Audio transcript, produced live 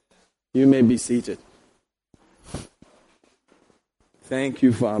You may be seated. Thank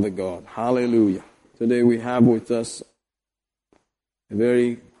you, Father God. Hallelujah. Today we have with us a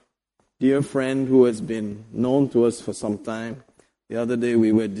very dear friend who has been known to us for some time. The other day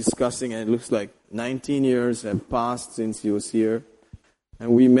we were discussing, and it looks like 19 years have passed since he was here.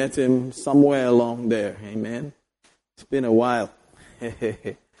 And we met him somewhere along there. Amen. It's been a while.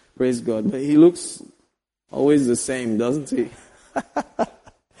 Praise God. But he looks always the same, doesn't he?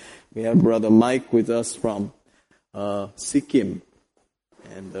 We have Brother Mike with us from Sikkim.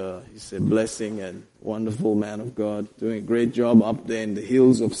 And he's a blessing and wonderful man of God, doing a great job up there in the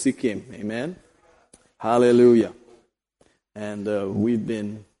hills of Sikkim. Amen. Hallelujah. And we've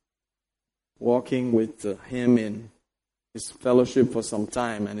been walking with him in his fellowship for some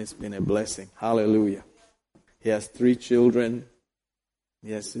time, and it's been a blessing. Hallelujah. He has 3 children.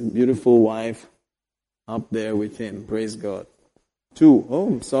 He has a beautiful wife up there with him. Praise God. 2. Oh,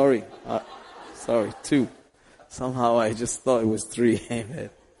 I'm sorry. 2. Somehow I just thought it was 3. Amen.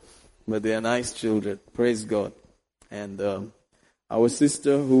 But they are nice children. Praise God. And our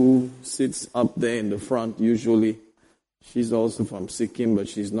sister who sits up there in the front usually, she's also from Sikkim, but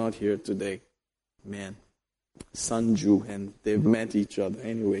she's not here today. Man. Sanju, and they've met each other.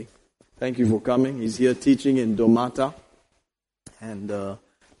 Anyway, thank you for coming. He's here teaching in Domata, and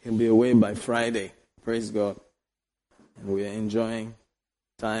he'll be away by Friday. Praise God. And we are enjoying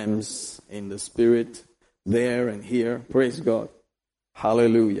times in the Spirit there and here. Praise God.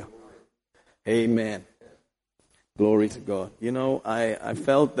 Hallelujah. Amen. Glory to God. You know, I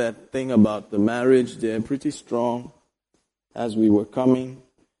felt that thing about the marriage there pretty strong as we were coming.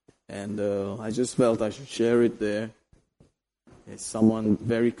 And I just felt I should share it there. It's someone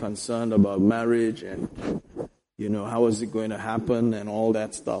very concerned about marriage and, you know, how is it going to happen and all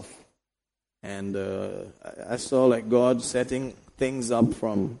that stuff. And I saw like God setting things up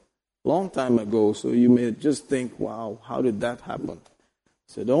from long time ago. So you may just think, wow, how did that happen?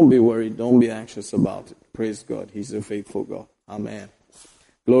 So don't be worried. Don't be anxious about it. Praise God. He's a faithful God. Amen.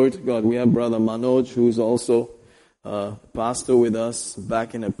 Glory to God. We have Brother Manoj, who's also pastor with us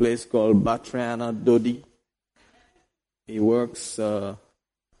back in a place called Batriana Dodi. He works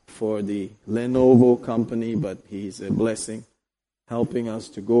for the Lenovo company, but he's a blessing, helping us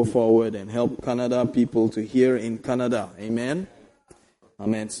to go forward and help Kannada people to hear in Kannada. Amen?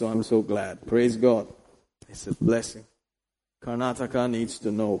 Amen. So I'm so glad. Praise God. It's a blessing. Karnataka needs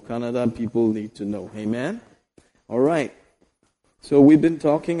to know. Kannada people need to know. Amen? All right. So we've been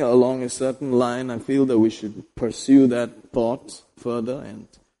talking along a certain line. I feel that we should pursue that thought further and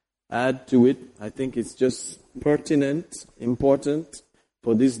add to it. I think it's just pertinent, important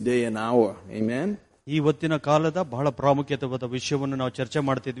for this day and hour. Amen. ಈ ಹೊತ್ತಿನ ಕಾಲದ ಬಹಳ ಪ್ರಾಮುಖ್ಯತೆವಾದ ವಿಷಯವನ್ನು ನಾವು ಚರ್ಚೆ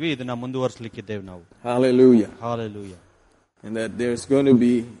ಮಾಡ್ತಿದ್ವಿ. ಇದನ್ನ ಮುಂದುವರಿಸಲಿಕ್ಕಿದ್ದೇವೆ ನಾವು. Hallelujah. Hallelujah. And that there's going to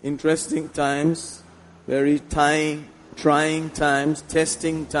be interesting times, very trying times,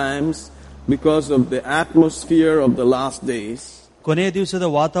 testing times because of the atmosphere of the last days. ಕೊನೆಯ ದಿವಸದ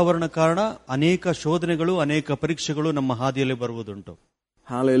ವಾತಾವರಣ ಕಾರಣ ಅನೇಕ ಶೋಧನೆಗಳು, ಅನೇಕ ಪರೀಕ್ಷೆಗಳು ನಮ್ಮ ಹಾದಿಯಲ್ಲಿ ಬರುವುದುಂಟು.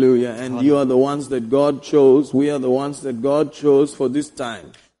 Hallelujah. And you are the ones that God chose. We are the ones that God chose for this time.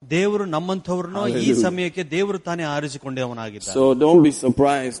 ದೇವರು ನಮ್ಮಂಥವ್ರನ್ನು ಈ ಸಮಯಕ್ಕೆ ದೇವರು ತಾನೇ ಆರಿಸಿಕೊಂಡವನಾಗಿದ್ದಾನೆ. So don't be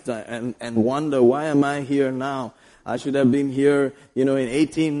surprised and wonder, why am I here now? I should have been here, in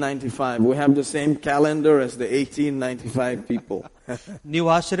 1895. We have the same calendar as the 1895 people. ನೀವು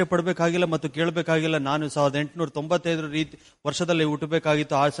ಆಶ್ಚರ್ಯ ಪಡಬೇಕಾಗಿಲ್ಲ ಮತ್ತು ಕೇಳಬೇಕಾಗಿಲ್ಲ. ನಾನು 1895 ರೀತಿ ವರ್ಷದಲ್ಲಿ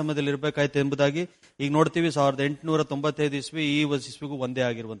ಹುಟ್ಟಬೇಕಾಗಿತ್ತು, ಆ ಸಮಯದಲ್ಲಿ ಇರಬೇಕಾಯ್ತು ಎಂಬುದಾಗಿ. ಈಗ ನೋಡ್ತೀವಿ 1895 ಇಸ್ವಿ ಈ ಇಸ್ವಿಗೂ ಒಂದೇ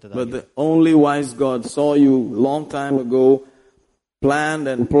ಆಗಿರುವಂತದ್ದು. But the only wise God saw you long time ago, planned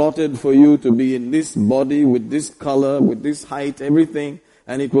and plotted for you to be in this body with this color, with this height, everything,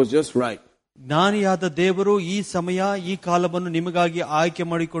 and it was just right. ಜ್ಞಾನಿಯಾದ ದೇವರು ಈ ಸಮಯ, ಈ ಕಾಲವನ್ನು ನಿಮಗಾಗಿ ಆಯ್ಕೆ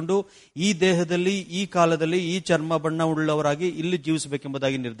ಮಾಡಿಕೊಂಡು ಈ ದೇಹದಲ್ಲಿ, ಈ ಕಾಲದಲ್ಲಿ, ಈ ಚರ್ಮ ಬಣ್ಣ ಉಳ್ಳವರಾಗಿ ಇಲ್ಲಿ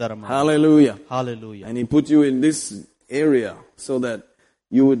ಜೀವಿಸಬೇಕೆಂಬುದಾಗಿ ನಿರ್ಧಾರ ಮಾಡಿದ. Hallelujah. Hallelujah. And he put you in this area so that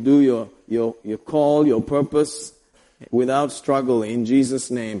you would do your call, your purpose without struggle in Jesus'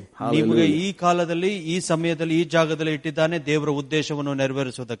 name. Hallelujah. ಈ ಕಾಲದಲ್ಲಿ, ಈ ಸಮಯದಲ್ಲಿ, ಈ ಜಾಗದಲ್ಲಿ ಇಟ್ಟಿದ್ದಾನೆ ದೇವರ ಉದ್ದೇಶವನ್ನು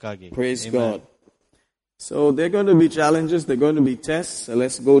ನೆರವೇರಿಸುವುದಕ್ಕಾಗಿ. Praise God. So there are going to be challenges, there are going to be tests. So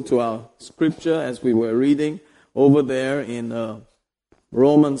let's go to our scripture as we were reading over there in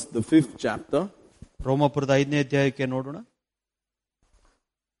Romans, the 5th chapter. ರೋಮಾಪುರದ 5ನೇ ಅಧ್ಯಾಯಕ್ಕೆ ನೋಡೋಣ.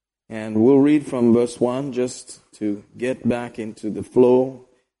 And we'll read from verse 1 just to get back into the flow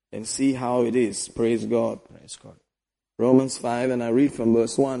and see how it is. Praise God. Praise God. Romans 5, and I read from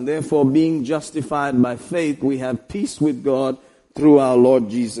verse 1. Therefore, being justified by faith, we have peace with God through our Lord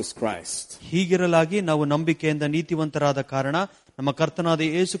Jesus Christ. ಹೀಗಿರಲಾಗಿ ನಾವು ನಂಬಿಕೆಯಿಂದ ನೀತಿವಂತರಾದ ಕಾರಣ ನಮ್ಮ ಕರ್ತನಾದ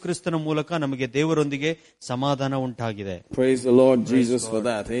ಯೇಸು ಕ್ರಿಸ್ತನ ಮೂಲಕ ನಮಗೆ ದೇವರೊಂದಿಗೆ ಸಮಾಧಾನ ಉಂಟಾಗಿದೆ. Praise the Lord Jesus for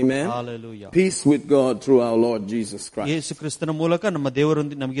that. Amen. Hallelujah. Peace with God through our Lord Jesus Christ. ಯೇಸು ಕ್ರಿಸ್ತನ ಮೂಲಕ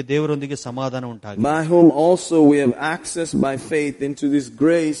ನಮಗೆ ದೇವರೊಂದಿಗೆ ಸಮಾಧಾನ ಉಂಟಾಗಿದೆ. By whom also we have access by faith into this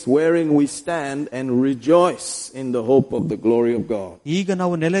grace wherein we stand and rejoice in the hope of the glory of God. ಈಗ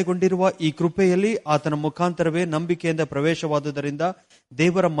ನಾವು ನೆಲೆಗೊಂಡಿರುವ ಈ ಕೃಪೆಯಲ್ಲಿ ಆತನ ಮುಖಾಂತರವೇ ನಂಬಿಕೆಯಿಂದ ಪ್ರವೇಶವಾದುದರಿಂದ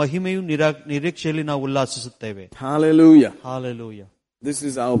ದೇವರ ಮಹಿಮೆಯು ನಿರೀಕ್ಷೆಯಲ್ಲಿ ನಾವು ಉಲ್ಲಾಸಿಸುತ್ತೇವೆ. Hallelujah. Hallelujah. This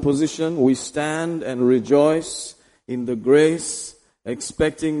is our position. We stand and rejoice in the grace,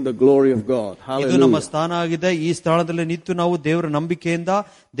 expecting the glory of God. ಇದು ನಮ್ಮ Hallelujah. ಸ್ಥಾನ ಆಗಿದೆ. ಈ ಸ್ಥಳದಲ್ಲಿ ನಿಂತು ನಾವು ದೇವರ ನಂಬಿಕೆಯಿಂದ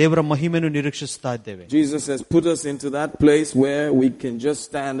ದೇವರ ಮಹಿಮೆಯನ್ನು ನಿರೀಕ್ಷಿಸ್ತಾ ಇದ್ದೇವೆ. Jesus has put us into that place where we can just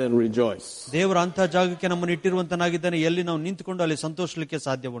stand and rejoice. ದೇವರ ಅಂತ ಜಾಗಕ್ಕೆ ನಮ್ಮನ್ನು ಇಟ್ಟಿರುವಂತನಾಗಿದ್ದಾನೆ, ಎಲ್ಲಿ ನಾವು ನಿಂತುಕೊಂಡು ಅಲ್ಲಿ ಸಂತೋಷಲಿಕ್ಕೆ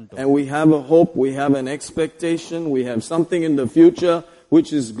ಸಾಧ್ಯ ಉಂಟು. And we have a hope, we have an expectation, we have something in the future which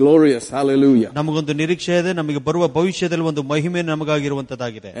is glorious. Hallelujah. ನಮಗೊಂದು ನಿರೀಕ್ಷೆ ಇದೆ, ನಮಗೆ ಬರುವ ಭವಿಷ್ಯದಲ್ಲಿ ಒಂದು ಮಹಿಮೆ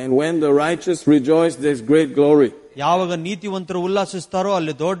ನಮಗಾಗಿರುವಂತದ್ದಾಗಿದೆ. And when the righteous rejoice, there's great glory. ಯಾವಾಗ ನೀತಿವಂತರು ಉಲ್ಲಾಸಿಸ್ತಾರೋ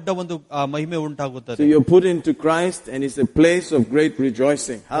ಅಲ್ಲಿ ದೊಡ್ಡ ಒಂದು ಮಹಿಮೆ ಉಂಟಾಗುತ್ತದೆ. So you're put into Christ and it's a place of great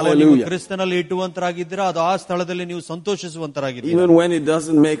rejoicing. ನೀವು Hallelujah. ಕ್ರಿಸ್ತನಲ್ಲಿ ಇಟ್ಟುವಂತರಾಗಿದ್ದೀರಾ, ಅದು ಆ ಸ್ಥಳದಲ್ಲಿ ನೀವು ಸಂತೋಷಿಸುವಂತರಾಗಿದ್ದೀರಾ. Even when it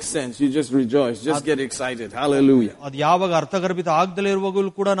doesn't make sense, you just rejoice, just get excited. Hallelujah. ಅದು ಯಾವಾಗ ಅರ್ಥಗರ್ಭಿತ ಆಗದಲೇ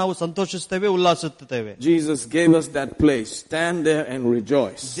ಇರುವಾಗಲೂ ಕೂಡ ನಾವು ಸಂತೋಷಿಸುತ್ತೇವೆ, ಉಲ್ಲಾಸಿಸುತ್ತೇವೆ. Jesus gave us that place. Stand there and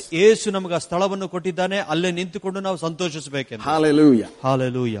rejoice. ಯೇಸು ನಮಗೆ ಆ ಸ್ಥಳವನ್ನು ಕೊಟ್ಟಿದ್ದಾನೆ, ಅಲ್ಲೇ ನಿಂತುಕೊಂಡು ನಾವು ಸಂತೋಷಿಸಬೇಕೆಂದು. Hallelujah.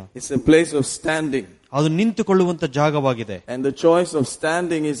 Hallelujah. It's a place of standing. ಅದು ನಿಂತುಕೊಳ್ಳುವಂತ ಜಾಗವಾಗಿದೆ. And the choice of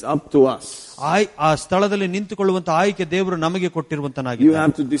standing is up to us. ಆ ಸ್ಥಳದಲ್ಲಿ ನಿಂತುಕೊಳ್ಳುವಂತ ಆಯ್ಕೆ ದೇವರು ನಮಗೆ You ಕೊಟ್ಟಿರುವಂತನಾಗಿದೆ.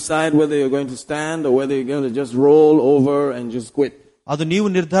 have to decide whether you're going to stand or whether you're going to just roll over and just quit. ಅದು ನೀವು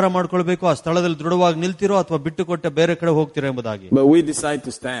ನಿರ್ಧಾರ ಮಾಡ್ಕೊಳ್ಬೇಕು, ಆ ಸ್ಥಳದಲ್ಲಿ ದೃಢವಾಗಿ ನಿಲ್ತಿರೋ ಅಥವಾ ಬಿಟ್ಟು ಕೊಟ್ಟೆ ಬೇರೆ ಕಡೆ ಹೋಗ್ತಿರೋ ಎಂಬುದಾಗಿ. But we decide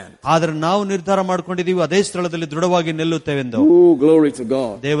to stand. ಆದ್ರೆ ನಾವು ನಿರ್ಧಾರ ಮಾಡ್ಕೊಂಡಿದೀವಿ ಅದೇ ಸ್ಥಳದಲ್ಲಿ ದೃಢವಾಗಿ ನಿಲ್ಲುತ್ತೇವೆಂದು. Oh, glory to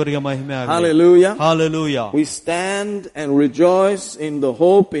God. ದೇವರಿಗೆ ಮಹಿಮೆ ಆಗಲಿ. Hallelujah. Hallelujah. We stand and rejoice in the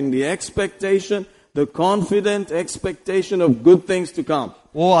hope, in the expectation, the confident expectation of good things to come.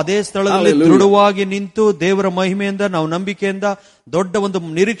 ಅದೇ ಸ್ಥಳದಲ್ಲಿ ದೃಢವಾಗಿ ನಿಂತು ದೇವರ ಮಹಿಮೆಯಿಂದ ನಾವು ನಂಬಿಕೆಯಿಂದ ದೊಡ್ಡ ಒಂದು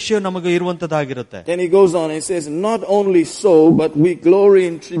ನಿರೀಕ್ಷೆ ನಮಗೆ ಇರುವಂತದ್ದಾಗಿರುತ್ತೆ. Then he goes on and says, not only so, but we glory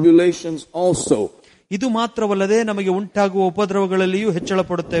in tribulations also. ಇದು ಮಾತ್ರವಲ್ಲದೆ ನಮಗೆ ಉಂಟಾಗುವ ಉಪದ್ರವಗಳಲ್ಲಿಯೂ ಹೆಚ್ಚಳ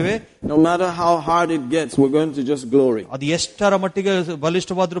ಪಡುತ್ತೇವೆ. No matter how hard it gets, we're going to just glory. ಅದು ಎಷ್ಟರ ಮಟ್ಟಿಗೆ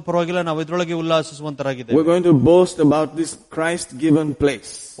ಬಲಿಷ್ಠವಾದ್ರೂ ಪರವಾಗಿಲ್ಲ, ನಾವು ಇದರೊಳಗೆ ಉಲ್ಲಾಸಿಸುವಂತರಾಗಿದ್ದೇವೆ. We're going to boast about this Christ given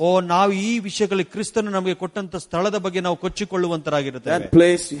place. ನಾವು ಈ ವಿಷಯಗಳಲ್ಲಿ ಕ್ರಿಸ್ತನು ನಮಗೆ ಕೊಟ್ಟಂತ ಸ್ಥಳದ ಬಗ್ಗೆ ನಾವು ಕೊಚ್ಚಿಕೊಳ್ಳುವಂತರಾಗಿರುತ್ತೇವೆ. That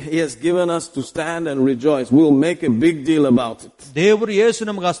place he has given us to stand and rejoice. We'll make a big deal about it. ದೇವರು ಯೇಸು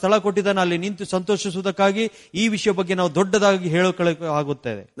ನಮಗೆ ಆ ಸ್ಥಳ ಕೊಟ್ಟಿದ್ದಾನೆ, ಅಲ್ಲಿ ನಿಂತು ಸಂತೋಷಿಸುವುದಕ್ಕಾಗಿ ಈ ವಿಷಯ ಬಗ್ಗೆ ನಾವು ದೊಡ್ಡದಾಗಿ ಹೇಳೋಕೆ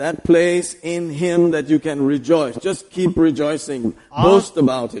ಆಗುತ್ತದೆ. That place in him that you can rejoice. Just keep rejoicing. Boast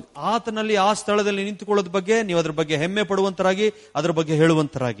about it. ಆತನಲ್ಲಿ ಆ ಸ್ಥಳದಲ್ಲಿ ನಿಂತುಕೊಳ್ಳೋದ ಬಗ್ಗೆ ನೀವು ಅದರ ಬಗ್ಗೆ ಹೆಮ್ಮೆ ಪಡುವಂತರಾಗಿ ಅದರ ಬಗ್ಗೆ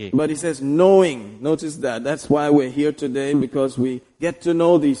ಹೇಳುವಂತರಾಗಿ. But he says knowing. Notice that. That's why we're here today, because we get to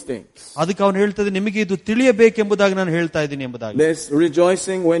know these things. ಅದಕ್ಕೆ ಅವನು ಹೇಳ್ತದೆ, ನಿಮಗೆ ಇದು ತಿಳಿಯಬೇಕೆಂಬುದಾಗಿ ನಾನು ಹೇಳ್ತಾ ಇದ್ದೀನಿ ಎಂಬುದಾಗಿ. There's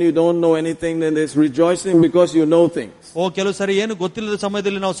rejoicing when you don't know anything, then there's rejoicing because you know things. ಕೆಲವು ಸರಿ ಏನು ಗೊತ್ತಿಲ್ಲದ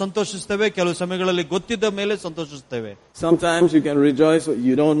ಸಮಯದಲ್ಲಿ ನಾವು ಸಂತೋಷಿಸುತ್ತೇವೆ, ಕೆಲವು ಸಮಯಗಳಲ್ಲಿ ಗೊತ್ತಿದ್ದ ಮೇಲೆ ಸಂತೋಷಿಸುತ್ತೇವೆ. Sometimes you can rejoice,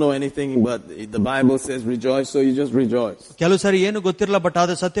 you don't know anything, but the Bible says rejoice, so you just rejoice. ಕೆಲವು ಸರಿ ಏನು ಗೊತ್ತಿರಲ್ಲ, ಬಟ್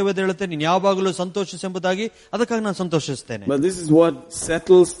ಆದ ಸತ್ಯವೇದ ಹೇಳುತ್ತೆ ನೀನು ಯಾವಾಗಲೂ ಸಂತೋಷಿಸೆಂಬುದಾಗಿ, ಅದಕ್ಕಾಗಿ ನಾನು ಸಂತೋಷಿಸುತ್ತೇನೆ. But this is what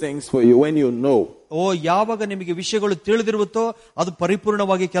settles things for you when you know. ಯಾವಾಗ ನಿಮಗೆ ವಿಷಯಗಳು ತಿಳಿದಿರುತ್ತೋ ಅದು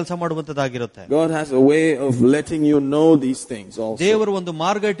ಪರಿಪೂರ್ಣವಾಗಿ ಕೆಲಸ ಮಾಡುವಂತದ್ದಾಗಿರುತ್ತೆ. God has a way of letting you know these things also. ದೇವರು ಒಂದು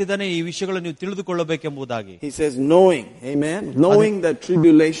ಮಾರ್ಗ ಇಟ್ಟಿದ್ದಾನೆ ಈ ವಿಷಯಗಳನ್ನು ನೀವು ತಿಳಿದುಕೊಳ್ಳಬೇಕೆಂಬುದಾಗಿ. He says knowing, amen, knowing that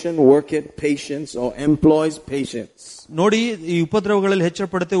tribulation worketh patience or employs patience. ನೋಡಿ, ಈ ಉಪದ್ರವಗಳಲ್ಲಿ ಹೆಚ್ಚಳ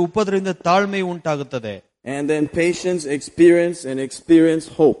ಪಡುತ್ತೆ, ಉಪದ್ರವದಿಂದ ತಾಳ್ಮೆಯು ಉಂಟಾಗುತ್ತದೆ. And then patience, experience, and experience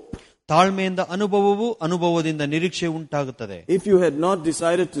hope. ತಾಳ್ಮೆಯಿಂದ ಅನುಭವವು, ಅನುಭವದಿಂದ ನಿರೀಕ್ಷೆ ಉಂಟಾಗುತ್ತದೆ. If you had not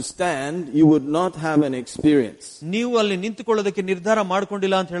decided to stand, you would not have an experience. ನೀವು ಅಲ್ಲಿ ನಿಂತುಕೊಳ್ಳೋದಕ್ಕೆ ನಿರ್ಧಾರ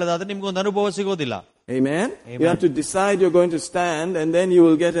ಮಾಡ್ಕೊಂಡಿಲ್ಲ ಅಂತ ಹೇಳಿದ್ರೆ ನಿಮ್ಗೆ ಒಂದು ಅನುಭವ ಸಿಗೋದಿಲ್ಲ. Amen. You have to decide you're going to stand, and then you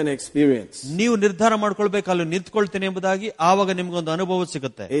will get an experience. ನೀವು ನಿರ್ಧಾರ ಮಾಡ್ಕೊಳ್ಬೇಕು, ಅಲ್ಲಿ ನಿಂತ್ಕೊಳ್ತೇನೆ ಎಂಬುದಾಗಿ, ಆವಾಗ ನಿಮ್ಗೊಂದು ಅನುಭವ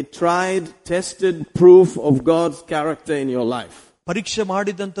ಸಿಗುತ್ತೆ. A tried, tested proof of God's character in your life. ಪರೀಕ್ಷೆ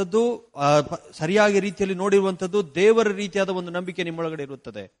ಮಾಡಿದಂಥದ್ದು, ಸರಿಯಾಗಿ ರೀತಿಯಲ್ಲಿ ನೋಡಿರುವಂತದ್ದು, ದೇವರ ರೀತಿಯಾದ ಒಂದು ನಂಬಿಕೆ ನಿಮ್ಮೊಳಗಡೆ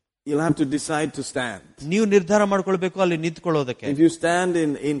ಇರುತ್ತದೆ. You'll have to decide to stand. ನೀವು ನಿರ್ಧಾರ ಮಾಡ್ಕೊಳ್ಬೇಕು ಅಲ್ಲಿ ನಿಂತ್ಕೊಳ್ಳೋದಕ್ಕೆ. If you stand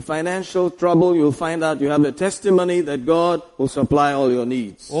in financial trouble, you'll find out you have the testimony that God will supply all your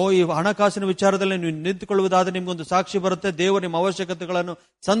needs. ಈ ಹಣಕಾಸಿನ ವಿಚಾರದಲ್ಲಿ ನೀವು ನಿಂತುಕೊಳ್ಳುವುದಾದ್ರೆ ನಿಮ್ಗೊಂದು ಸಾಕ್ಷಿ ಬರುತ್ತೆ, ದೇವರು ನಿಮ್ಮ ಅವಶ್ಯಕತೆಗಳನ್ನು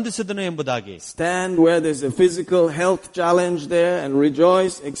ಸಂಧಿಸಿದನು ಎಂಬುದಾಗಿ. Stand where there's a physical health challenge there and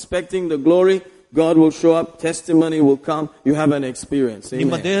rejoice, expecting the glory. God will show up, testimony will come, you have an experience.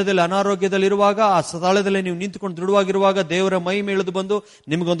 ನಿಮ್ಮ ದೇಹದಲ್ಲಿ ಅನಾರೋಗ್ಯದಲ್ಲಿರುವಾಗ, ಆ ಸ್ಥಳದಲ್ಲಿ ನೀವು ನಿಂತುಕೊಂಡು ದೃಢವಾಗಿರುವಾಗ ದೇವರ ಮಹಿಮೆ ಇಳಿದು ಬಂದು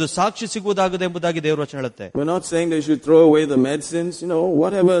ನಿಮಗೊಂದು ಸಾಕ್ಷಿ ಸಿಗುವುದಾಗಿದೆ ಎಂಬುದಾಗಿ ದೇವರ ವಚನ ಹೇಳುತ್ತೆ. We're not saying they should throw away the medicines,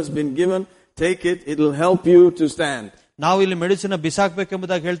 whatever has been given, take it, it'll help you to stand. ನಾವು ಇಲ್ಲಿ ಮೆಡಿಸಿನ್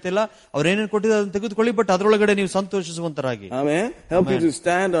ಬಿಸಾಕ್ಬೇಕೆಂಬುದಾಗಿ ಹೇಳ್ತಿಲ್ಲ. ಅವ್ರೇನೇನು ಕೊಟ್ಟಿದ್ದಾರೆ ಅದನ್ನು ತೆಗೆದುಕೊಳ್ಳಿ, ಬಟ್ ಅದರೊಳಗಡೆ ನೀವು ಸಂತೋಷಿಸುವಂತರಾಗಿ. Amen. Help you to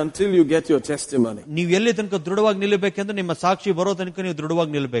stand until you get your testimony. ನೀವು ಎಲ್ಲಿ ತನಕ ದೃಢವಾಗಿ ನಿಲ್ಲಬೇಕೆಂದ್ರೆ ನಿಮ್ಮ ಸಾಕ್ಷಿ ಬರೋ ತನಕ ನೀವು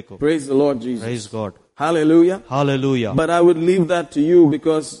ದೃಢವಾಗಿ ನಿಲ್ಲಬೇಕು. Praise the Lord Jesus. Praise God. Hallelujah. Hallelujah. But I would leave that to you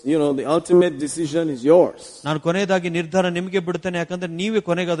because, the ultimate decision is yours. ನಾನು ಕೊನೆಯದಾಗಿ ನಿರ್ಧಾರ ನಿಮಗೆ ಬಿಡುತ್ತೇನೆ, ಯಾಕಂದ್ರೆ ನೀವೇ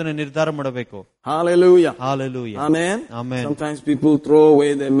ಕೊನೆಗೆ ಅದನ್ನ ನಿರ್ಧಾರ ಮಾಡಬೇಕು. Hallelujah. Hallelujah. Amen. Amen. Sometimes people throw away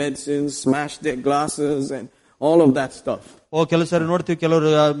their medicines, smash their glasses and all of that stuff. ಕೆಲವು ಸಾರಿ ನೋಡ್ತೀವಿ,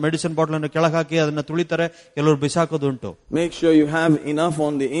 ಕೆಲವರು ಮೆಡಿಸಿನ್ ಬಾಟಲ್ ಅನ್ನು ಕೆಳಗೆ ಹಾಕಿ ಅದನ್ನ ತುಳಿತಾರೆ, ಕೆಲವರು ಬಿಸಾಕೋದುಂಟು. Make sure you have enough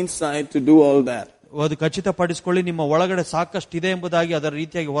on the inside to do all that. ಅದು ಖಚಿತಪಡಿಸಿಕೊಳ್ಳಿ ನಿಮ್ಮ ಒಳಗಡೆ ಸಾಕಷ್ಟು ಇದೆ ಎಂಬುದಾಗಿ ಅದರ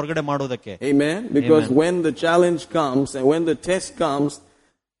ರೀತಿಯಾಗಿ ಹೊರಗಡೆ ಮಾಡೋದಕ್ಕೆ. Amen. Because when the challenge comes and when the test comes,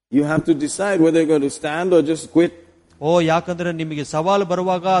 you have to decide whether you're going to stand or just quit. ಯಾಕಂದ್ರೆ ನಿಮಗೆ ಸವಾಲು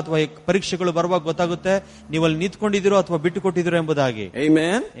ಬರುವಾಗ ಅಥವಾ ಪರೀಕ್ಷೆಗಳು ಬರುವಾಗ ಗೊತ್ತಾಗುತ್ತೆ ನೀವು ಅಲ್ಲಿ ನಿಂತ್ಕೊಂಡಿದ್ದೀರೋ ಅಥವಾ ಬಿಟ್ಟು ಕೊಟ್ಟಿದ್ದೀರೋ ಎಂಬುದಾಗಿ.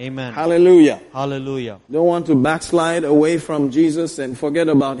 Amen. Amen. Hallelujah. Hallelujah. Don't want to backslide away from Jesus and forget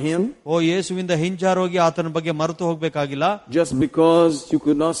about him. ಯೇಸುವಿಂದ ಹಿಂಜಾರೋಗಿ ಆತನ ಬಗ್ಗೆ ಮರೆತು ಹೋಗಬೇಕಾಗಿಲ್ಲ. Just because you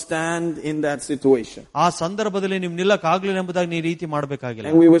could not stand in that situation. ಆ ಸಂದರ್ಭದಲ್ಲಿ ನೀವು ನಿಲ್ಲಕ್ಕೆ ಆಗಲಿಲ್ಲ ಎಂಬುದಾಗಿ ನೀವು ರೀತಿ ಮಾಡಬೇಕಾಗಿಲ್ಲ.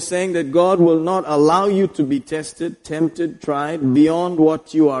 And we were saying that God will not allow you to be tested, tempted, tried beyond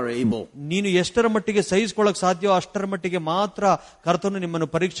what you are able. ನೀನು ಎಷ್ಟರ ಮಟ್ಟಿಗೆ ಸಹಿಸಿಕೊಳ್ಳಕ್ಕೆ ಸಾಧ್ಯವೋ ಅಷ್ಟರ ಮಟ್ಟಿಗೆ ಮಾತ್ರ ಕರ್ತನು ನಿಮ್ಮನ್ನು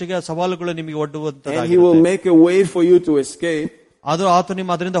ಪರೀಕ್ಷೆಗೆ ಸವಾಲುಗಳು ನಿಮಗೆ ಒಡ್ಡುವಂತದ್ದಾಗಿದೆ. And he will make a way for you to escape. ಅದು ಆತ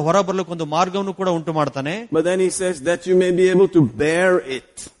ನಿಮ್ಮ ಅದರಿಂದ ಹೊರ ಬರಲಿಕ್ಕೆ ಒಂದು ಮಾರ್ಗವನ್ನು ಕೂಡ ಉಂಟು ಮಾಡ್ತಾನೆ. But then he says that you may be able to bear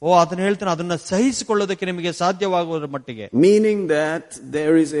it. ಆತನು ಹೇಳ್ತಾನೆ ಅದನ್ನ ಸಹಿಸಿಕೊಳ್ಳೋದಕ್ಕೆ ನಿಮಗೆ ಸಾಧ್ಯವಾಗುವ ಮಟ್ಟಿಗೆ. Meaning that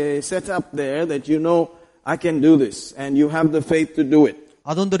there is a setup there that I can do this and you have the faith to do it.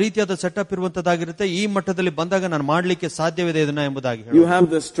 ಅದೊಂದು ರೀತಿಯಾದ setup ಇರುವಂತದ್ದಾಗಿರುತ್ತೆ. ಈ ಮಟ್ಟದಲ್ಲಿ ಬಂದಾಗ ನಾನು ಮಾಡ್ಲಿಕ್ಕೆ ಸಾಧ್ಯವಿದೆ ಇದನ್ನ ಎಂಬುದಾಗಿ. You have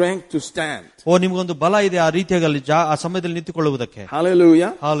the strength to stand. ನಿಮಗೊಂದು ಬಲ ಇದೆ ಆ ರೀತಿಯಾಗಿ ಅಲ್ಲಿ ಆ ಸಮಯದಲ್ಲಿ ನಿಂತುಕೊಳ್ಳುವುದಕ್ಕೆ. Hallelujah.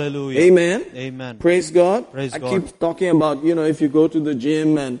 Hallelujah. Amen. Amen. Praise God. Praise God. I keep talking about, if you go to the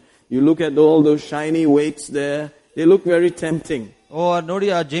gym and you look at all those shiny weights there, they look very tempting. ನೋಡಿ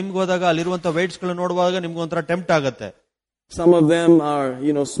ಆ ಜಿಮ್ಗೆ ಹೋದಾಗ ಅಲ್ಲಿರುವಂತ weights ಗಳು ನೋಡುವಾಗ ನಿಮ್ಗೆ ಒಂಥರ tempt ಆಗುತ್ತೆ. Some of them are,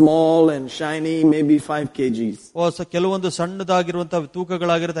 small and shiny, maybe 5 kgs. ಕೆಲವೊಂದು ಸಣ್ಣದಾಗಿರುವಂತ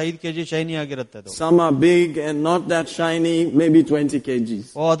ತೂಕಗಳಾಗಿರುತ್ತೆ, 5 kg ಶೈನಿ ಆಗಿರುತ್ತೆ. Some are big and not that shiny, maybe 20 kgs.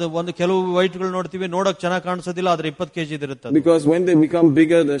 ಅದು ಒಂದು ಕೆಲವು weight ಗಳು ನೋಡ್ತೀವಿ, ನೋಡಕ್ ಚೆನ್ನಾಗಿ ಕಾಣಿಸೋದಿಲ್ಲ, ಆದ್ರೆ 20 kg ಇರುತ್ತೆ. Because when they become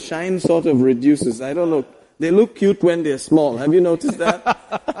bigger, the shine sort of reduces. I don't know. They look cute when they're small. Have you noticed that?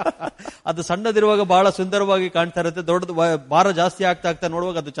 ಅದು ಸಣ್ಣದಿರುವಾಗ ಬಹಳ ಸುಂದರವಾಗಿ ಕಾಣ್ತಾ ಇರುತ್ತೆ, ದೊಡ್ಡದು ಭಾರ ಜಾಸ್ತಿ ಆಗ್ತಾ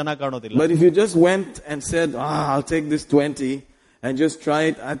ನೋಡುವಾಗ ಅದು ಚೆನ್ನಾಗಿ ಕಾಣೋದಿಲ್ಲ. But if you just went and said, I'll take this 20 and just try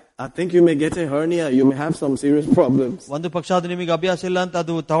it, I think you may get a hernia. You may have some serious problems. ಒಂದು ಪಕ್ಷ ಅದು ನಿಮಗೆ ಅಭ್ಯಾಸ ಇಲ್ಲ ಅಂತ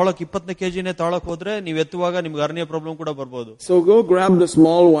ಅದು ತಗೊಳಕ್ 20 kgನೇ ತಗೊಳಕ್ ಹೋದ್ರೆ ನೀವು ಎತ್ತುವಾಗ ನಿಮ್ಗೆ ಹರ್ನಿಯಾ ಪ್ರಾಬ್ಲಮ್ ಕೂಡ ಬರ್ಬೋದು. So go grab the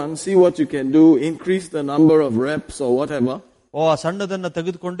small one, see what you can do, increase the number of reps or whatever. ಆ ಸಣ್ಣದನ್ನ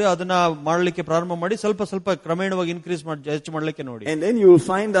ತೆಗೆದುಕೊಂಡು ಅದನ್ನ ಮಾಡಲಿಕ್ಕೆ ಪ್ರಾರಂಭ ಮಾಡಿ ಸ್ವಲ್ಪ ಸ್ವಲ್ಪ ಕ್ರಮೇಣವಾಗಿ ಇನ್ಕ್ರೀಸ್ ಮಾಡಿ ಹೆಚ್ಚು ಮಾಡಲಿಕ್ಕೆ ನೋಡಿ. And then you will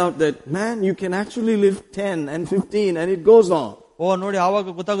find out that you can actually lift 10 and 15 and it goes on. ನೋಡಿ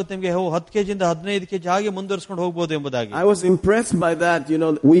ಆವಾಗ ಗೊತ್ತಾಗುತ್ತೆ ನಿಮಗೆ 10 kg ಇಂದ 15 kg ಹಾಗೆ ಮುಂದುವರಿಸಿಕೊಂಡು ಹೋಗಬಹುದು ಎಂಬುದಾಗಿ. I was impressed by that.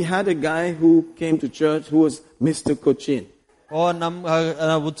 We had a guy who came to church who was Mr. Cochin.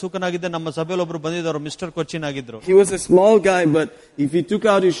 ಉತ್ಸುಕನಾಗಿದ್ದ ನಮ್ಮ ಸಭೆಯಲ್ಲಿ ಒಬ್ರು ಬಂದಿದ್ದವರು ಮಿಸ್ಟರ್ ಕೊಚ್ಚಿನ್ ಆಗಿದ್ರು. He was a small guy, but if he took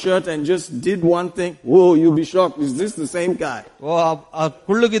out his shirt and just did one thing, you'll be shocked. Is this the same guy?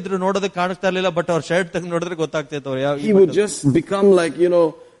 ಕುಳ್ಳುಗಿದ್ರು ನೋಡೋದಕ್ಕೆ ಕಾಣಿಸ್ತಾ ಇರ್ಲಿಲ್ಲ, but ಅವ್ರ shirt ತೆಗೆದು ನೋಡಿದ್ರೆ ಗೊತ್ತಾಗ್ತಿತ್ತು. He would just become like,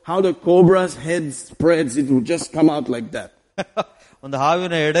 how the cobra's head spreads, it would just come out like that. ಒಂದು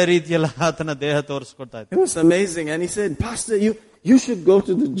ಹಾವಿನ ಎಡೆ ರೀತಿಯಲ್ಲ ಆತನ ದೇಹ ತೋರಿಸ್ಕೊಡ್ತಾ ಇತ್ತು. It was amazing. And he said, Pastor, you should go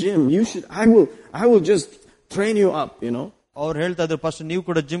to the gym. I will just train you up, ಅವ್ರು ಹೇಳ್ತಾ ಇದ್ರು, ಫಸ್ಟ್ ನೀವು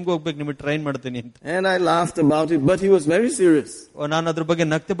ಕೂಡ ಜಿಮ್ಗೆ ಹೋಗ್ಬೇಕು, ನಿಮಗೆ ಟ್ರೈನ್ ಮಾಡ್ತೀನಿ ಅಂತ. And I laughed about it, but he was very serious. ನಾನು ಅದ್ರ ಬಗ್ಗೆ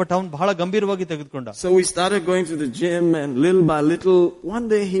ನಗ್ತೆ, ಬಟ್ ಅವ್ನು ಬಹಳ ಗಂಭೀರವಾಗಿ ತೆಗೆದುಕೊಂಡ. So we started going to the gym, and little by little, one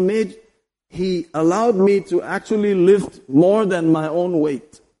day he allowed me to actually lift more than my own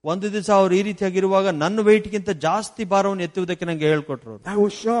weight. ಒಂದು ದಿವಸ ಅವ್ರು ಈ ರೀತಿಯಾಗಿರುವಾಗ ನನ್ನ weight ಗಿಂತ ಜಾಸ್ತಿ ಭಾರವನ್ನು ಎತ್ತುವುದಕ್ಕೆ ನಂಗೆ ಹೇಳ್ಕೊಟ್ರು. I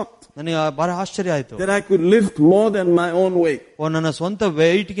was shocked. ನನಗೆ ಬಹಳ ಆಶ್ಚರ್ಯ ಆಯ್ತು. That I could lift more than my own weight. ನನ್ನ ಸ್ವಂತ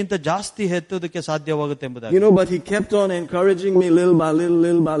weight ಗಿಂತ ಜಾಸ್ತಿ ಎತ್ತುವುದಕ್ಕೆ ಸಾಧ್ಯವಾಗುತ್ತೆ ಎಂಬುದಾಗಿ. But he kept on encouraging me little by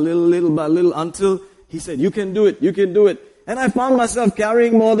little until he said, you can do it, you can do it. And I found myself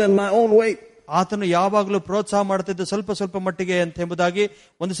carrying more than my own weight. ಆತನು ಯಾವಾಗಲೂ ಪ್ರೋತ್ಸಾಹ ಮಾಡ್ತಿದ್ದ ಸ್ವಲ್ಪ ಸ್ವಲ್ಪ ಮಟ್ಟಿಗೆ ಅಂತ ಎಂಬುದಾಗಿ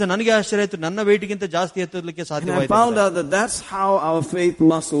ಒಂದು ಸಲ ನನಗೆ ಆಶ್ಚರ್ಯ ಆಯ್ತು, ನನ್ನ weight ಗಿಂತ ಜಾಸ್ತಿ ಎತ್ತಲಿಕ್ಕೆ ಸಾಧ್ಯವಾಯಿತು. I found out that that's how our faith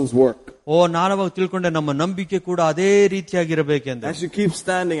muscles work. ನಾನವಾಗ ತಿಳ್ಕೊಂಡೆ ನಮ್ಮ ನಂಬಿಕೆ ಕೂಡ ಅದೇ ರೀತಿಯಾಗಿರಬೇಕೆಂದು. As you keep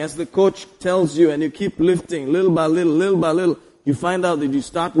standing, as the coach tells you, and you keep lifting little by little, you find out that you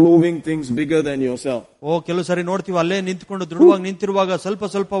start moving things bigger than yourself. ಕೆಲವು ಸಾರಿ ನೋಡ್ತೀವಿ, ಅಲ್ಲೇ ನಿಂತ್ಕೊಂಡು ದೃಢವಾಗಿ ನಿಂತಿರುವಾಗ ಸ್ವಲ್ಪ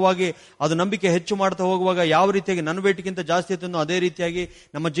ಸ್ವಲ್ಪವಾಗಿ ಅದು ನಂಬಿಕೆ ಹೆಚ್ಚು ಮಾಡ್ತಾ ಹೋಗುವಾಗ ಯಾವ ರೀತಿಯಾಗಿ ನನ್ನ ವೇಟ್ಗಿಂತ ಜಾಸ್ತಿ ಎತ್ತೋ ಅದೇ ರೀತಿಯಾಗಿ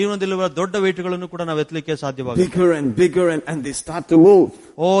ನಮ್ಮ ಜೀವನದಲ್ಲಿರುವ ದೊಡ್ಡ ವೇಟ್ಗಳನ್ನು ಕೂಡ ನಾವು ಎತ್ತಲಿಕ್ಕೆ ಸಾಧ್ಯವಾಗುತ್ತೆ. Bigger and bigger and they start to move.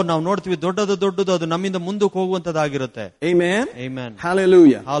 ನಾವು ನೋಡ್ತೀವಿ ದೊಡ್ಡದು ಅದು ನಮ್ಮಿಂದ ಮುಂದಕ್ಕೆ ಹೋಗುವಂತದ್ದಾಗಿರುತ್ತೆ. Amen. Amen.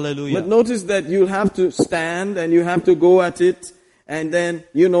 Hallelujah. Hallelujah. But notice that you'll have to stand and you have to go at it and then,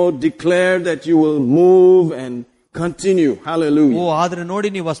 declare that you will move and continue. Hallelujah. ಆದ್ರೆ ನೋಡಿ,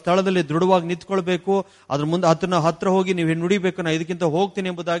 ನೀವು ಆ ಸ್ಥಳದಲ್ಲಿ ದೃಢವಾಗಿ ನಿಂತ್ಕೊಳ್ಬೇಕು, ಅದ್ರ ಮುಂದೆ ಹತ್ರ ಹೋಗಿ ನೀವು ನುಡಿಬೇಕು, ನಾ ಇದಕ್ಕಿಂತ ಹೋಗ್ತೀನಿ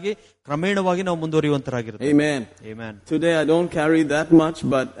ಎಂಬುದಾಗಿ ಕ್ರಮೇಣವಾಗಿ ನಾವು ಮುಂದುವರಿಯುವಂತರಾಗಿರುತ್ತೆ. Amen. Amen. Today I don't carry that much,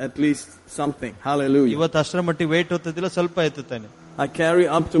 but at least something. Hallelujah. ಇವತ್ತು ಅಷ್ಟರ ಮಟ್ಟಿಗೆ ವೇಟ್ ಹೊತ್ತದಿಲ್ಲ, ಸ್ವಲ್ಪ ಎತ್ತುತ್ತೇನೆ. I carry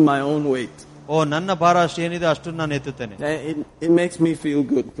up to my own weight. ನನ್ನ ಭಾರ ಅಷ್ಟು ಏನಿದೆ ಅಷ್ಟು ನಾನು ಎತ್ತುತ್ತೇನೆ. It makes me feel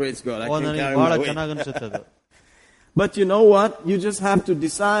good. Praise God. I can carry ಬಹಳ my weight. ಚೆನ್ನಾಗಿ ಅನಿಸುತ್ತದೆ. But you know what? You just have to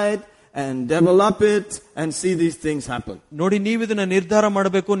decide and develop it and see these things happen. ನೋಡಿ, ನೀವು ಇದನ್ನ ನಿರ್ಧಾರ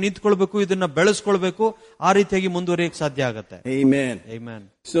ಮಾಡಬೇಕು, ನಿಂತ್ಕೊಳ್ಬೇಕು, ಇದನ್ನ ಬೆಳೆಸ್ಕೊಳ್ಬೇಕು, ಆ ರೀತಿಯಾಗಿ ಮುಂದುವರಿಯಕ್ಕೆ ಸಾಧ್ಯ ಆಗುತ್ತೆ. Amen. Amen.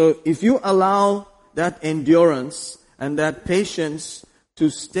 So if you allow that endurance and that patience to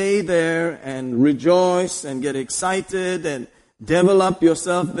stay there and rejoice and get excited and develop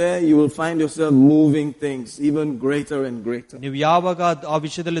yourself there, you will find yourself moving things even greater and greater. ನೀವು ಯಾವಾಗ ಆ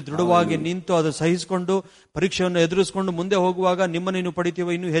ವಿಷಯದಲ್ಲಿ ದೃಢವಾಗಿ ನಿಂತು ಅದು ಸಹಿಸಿಕೊಂಡು ಪರೀಕ್ಷೆಯನ್ನು ಎದುರಿಸಿಕೊಂಡು ಮುಂದೆ ಹೋಗುವಾಗ ನಿಮ್ಮನ್ನು ನೀವು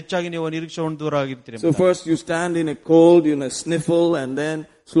ಪಡಿತೀವಿ, ಇನ್ನೂ ಹೆಚ್ಚಾಗಿ ನೀವು ನಿರೀಕ್ಷೆ ಹೊಂದುವರಾಗಿರ್ತೀರಿ. So first you stand in a cold, sniffle, and then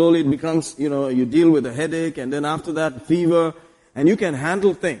slowly it becomes, you deal with a headache, and then after that fever, and you can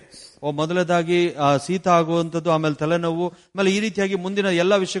handle things. ಮೊದಲದಾಗಿ ಶೀತ ಆಗುವಂತದ್ದು, ಆಮೇಲೆ ತಲೆನೋವು, ಆಮೇಲೆ ಈ ರೀತಿಯಾಗಿ ಮುಂದಿನ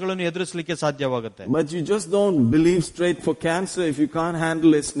ಎಲ್ಲಾ ವಿಷಯಗಳನ್ನು ಎದುರಿಸಲಿಕ್ಕೆ ಸಾಧ್ಯವಾಗುತ್ತೆ. But you just don't believe straight for cancer if you can't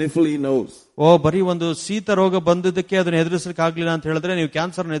handle a sniffly nose. ಬರೀ ಒಂದು ಶೀತ ರೋಗ ಬಂದದಕ್ಕೆ ಅದನ್ನ ಎದುರಿಸಲಿಕ್ಕೆ ಆಗ್ಲಿಲ್ಲ ಅಂತ ಹೇಳಿದ್ರೆ ನೀವು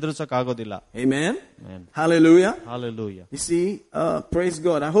ಕ್ಯಾನ್ಸರ್ ಎದುರಿಸಕ್ ಆಗೋದಿಲ್ಲ. Amen. Hallelujah. Hallelujah. You see, praise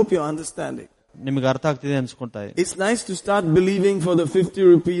God. I hope you're understanding. ನಿಮಗೆ ಅರ್ಥ ಆಗ್ತಿದೆ ಅನ್ಸ್ಕೊಂತಾ ಇದೆ. It's nice to start believing for the 50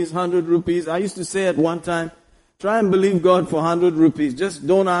 rupees, 100 rupees. I used to say at one time, try and believe God for 100 rupees. Just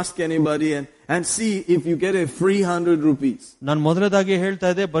don't ask anybody and see if you get a free 100 rupees. ನಾನು ಮೊದಲದಾಗಿ ಹೇಳ್ತಾ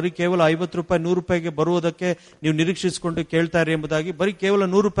ಇದ್ದೆ, ಬರೀ ಕೇವಲ 50 ರೂಪಾಯಿ 100 ರೂಪಾಯಿಗೆ ಬರುವುದಕ್ಕೆ ನೀವು ನಿರೀಕ್ಷಿಸಿಕೊಂಡು ಕೇಳ್ತಾ ಇರಿ ಎಂಬುದಾಗಿ. ಬರೀ ಕೇವಲ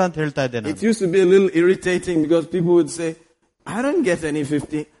 100 ರೂಪಾಯಿ ಅಂತ ಹೇಳ್ತಾ ಇದ್ದೆ. It used to be a little irritating because people would say, I didn't get any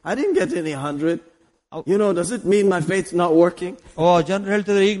 50. I didn't get any 100. Does it mean my faith's not working? ಜನರು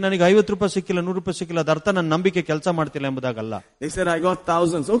ಹೇಳ್ತಿದ್ರೆ, ಈಗ ನನಗೆ 50 ರೂಪಾಯಿ ಸಿಕ್ಕಿಲ್ಲ, 100 ರೂಪಾಯಿ ಸಿಕ್ಕಿಲ್ಲ, ಅದರ್ಥ ನನ್ನ ನಂಬಿಕೆ ಕೆಲಸ ಮಾಡ್ತಿಲ್ಲ ಎಂಬುದಾಗಲ್ಲ. They said I got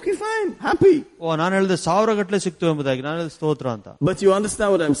thousands. Okay, fine, happy. ನಾನು ಹೇಳಿದೆ 1000 ಗಟ್ಟಲೆ ಸಿಕ್ತು ಎಂಬುದಾಗಿ. ನಾನು ಹೇಳಿದ ಸ್ತೋತ್ರ ಅಂತ. But you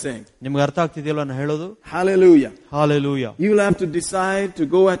understand what I'm saying? ನಿಮ್ಗೆ ಅರ್ಥ ಆಗ್ತಿದೆಯಲ್ಲ ನಾನು ಹೇಳೋದು? Hallelujah. Hallelujah. You will have to decide to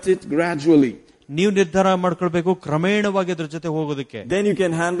go at it gradually. ನೀವು ನಿರ್ಧಾರ ಮಾಡ್ಕೊಳ್ಬೇಕು ಕ್ರಮೇಣವಾಗಿ ಅದ್ರ ಜೊತೆ ಹೋಗೋದಕ್ಕೆ. Then you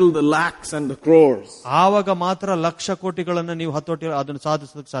can handle the lakhs and the crores. ಆವಾಗ ಮಾತ್ರ ಲಕ್ಷ ಕೋಟಿಗಳನ್ನು ನೀವು ಹತೋಟಿ ಅದನ್ನು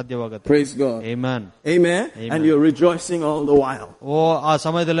ಸಾಧಿಸೋದಕ್ಕೆ ಸಾಧ್ಯವಾಗುತ್ತೆ. Praise God. Amen. Amen. And you're rejoicing all the while. ಆ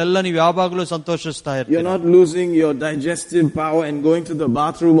ಸಮಯದಲ್ಲೆಲ್ಲ ನೀವು ಯಾವಾಗಲೂ ಸಂತೋಷಿಸ್ತಾ ಇರ್ತೀರಿ. You're not losing your digestive power and going to the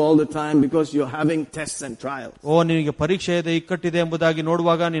bathroom all the time because you're having tests and trials. ನಿನಗೆ ಪರೀಕ್ಷೆ ಇದೆ, ಇಕ್ಕಟ್ಟಿದೆ ಎಂಬುದಾಗಿ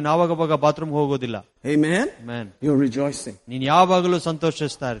ನೋಡುವಾಗ ನೀನು ಆವಾಗ ಬಾತ್ರೂಮ್ ಹೋಗೋದಿಲ್ಲ. Amen. Amen. You're rejoicing. ನೀನು ಯಾವಾಗಲೂ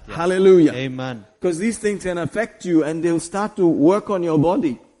ಸಂತೋಷಿಸ್ತಾ ಇರ್ತೀಯ. Hallelujah. Amen. Because these things can affect you and they'll start to work on your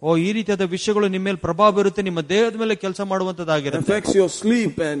body. ಈ ರೀತಿಯಾದ ವಿಷಯಗಳು ನಿಮ್ಮ ಮೇಲೆ ಪ್ರಭಾವ ಬೀರುತ್ತೆ, ನಿಮ್ಮ ದೇಹದ ಮೇಲೆ ಕೆಲಸ ಮಾಡುವಂತದ್ದಾಗಿರುತ್ತೆ. Affects your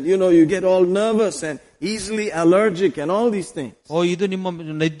sleep and you get all nervous and easily allergic and all these things. ಇದು ನಿಮ್ಮ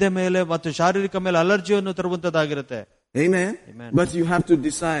ನಿದ್ದೆ ಮೇಲೆ ಮತ್ತು ಶಾರೀರಿಕ ಮೇಲೆ ಅಲರ್ಜಿಯನ್ನು ತರುವಂತದ್ದಾಗಿರುತ್ತೆ. Amen. Amen. But you have to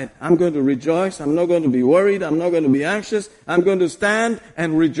decide, I'm going to rejoice, I'm not going to be worried, I'm not going to be anxious, I'm going to stand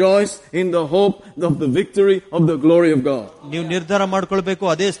and rejoice in the hope of the victory of the glory of God. ನೀವು ನಿರ್ಧಾರ ಮಾಡ್ಕೊಳ್ಬೇಕು,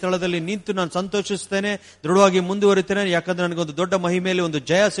 ಅದೇ ಸ್ಥಳದಲ್ಲಿ ನಿಂತು ನಾನು ಸಂತೋಷಿಸ್ತೇನೆ, ದೃಢವಾಗಿ ಮುಂದುವರಿತೇನೆ, ಯಾಕಂದ್ರೆ ನನಗೊಂದು ದೊಡ್ಡ ಮಹಿಮೆಯಲ್ಲಿ ಒಂದು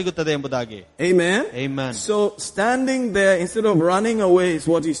ಜಯ ಸಿಗುತ್ತದೆ ಎಂಬುದಾಗಿ. Amen. Amen. So standing there instead of running away is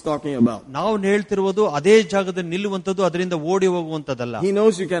what he's talking about. ನಾವು ಹೇಳ್ತಿರುವುದು ಅದೇ ಜಾಗದಲ್ಲಿ ನಿಲ್ಲುವಂತದ್ದು, ಅದರಿಂದ ಓಡಿ ಹೋಗುವಂತದ್ದಲ್ಲ. He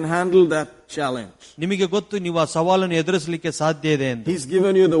knows you can handle that challenge. ನಿಮಗೆ ಗೊತ್ತು ನೀವು ಆ ಸವಾಲನ್ನು ಎದುರಿಸಲಿಕ್ಕೆ ಸಾಧ್ಯ ಇದೆ ಅಂತ. He's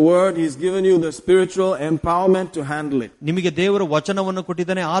given you the word, he's given you the spiritual empowerment to handle it. ನಿಮಗೆ ದೇವರು ವಚನವನ್ನು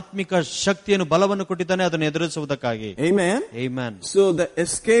ಕೊಟ್ಟಿದ್ದಾನೆ, ಆತ್ಮಿಕ ಶಕ್ತಿಯನ್ನು ಬಲವನ್ನು ಕೊಟ್ಟಿದ್ದಾನೆ ಅದನ್ನು ಎದುರಿಸುವುದಕ್ಕಾಗಿ. Amen. Amen. So the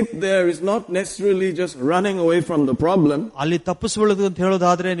escape there is not necessarily just running away from the problem. ಅಲ್ಲಿ ತಪ್ಪಿಸಿಕೊಳ್ಳೋದು ಅಂತ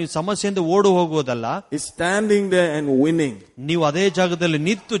ಹೇಳೋದಾದ್ರೆ ನೀವು ಸಮಸ್ಯೆಯಿಂದ ಓಡು ಹೋಗುವುದಲ್ಲ. It's standing there and winning. ನೀವು ಅದೇ ಜಾಗದಲ್ಲಿ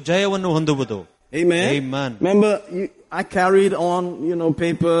ನಿಂತು ಜಯವನ್ನು ಹೊಂದುವುದು. Amen. Amen. Remember, I carried on,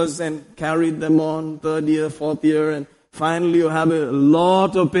 papers and carried them on 3rd year, 4th year, and finally you have a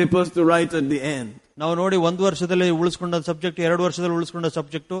lot of papers to write at the end. ನಾವು ನೋಡಿ 1 ವರ್ಷದಲ್ಲಿ ಉಳಿಸ್ಕೊಂಡ subject, 2 ವರ್ಷದಲ್ಲಿ ಉಳಿಸ್ಕೊಂಡ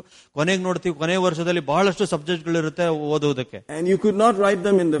ಸಬ್ಜೆಕ್ಟ್, ಕೊನೆಗೆ ನೋಡ್ತೀವಿ ಕೊನೆ ವರ್ಷದಲ್ಲಿ ಬಹಳಷ್ಟು ಸಬ್ಜೆಕ್ಟ್ ಗಳಿರುತ್ತೆ ಓದುವುದಕ್ಕೆ. And you could not write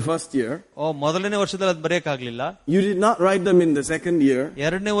them in the first year. ಮೊದಲನೇ ವರ್ಷದಲ್ಲಿ ಅದು ಬರೆಯಕ್ಕಾಗ್ಲಿಲ್ಲ. You did not write them in the second year.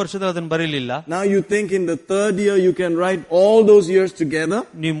 ಎರಡನೇ ವರ್ಷದಲ್ಲಿ ಅದನ್ನ ಬರೀಲಿಲ್ಲ. Now you think in the 3rd year you can write all those years together.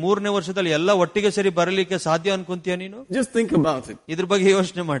 ನೀವು 3ನೇ ವರ್ಷದಲ್ಲಿ ಎಲ್ಲ ಒಟ್ಟಿಗೆ ಸೇರಿ ಬರಲಿಕ್ಕೆ ಸಾಧ್ಯ ಅನ್ಕೊಂತೀಯ ನೀನು? Just think about it. ಇದ್ರ ಬಗ್ಗೆ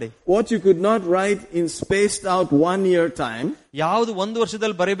ಯೋಚನೆ ಮಾಡಿ. What you could not write in spaced out 1 year time, ಯಾವ್ದು ಒಂದು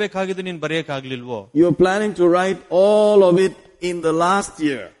ವರ್ಷದಲ್ಲಿ ಬರೀಬೇಕಾಗಿದ್ದು ನೀನ್ ಬರೆಯಕ್ಕಾಗ್ಲಿಲ್ವೋ, you're planning to write all of it in the last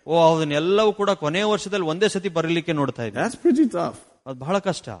year. ಅದನ್ನೆಲ್ಲವೂ ಕೂಡ ಕೊನೆಯ ವರ್ಷದಲ್ಲಿ ಒಂದೇ ಸತಿ ಬರೀಲಿಕ್ಕೆ ನೋಡ್ತಾ ಇದ್ದೆ. That's pretty tough. ಅದು ಬಹಳ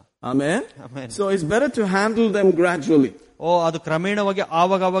ಕಷ್ಟ. Amen. So it's better to handle them gradually. ಅದು ಕ್ರಮೇಣವಾಗಿ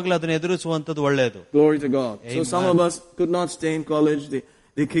ಆವಾಗಲೇ ಅದನ್ನ ಎದುರಿಸುವಂತದ್ದು ಒಳ್ಳೆಯದು. Glory to God. Amen. So some of us could not stay in college.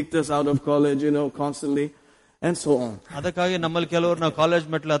 They kicked us out of college, constantly, and so on. ಅದಕ್ಕಾಗಿ ನಮ್ಮಲ್ಲಿ ಕೆಲವರು ನಾವು college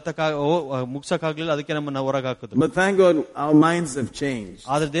ಮೆಟ್ಲು ಮುಗ್ಸಕ್ಕಾಗ್ಲಿಲ್ಲ, ಅದಕ್ಕೆ ನಮ್ಮನ್ನ ಹೊರಗೆ ಹಾಕಿದ್ರು. But thank God our minds have changed.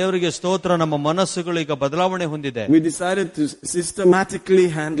 ಆದ್ರೆ ದೇವರಿಗೆ ಸ್ತೋತ್ರ, ನಮ್ಮ ಮನಸ್ಸುಗಳು ಈಗ ಬದಲಾವಣೆ ಹೊಂದಿದೆ. We decided to systematically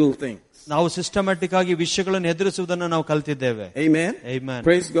handle things. ನಾವು ಸಿಸ್ಟಮ್ಯಾಟಿಕ್ ಆಗಿ ವಿಷಯಗಳನ್ನು ಎದುರಿಸುವುದನ್ನು ನಾವು ಕಲ್ತಿದ್ದೇವೆ. Amen. Amen.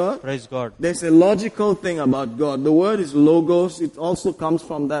 Praise God. Praise God. There's a logical thing about God. The word is logos. It also comes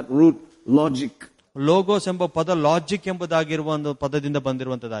from that root logic. Logos ಎಂಬ ಪದ logic ಎಂಬುದಾಗಿರುವ ಒಂದು ಪದದಿಂದ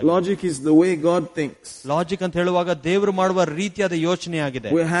ಬಂದಿರುವಂತದ್ದಾಗಿದೆ. Logic is the way God thinks. Logic ಅಂತ ಹೇಳುವಾಗ ದೇವರು ಮಾಡುವ ರೀತಿಯಾದ ಯೋಚನೆ ಆಗಿದೆ.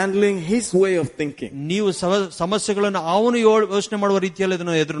 We're handling His way of thinking. ನೀವು ಸಮಸ್ಯೆಗಳನ್ನು ಅವನು ಯೋಚನೆ ಮಾಡುವ ರೀತಿಯಲ್ಲಿ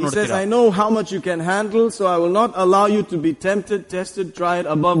ಅದನ್ನು ಎದುರು ನೋಡ್ತೀರಾ. He says, I know how much you can handle, so I will not allow you to be tempted, tested, tried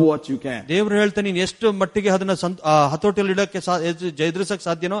above what you can. ದೇವರು ಹೇಳ್ತಾನೆ, ನೀನು ಎಷ್ಟು ಮಟ್ಟಿಗೆ ಅದನ್ನ ಹತೋಟಿಯಲ್ಲಿ ಇಡಕ್ಕೆ ಎದುರಿಸಕ್ಕೆ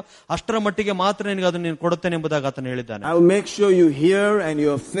ಸಾಧ್ಯನೋ ಅಷ್ಟರ ಮಟ್ಟಿಗೆ ಮಾತ್ರ ನಿನಗೆ ಅದನ್ನು ನೀನು ಕೊಡುತ್ತೇನೆ ಎಂಬುದಾಗಿ ಆತನು ಹೇಳಿದ್ದಾನೆ. I will make sure you hear and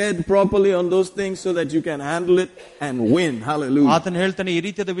you are fed properly on those things, so that you can handle it and win. Hallelujah. ಆತನು ಹೇಳ್ತಾನೆ, ಈ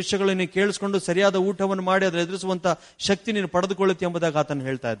ರೀತಿಯಾದ ವಿಷಯಗಳನ್ನು ಕೇಳಿಸಿಕೊಂಡು ಸರಿಯಾದ ಊಟವನ್ನು ಮಾಡಿ ಅದನ್ನು ಎದುರಿಸುವಂತ ಶಕ್ತಿ ನೀನು ಪಡೆದುಕೊಳ್ಳುತ್ತೆ ಎಂಬುದಾಗಿ ಆತನು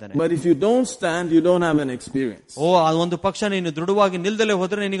ಹೇಳ್ತಾ ಇದ್ದಾನೆ. But if you don't stand, you don't have an experience. ಒಂದು ಪಕ್ಷ ನೀನು ದೃಢವಾಗಿ ನಿಲ್ದಲೇ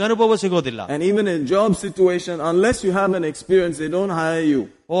ಹೋದ್ರೆ ನಿನಗೆ ಅನುಭವ ಸಿಗೋದಿಲ್ಲ. And even in job situation, unless you have an experience, they don't hire you.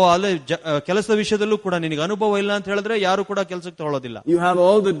 ಅಲ್ಲೇ ಕೆಲಸದ ವಿಷಯದಲ್ಲೂ ಕೂಡ ನಿನಗೆ ಅನುಭವ ಇಲ್ಲ ಅಂತ ಹೇಳಿದ್ರೆ ಯಾರು ಕೂಡ ಕೆಲಸಕ್ಕೆ ತಗೊಳ್ಳೋದಿಲ್ಲ. You have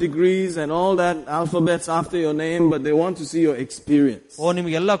all the degrees and all that alphabets after your name, but they want to see your experience.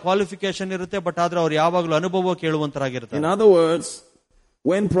 ನಿಮಗೆ ಎಲ್ಲ ಕ್ವಾಲಿಫಿಕೇಶನ್ ಇರುತ್ತೆ, ಬಟ್ ಆದ್ರೆ ಅವ್ರು ಯಾವಾಗಲೂ ಅನುಭವ ಕೇಳುವಂತರಾಗಿರುತ್ತೆ. In other words,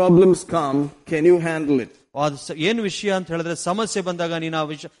 when problems come, can you handle it? ಏನು ವಿಷಯ ಅಂತ ಹೇಳಿದ್ರೆ, ಸಮಸ್ಯೆ ಬಂದಾಗ ನೀನು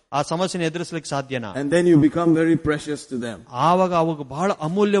ಆ ಸಮಸ್ಯೆನ ಎದುರಿಸಲಿಕ್ಕೆ ಸಾಧ್ಯನಾ? And then you become very precious to them. ಅವಾಗ ಬಹಳ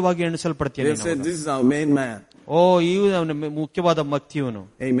ಅಮೂಲ್ಯವಾಗಿ ಎಣಿಸಲ್ಪಡ್ತೀಯ. They said, this is our main man. ಮುಖ್ಯವಾದ ವ್ಯಕ್ತಿಯವನು.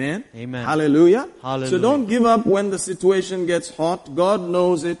 Amen. Amen. Hallelujah. Hallelujah. So don't give up when the situation gets hot. God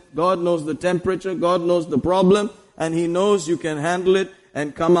knows it. God knows the temperature. God knows the problem, and He knows you can handle it and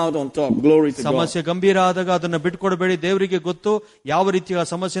come out on top. Glory to God. ಸಮಸ್ಯೆ ಗಂಭೀರ ಆದಾಗ ಅದನ್ನ ಬಿಟ್ಕೊಡಬೇಡಿ. ದೇವರಿಗೆ ಗೊತ್ತು ಯಾವ ರೀತಿಯ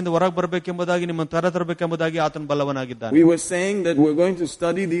ಸಮಸ್ಯೆಯಿಂದ ಹೊರಗೆ ಬರಬೇಕೆಂಬುದಾಗಿ, ನಿಮ್ಮನ್ನು ತರಬೇಕೆಂಬುದಾಗಿ ಆತನ ಬಲವನಾಗಿದ್ದಾನೆ. We were saying that we're going to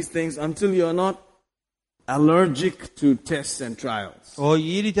study these things until you're not allergic to tests and trials.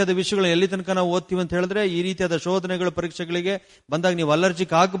 ಈ ರೀತಿಯಾದ ವಿಷಯಗಳು ಎಲ್ಲಿ ತನಕ ನಾವು ಓದ್ತೀವಿ ಅಂತ ಹೇಳಿದ್ರೆ, ಈ ರೀತಿಯಾದ ಶೋಧನೆಗಳ ಪರೀಕ್ಷೆಗಳಿಗೆ ಬಂದಾಗ ನೀವು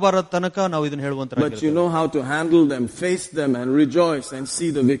ಅಲರ್ಜಿಕ್ ಆಗಬಾರದ ತನಕ ನಾವು ಇದನ್ನ ಹೇಳುವಂತ. But you know how to handle them, face them, and rejoice and see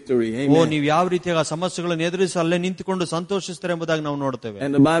the victory. Amen. ನೀವು ಯಾವ ರೀತಿಯಾದ ಸಮಸ್ಯೆಗಳನ್ನು ಎದುರಿಸಿ ಅಲ್ಲೇ ನಿಂತುಕೊಂಡು ಸಂತೋಷಿಸ್ತಾರೆ ಎಂಬುದಾಗಿ ನಾವು ನೋಡ್ತೇವೆ.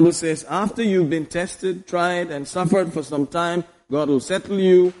 And the Bible says, after you've been tested, tried, and suffered for some time, God will settle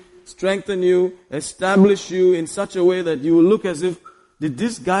you, strengthen you, establish you in such a way that you will look as if, did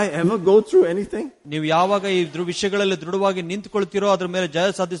this guy ever go through anything? ನೀವು ಯಾವಾಗ ಈ ವಿಷಯಗಳಲ್ಲಿ ದೃಢವಾಗಿ ನಿಂತುಕೊಳ್ತೀರೋ, ಅದ್ರ ಮೇಲೆ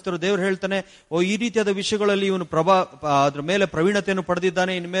ಜಯ ಸಾಧಿಸ್ತಾರೋ, ದೇವರು ಹೇಳ್ತಾನೆ, ಈ ರೀತಿಯಾದ ವಿಷಯಗಳಲ್ಲಿ ಇವನು ಅದ್ರ ಮೇಲೆ ಪ್ರವೀಣತೆಯನ್ನು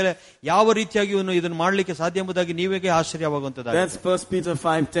ಪಡೆದಿದ್ದಾನೆ, ಇನ್ ಮೇಲೆ ಯಾವ ರೀತಿಯಾಗಿ ಇವನು ಇದನ್ನು ಮಾಡ್ಲಿಕ್ಕೆ ಸಾಧ್ಯ ಎಂಬುದಾಗಿ ನೀವೇ ಆಶ್ಚರ್ಯವಾಗುವಂತದ್ದು. That's 1 Peter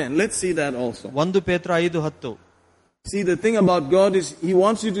 5:10. Let's see that also. 1 ಪೇತ್ರ 5:10. See, the thing about God is He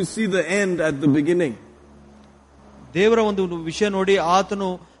wants you to see the end at the beginning. ದೇವರ ಒಂದು ವಿಷಯ ನೋಡಿ, ಆತನು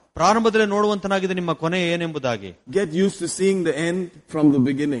ಪ್ರಾರಂಭದಲ್ಲೇ ನೋಡುವಂತನಾಗಿದೆ ನಿಮ್ಮ ಕೊನೆ ಏನೆಂಬುದಾಗಿ. Get used to seeing the end from the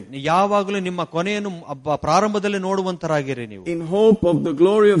beginning. ಯಾವಾಗಲೂ ನಿಮ್ಮ ಕೊನೆಯನ್ನು ಪ್ರಾರಂಭದಲ್ಲೇ ನೋಡುವಂತರಾಗಿರಿ ನೀವು. In hope of the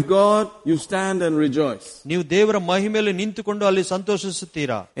glory of God, you stand and rejoice. ನೀವು ದೇವರ ಮಹಿಮೆಯಲ್ಲಿ ನಿಂತುಕೊಂಡು ಅಲ್ಲಿ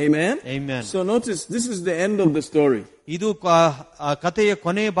ಸಂತೋಷಿಸುತ್ತೀರಾ. Amen. Amen. So notice, this is the end of the story. ಇದು ಕಥೆಯ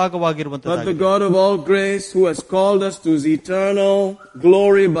ಕೊನೆಯ ಭಾಗವಾಗಿರುವಂತದ್ದು. But the God of all grace, who has called us to His eternal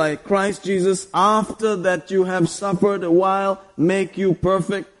glory by Christ Jesus, after that you have suffered a while, make you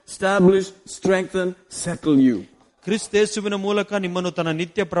perfect, establish, strengthen, settle you. ಕ್ರಿಸ್ತೇಸುವಿನ ಮೂಲಕ ನಿಮ್ಮನ್ನು ತನ್ನ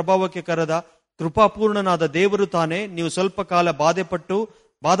ನಿತ್ಯ ಪ್ರಭಾವಕ್ಕೆ ಕರೆದ ಕೃಪಾಪೂರ್ಣನಾದ ದೇವರು ತಾನೇ, ನೀವು ಸ್ವಲ್ಪ ಕಾಲ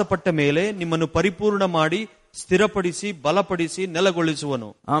ಬಾಧಪಟ್ಟ ಮೇಲೆ ನಿಮ್ಮನ್ನು ಪರಿಪೂರ್ಣ ಮಾಡಿ ಸ್ಥಿರಪಡಿಸಿ ಬಲಪಡಿಸಿ ನೆಲೆಗೊಳಿಸುವನು.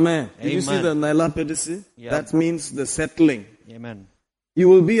 Amen. Did you see the nelapedisi? Yeah. That means the settling. Amen. You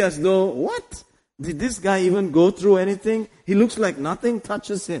will be as though, what? Did this guy even go through anything? He looks like nothing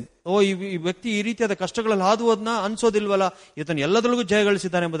touches him. ಈ ವ್ಯಕ್ತಿ ಈ ರೀತಿಯಾದ ಕಷ್ಟಗಳಲ್ಲಿ ಹಾದುವುದನ್ನ ಅನ್ಸೋದಿಲ್ವಲ್ಲ, ಈತನು ಎಲ್ಲದರೊಳಗೂ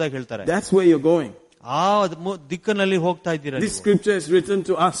ಜಯಗಳಿಸಿದ್ದಾನೆ ಎಂಬುದಾಗಿ ಹೇಳ್ತಾರೆ. That's where you're going. ಆ ದಿಕ್ಕಿನಲ್ಲಿ ಹೋಗ್ತಾ ಇದ್ದೀರಾ. This scripture is written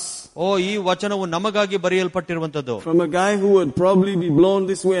to us. ಈ ವಚನವು ನಮಗಾಗಿ ಬರೆಯಲ್ಪಟ್ಟಿರುವಂತದ್ದು. From a guy who would probably be blown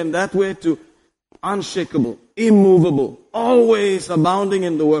this way and that way to unshakable, immovable, always abounding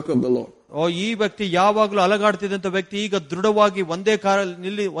in the work of the Lord. ಓ, ಈ ವ್ಯಕ್ತಿ ಯಾವಾಗಲೂ ಅಲಗಾಡ್ತಿದ್ದಂತ ವ್ಯಕ್ತಿ ಈಗ ದೃಢವಾಗಿ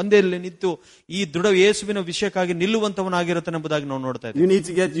ಒಂದೇ ನಿಂತು ಈ ದೃಢ ಯೇಸುವಿನ ವಿಷಯಕ್ಕಾಗಿ ನಿಲ್ಲುವಂತವನಾಗಿರುತ್ತಾನೆ ಎಂಬುದಾಗಿ ನಾವು ನೋಡ್ತಾ ಇದ್ದೀವಿ. You need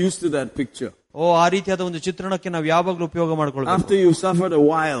to get used to that picture. ಓ, ಆ ರೀತಿಯಾದ ಒಂದು ಚಿತ್ರಣಕ್ಕೆ ನಾವು ಯಾವಾಗಲೂ ಉಪಯೋಗ ಮಾಡ್ಕೊಳ್ಬೇಕು. After you've suffered a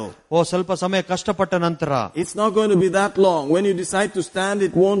while, ಓ, ಸ್ವಲ್ಪ ಸಮಯ ಕಷ್ಟಪಟ್ಟ ನಂತರ, it's not going to be that long. When you decide to stand,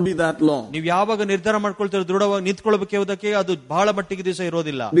 it won't be that long. ನೀವು ಯಾವಾಗ ನಿರ್ಧಾರ ಮಾಡ್ಕೊಳ್ತೀರ ದೃಢವಾಗಿ ನಿಂತ್ಕೊಳ್ಬೇಕುದಕ್ಕೆ ಅದು ಬಹಳ ಮಟ್ಟಿಗೆ ದಿವಸ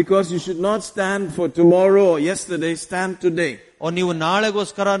ಇರೋದಿಲ್ಲ. Because you should not stand for tomorrow or yesterday, stand today. ಓ, ನೀವು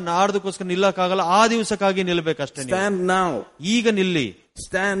ನಾಳೆಗೋಸ್ಕರ ನಾಡ್ದಕ್ಕೋಸ್ಕರ ನಿಲ್ಲಕ್ಕಾಗಲ್ಲ, ಆ ದಿವಸಕ್ಕಾಗಿ ನಿಲ್ಲಬೇಕಷ್ಟೇ. Stand now. ಈಗ ನಿಲ್ಲಿ.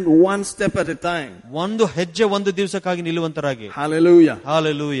 Stand one step at a time. ಒಂದು ಹೆಜ್ಜೆ ಒಂದು ದಿವಸಕ್ಕಾಗಿ ನಿಲ್ಲುವಂತರಾಗಿ. Hallelujah.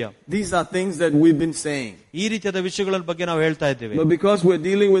 Hallelujah. These are things that we've been saying. ಈ ರೀತಿಯಾದ ವಿಷಯಗಳ ಬಗ್ಗೆ ನಾವು ಹೇಳ್ತಾ ಇದ್ದೇವೆ. But because we're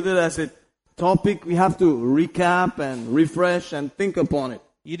dealing with it as a topic, we have to recap and refresh and think upon it.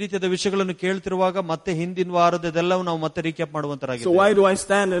 ಈ ರೀತಿಯಾದ ವಿಷಯಗಳನ್ನು ಕೇಳ್ತಿರುವಾಗ ಮತ್ತೆ ಹಿಂದಿನ ವಾರದೆಲ್ಲವೂ ನಾವು ಮತ್ತೆ ರೀಕ್ಯಾಪ್ ಮಾಡುವಂತರಾಗಿ. So why do I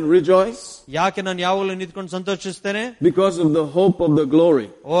stand and rejoice? ಯಾಕೆ ನಾನು ಯಾವಾಗಲೂ ನಿಂತ್ಕೊಂಡು ಸಂತೋಷಿಸ್ತೇನೆ? Because of the hope of the glory.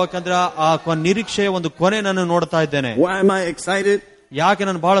 ಯಾಕಂದ್ರೆ ಆ ನಿರೀಕ್ಷೆಯ ಒಂದು ಕೊನೆ ನಾನು ನೋಡ್ತಾ ಇದ್ದೇನೆ. Why am I excited? ಯಾಕೆ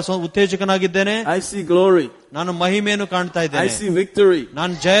ನಾನು ಬಹಳ ಉತ್ತೇಜಕನಾಗಿದ್ದೇನೆ? I see glory. ನಾನು ಮಹಿಮೆಯನ್ನು ಕಾಣ್ತಾ ಇದ್ದೇನೆ. I see victory.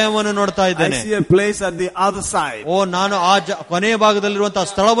 ನಾನು ಜಯವನ್ನು ನೋಡ್ತಾ ಇದ್ದೇನೆ. I see a place at the other side. ಓ, ನಾನು ಆ ಕೊನೆಯ ಭಾಗದಲ್ಲಿರುವಂತಹ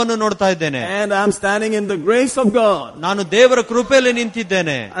ಸ್ಥಳವನ್ನು ನೋಡ್ತಾ ಇದ್ದೇನೆ. And I'm standing in the grace of God. ನಾನು ದೇವರ ಕೃಪೆಯಲ್ಲಿ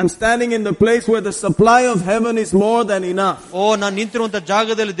ನಿಂತಿದ್ದೇನೆ. I'm standing in the place where the supply of heaven is more than enough. ಓ, ನಾನು ನಿಂತಿರುವಂತಹ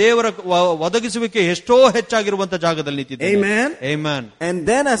ಜಾಗದಲ್ಲಿ ದೇವರ ಒದಗಿಸುವಿಕೆ ಎಷ್ಟೋ ಹೆಚ್ಚಾಗಿರುವಂತಹ ಜಾಗದಲ್ಲಿ ನಿಂತಿದ್ದೇನೆ. Amen. Amen. And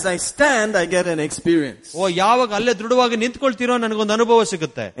then as I stand, I get an experience. ಓ, ಯಾವಾಗ ಅಲ್ಲೇ ದೃಢವಾಗಿ ನಿಂತ್ಕೊಳ್ತೀರೋ ನನಗೊಂದು ಅನುಭವ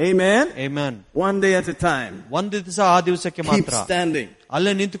ಸಿಗುತ್ತೆ. Amen. Amen. One day at a time. ಒಂದು ದಿವಸ ಆ ದಿವಸಕ್ಕೆ ಮಾತ್ರ. Keep standing.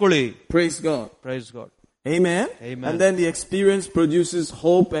 ಅಲ್ಲೇ ನಿಂತ್ಕೊಳ್ಳಿ. Praise God. Praise God. Amen. Amen. And then the experience produces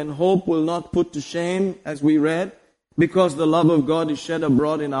hope, and hope will not put to shame, as we read, because the love of God is shed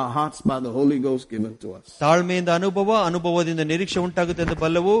abroad in our hearts by the Holy Ghost given to us. ತಾಳ್ಮೆಯಿಂದ ಅನುಭವದಿಂದ ನಿರೀಕ್ಷೆ ಉಂಟಾಗುತ್ತೆ ಎಂದು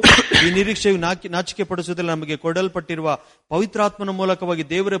ಬಲ್ಲವು. ಈ ನಿರೀಕ್ಷೆಯು ನಾಚಿಕೆ ಪಡಿಸುವುದಿಲ್ಲ, ನಮಗೆ ಕೊಡಲ್ಪಟ್ಟಿರುವ ಪವಿತ್ರಾತ್ಮನ ಮೂಲಕವಾಗಿ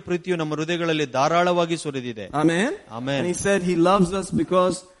ದೇವರ ಪ್ರೀತಿಯು ನಮ್ಮ ಹೃದಯಗಳಲ್ಲಿ ಧಾರಾಳವಾಗಿ ಸುರಿದಿದೆ. Amen. Amen. And he said he loves us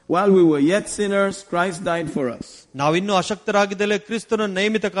because while we were yet sinners, Christ died for us. ನಾವಿನ್ನೂ ಅಶಕ್ತರಾಗಿದ್ದಲೇ ಕ್ರಿಸ್ತನ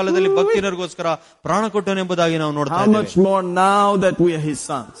ನೇಮಿತ ಕಾಲದಲ್ಲಿ ಭಕ್ತಿನರಿಗೋಸ್ಕರ ಪ್ರಾಣ ಕೊಟ್ಟನು ಎಂಬುದಾಗಿ ನಾವು ನೋಡ್ತಾ ಇದ್ದೇವೆ. How much more now that we are his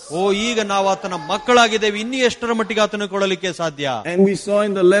sons. ಓ, ಈಗ ನಾವು ಆತನ ಮಕ್ಕಳಾಗಿದ್ದೇವೆ, ಇನ್ನೂ ಎಷ್ಟರ ಮಟ್ಟಿಗೆ ಆತನ ಕೊಡಲಿಕ್ಕೆ ಸಾಧ್ಯ. And we saw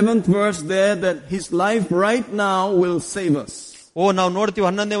in the 11th verse there that his life right now will save us. ಓ, ನಾವು ನೋಡ್ತೀವಿ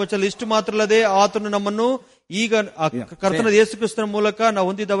 11ನೇ ವಚನದಲ್ಲಿ ಇಷ್ಟು ಮಾತ್ರ ಅಲ್ಲದೆ ಆತನು ನಮ್ಮನ್ನು ಈಗ ಕರ್ತನ ಯೇಸು ಕ್ರಿಸ್ತನ ಮೂಲಕ ನಾವು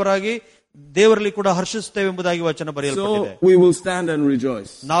ಹೊಂದಿದವರಾಗಿ ದೇವರಲ್ಲಿ ಕೂಡ ಹರ್ಷಿಸುತ್ತೇವೆ ಎಂಬುದಾಗಿ ವಚನ ಬರೆಯಲ್ಪಟ್ಟಿದೆ. So we will stand and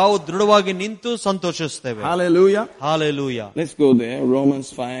rejoice. ನಾವು ದೃಢವಾಗಿ ನಿಂತು ಸಂತೋಷಿಸುತ್ತೇವೆ. Hallelujah. Hallelujah. Let's go there, Romans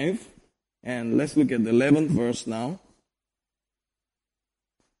 5, and let's look at the 11th verse now.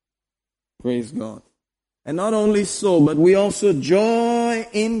 Praise God. And not only so, but we also joy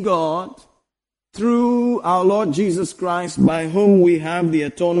in God through our Lord Jesus Christ, by whom we have the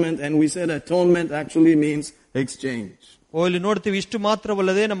atonement. And we said atonement actually means exchange. ಓ, ಇಲ್ಲಿ ನೋಡ್ತೀವಿ ಇಷ್ಟು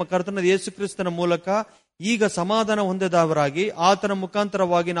ಮಾತ್ರವಲ್ಲದೆ ನಮ್ಮ ಕರ್ತನಾದ ಯೇಸು ಕ್ರಿಸ್ತನ ಮೂಲಕ ಈಗ ಸಮಾಧಾನ ಹೊಂದಿದವರಾಗಿ ಆತನ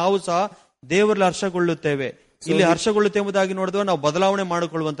ಮುಖಾಂತರವಾಗಿ ನಾವು ಸಹ ದೇವರಲ್ಲಿ ಹರ್ಷಗೊಳ್ಳುತ್ತೇವೆ. ಇಲ್ಲಿ ಹರ್ಷಗೊಳ್ಳುತ್ತೇವೆ ಎಂಬುದಾಗಿ ನೋಡಿದ್ರೆ ನಾವು ಬದಲಾವಣೆ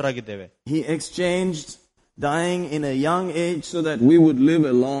ಮಾಡಿಕೊಳ್ಳುವಂತರಾಗಿದ್ದೇವೆ. He exchanged dying in a young age so that we would live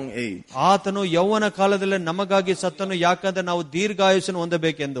a long age. ಆತನು ಯೌವನ ಕಾಲದಲ್ಲಿ ನಮಗಾಗಿ ಸತ್ತನು, ಯಾಕಂದ್ರೆ ನಾವು ದೀರ್ಘಾಯುಷನ್ನು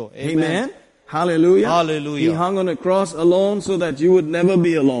ಹೊಂದಬೇಕೆಂದು. Amen. Hallelujah. Hallelujah. He hung on a cross alone so that you would never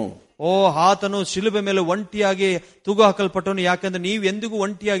be alone. ಓ, ಆತನು ಶಿಲುಬೆ ಮೇಲೆ ಒಂಟಿಯಾಗಿ ತೂಗು ಹಾಕಲ್ಪಟ್ಟನು, ಯಾಕಂದ್ರೆ ನೀವು ಎಂದಿಗೂ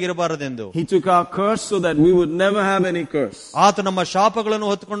ಒಂಟಿಯಾಗಿರಬಾರದೆಂದು. He took our curse so that we would never have any curse. ಆತ ನಮ್ಮ ಶಾಪಗಳನ್ನು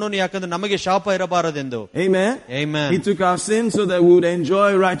ಹೊತ್ತುಕೊಂಡನು, ಯಾಕಂದ್ರೆ ನಮಗೆ ಶಾಪ ಇರಬಾರದೆಂದು. Amen. Amen. He took our sins so that we would enjoy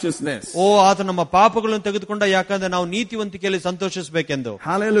righteousness. ಓ, ಆತ ನಮ್ಮ ಪಾಪಗಳನ್ನು ತೆಗೆದುಕೊಂಡ, ಯಾಕಂದ್ರೆ ನಾವು ನೀತಿವಂತಿಕೆಯಲ್ಲಿ ಸಂತೋಷಿಸಬೇಕೆಂದು.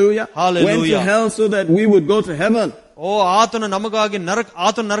 Hallelujah. Hallelujah. Went to hell so that we would go to heaven. ಓ, ಆತನು ನಮಗಾಗಿ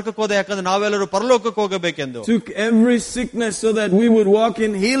ಆತನು ನರಕಕ್ಕೆ ಹೋದ, ಯಾಕಂದ್ರೆ ನಾವೆಲ್ಲರೂ ಪರಲೋಕಕ್ಕೆ ಹೋಗಬೇಕೆಂದು. Took every sickness so that we would walk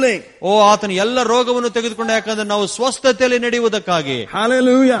in healing. ಓ, ಆತನು ಎಲ್ಲ ರೋಗವನ್ನು ತೆಗೆದುಕೊಂಡ, ಯಾಕಂದ್ರೆ ನಾವು ಸ್ವಸ್ಥತೆಯಲ್ಲಿ ನಡೆಯುವುದಕ್ಕಾಗಿ.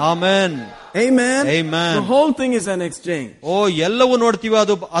 Hallelujah. Amen. Amen. Amen. The whole thing is an exchange. ಓ, ಎಲ್ಲವೂ ನೋಡ್ತೀವಿ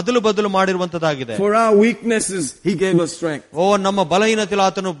ಅದು ಅದಲು ಬದಲು ಮಾಡಿರುವಂತದ್ದಾಗಿದೆ. For our weaknesses he gave us strength. ಓ, ನಮ್ಮ ಬಲಹೀನತೆಯಲ್ಲಿ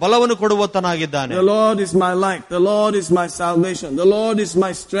ಆತನು ಬಲವನ್ನು ಕೊಡುವತನಾಗಿದ್ದಾನೆ. The Lord is my light. The Lord is my salvation. The Lord is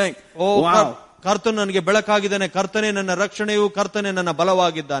my strength. Wow. ಕರ್ತನು ನನಗೆ ಬೆಳಕಾಗಿದ್ದಾನೆ, ಕರ್ತನೇ ನನ್ನ ರಕ್ಷಣೆಯು, ಕರ್ತನೇ ನನ್ನ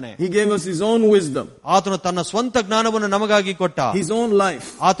ಬಲವಾಗಿದ್ದಾನೆ. He gave us his own wisdom. ಆತನು ತನ್ನ ಸ್ವಂತ ಜ್ಞಾನವನ್ನು ನಮಗಾಗಿ ಕೊಟ್ಟ. His own life.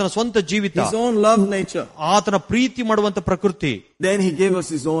 ಆತನ ಸ್ವಂತ ಜೀವಿತ. His own love nature. ಆತನ ಪ್ರೀತಿ ಮಾಡುವಂತ ಪ್ರಕೃತಿ. Then he gave us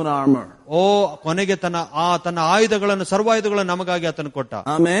his own armor. ಓ, ಕೊನೆಗೆ ತನ್ನ ಆಯುಧಗಳನ್ನು, ಸರ್ವಾಯುಧಗಳನ್ನು ನಮಗಾಗಿ ಆತನು ಕೊಟ್ಟ.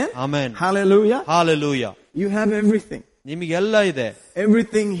 Amen. Amen. Hallelujah. Hallelujah. You have everything. ನಿಮಗೆಲ್ಲ ಇದೆ.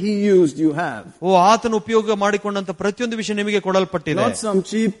 Everything he used you have. ಓ, ಆತನ ಉಪಯೋಗ ಮಾಡಿಕೊಂಡಂತ ಪ್ರತಿಯೊಂದು ವಿಷಯ ನಿಮಗೆ ಕೊಡಲ್ಪಟ್ಟಿದೆ. Not some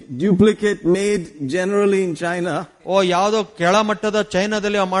cheap duplicate made generally in China. ಓ, ಯಾವುದೋ ಕೆಳಮಟ್ಟದ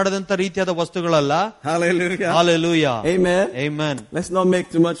ಚೈನಾದಲ್ಲಿ ಮಾಡದಂತ ರೀತಿಯಾದ ವಸ್ತುಗಳಲ್ಲ. Hallelujah. Hallelujah. Amen. Amen. Let's not make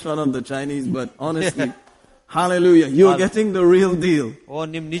too much fun of the Chinese, but honestly, Hallelujah. You're getting the real deal. ಓ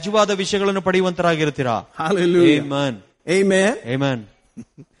ನಿಮ್ ನಿಜವಾದ ವಿಷಯಗಳನ್ನು ಪಡೆಯುವಂತರಾಗಿರ್ತೀರಾ. Hallelujah. Amen. Amen. Amen.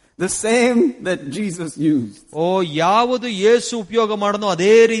 The same that Jesus used. ಓ ಯಾವುದು ಯೇಸು ಉಪಯೋಗ ಮಾಡನೋ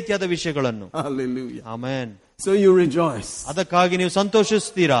ಅದೇ ರೀತಿಯಾದ ವಿಷಯಗಳನ್ನು. Hallelujah. Amen. So you rejoice. ಅದಕ್ಕಾಗಿ ನೀವು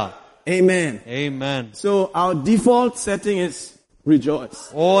ಸಂತೋಷಿಸ್ತೀರಾ. Amen. Amen. So our default setting is rejoice.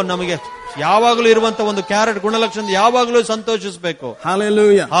 ಓ ನಮಗೆ ಯಾವಾಗಲೂ ಇರುವಂತ ಒಂದು ಕ್ಯಾರೆಟ್ ಗುಣಲಕ್ಷಣ ಯಾವಾಗಲೂ ಸಂತೋಷಿಸಬೇಕು.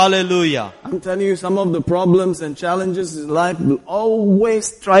 Hallelujah. Hallelujah. I'm telling you, some of the problems and challenges in life will always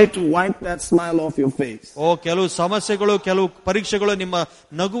try to wipe that smile off your face. ಓ ಕೆಲವು ಸಮಸ್ಯೆಗಳು ಕೆಲವು ಪರೀಕ್ಷೆಗಳು ನಿಮ್ಮ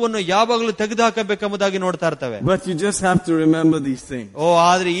ನಗುವನ್ನು ಯಾವಾಗಲೂ ತೆಗೆದುಹಾಕಬೇಕೆಂಬುದಾಗಿ ನೋಡ್ತಾ ಇರ್ತವೆ. But you just have to remember these things. ಓ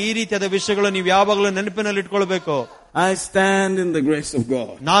ಆದ್ರೆ ಈ ರೀತಿಯಾದ ವಿಷಯಗಳು ನೀವು ಯಾವಾಗಲೂ ನೆನಪಿನಲ್ಲಿ ಇಟ್ಕೊಳ್ಬೇಕು. I stand in the grace of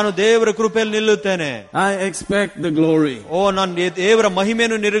God. ನಾನು ದೇವರ ಕೃಪೆಯಲ್ಲಿ ನಿಲ್ಲುತ್ತೇನೆ. I expect the glory. ಓ ನಾನು ದೇವರ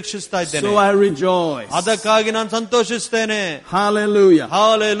ಮಹಿಮೆಯನ್ನು ನಿರೀಕ್ಷಿಸ್ತಾ ಇದ್ದೇನೆ. So I rejoice. ಅದಕ್ಕಾಗಿ ನಾನು ಸಂತೋಷಿಸ್ತೇನೆ. Hallelujah.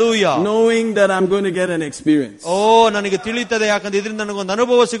 Hallelujah. Knowing that I'm going to get an experience. ಓ ನನಗೆ ತಿಳಿಯುತ್ತದೆ ಯಾಕಂದ್ರೆ ಇದರಿಂದ ನನಗೊಂದು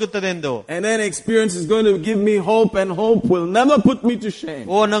ಅನುಭವ ಸಿಗುತ್ತದೆ ಎಂದು. And then experience is going to give me hope, and hope will never put me to shame.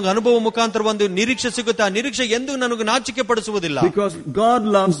 ಓ ನನಗೆ ಅನುಭವ ಮುಖಾಂತರ ಒಂದು ನಿರೀಕ್ಷೆ ಸಿಗುತ್ತೆ. ಆ ನಿರೀಕ್ಷೆ ಎಂದು ನನಗೆ ನಾಚಿಕೆ ಪಡಿಸುವುದಿಲ್ಲ. Because God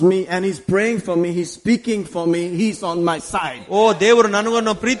loves me and He's praying for me, He's speaking for me, He's on my side. ಓ ದೇವರು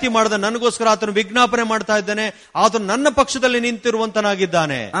ನನಗನ್ನು ಪ್ರೀತಿ ಮಾಡಿದ ನನಗೋಸ್ಕರ ಆತನು ವಿಜ್ಞಾಪನೆ ಮಾಡ್ತಾ ಇದ್ದಾನೆ. ಆತನು ನನ್ನ ಪಕ್ಷದಲ್ಲಿ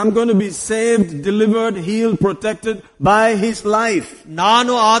ನಿಂತಿರುವಂತನಾಗಿದ್ದಾನೆ. I'm going to be saved, delivered, healed, protected by His life.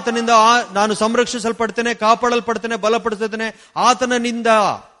 ನಾನು ಆತನಿಂದ ನಾನು ಸಂರಕ್ಷಿಸಲ್ಪಡ್ತೇನೆ, ಕಾಪಾಡಲ್ಪಡ್ತೇನೆ, ಬಲಪಡಿಸುತ್ತೇನೆ ಆತನಿಂದ.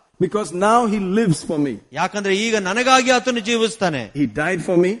 Because now He lives for me. ಯಾಕಂದ್ರೆ ಈಗ ನನಗಾಗಿ ಆತನು ಜೀವಿಸ್ತಾನೆ. He died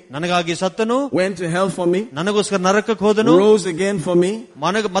for me. ನನಗಾಗಿ ಸತ್ತನು. Went to hell for me. ನನಗೋಸ್ಕರ ನರಕಕ್ಕೆ ಹೋದನು. Rose again for me.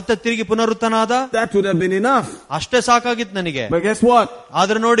 ಮತ್ತೆ ತಿರುಗಿ ಪುನರುತ್ಥಾನದ. That would have been enough. ಅಷ್ಟೇ ಸಾಕಾಗಿತ್ತು ನನಗೆ. But guess what?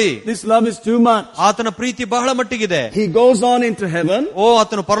 ಆದ್ರೆ ನೋಡಿ, this love is too much. ಆತನ ಪ್ರೀತಿ ಬಹಳ ಮಟ್ಟಿಗಿದೆ. He goes on into heaven. ಓ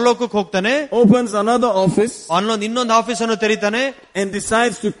ಆತನು ಪರಲೋಕಕ್ಕೆ ಹೋಗ್ತಾನೆ. Opens another office. ಇನ್ನೊಂದು ಆಫೀಸ್ ಅನ್ನು ತೆರೀತಾನೆ. And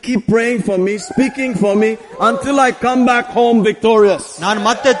decides to keep praying for me, speaking for me until I come back home victorious. ನಾನು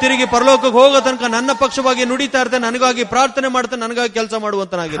ಮತ್ತೆ ತಿರುಗಿ ಪರಲೋಕಕ್ಕೆ ಹೋಗೋ ತನಕ ನನ್ನ ಪಕ್ಷವಾಗಿ ನುಡಿತಾ ಇರ್ತೇನೆ, ನನಗಾಗಿ ಪ್ರಾರ್ಥನೆ ಮಾಡ್ತೇನೆ, ನನಗಾಗಿ ಕೆಲಸ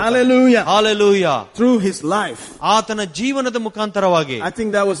ಮಾಡುವಂತನಾಗಿರ್ತಾನೆ. Hallelujah. Hallelujah. Through His life. ಆತನ ಜೀವನದ ಮುಖಾಂತರವಾಗಿ. I think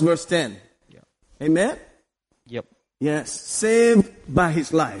that was verse 10. Yeah. Amen. Yep. Yes, saved by His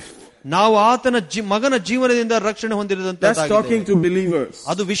life. ನಾವು ಆತನ ಮಗನ ಜೀವನದಿಂದ ರಕ್ಷಣೆ ಹೊಂದಿರುವಂತ. That's talking to believers.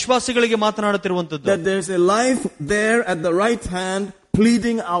 ಅದು ವಿಶ್ವಾಸಿಗಳಿಗೆ ಮಾತನಾಡುತ್ತಿರುವಂತದ್ದು. That there's a life there at the right hand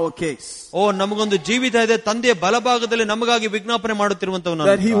pleading our case. ಓ ನಮಗೊಂದು ಜೀವಿತ ಇದೆ, ತಂದೆಯ ಬಲಭಾಗದಲ್ಲಿ ನಮಗಾಗಿ ವಿಜ್ಞಾಪನೆ ಮಾಡುತ್ತಿರುವಂತವನು.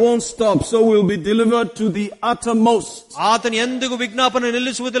 That He won't stop, so we'll be delivered to the uttermost. ಆತನ ಎಂದಿಗೂ ವಿಜ್ಞಾಪನೆ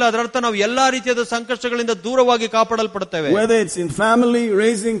ನಿಲ್ಲಿಸುವುದಿಲ್ಲ. ಅದರ ಅರ್ಥ ನಾವು ಎಲ್ಲಾ ರೀತಿಯಾದ ಸಂಕಷ್ಟಗಳಿಂದ ದೂರವಾಗಿ ಕಾಪಾಡಲ್ಪಡುತ್ತೇವೆ. Whether it's in family,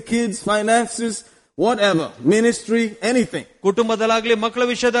 raising kids, finances, whatever, ministry, anything. ಕುಟುಂಬದಲ್ಲಾಗ್ಲಿ, ಮಕ್ಕಳ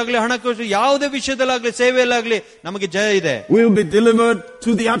ವಿಷಯದಾಗ್ಲಿ, ಹಣಕಾಸು ಯಾವುದೇ ವಿಷಯದಲ್ಲಾಗ್ಲಿ, ಸೇವೆಯಲ್ಲಾಗ್ಲಿ ನಮಗೆ ಜಯ ಇದೆ. We'll be delivered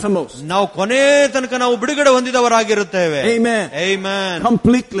to the uttermost. ನಾವು ಕೊನೆ ತನಕ ನಾವು ಬಿಡುಗಡೆ ಹೊಂದಿದವರಾಗಿರುತ್ತೇವೆ. Amen. Amen.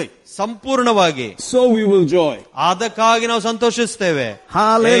 Completely. ಸಂಪೂರ್ಣವಾಗಿ. So we will joy. ಅದಕ್ಕಾಗಿ ನಾವು ಸಂತೋಷಿಸ್ತೇವೆ.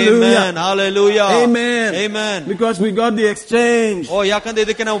 Hallelujah. Amen. Hallelujah. Amen. Amen. Because we got the exchange. ಓ ಯಾಕಂದ್ರೆ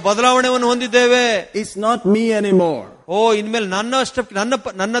ಇದಕ್ಕೆ ನಾವು ಬದಲಾವಣೆಯನ್ನು ಹೊಂದಿದ್ದೇವೆ. It's not me anymore. ಓ ಇನ್ಮೇಲೆ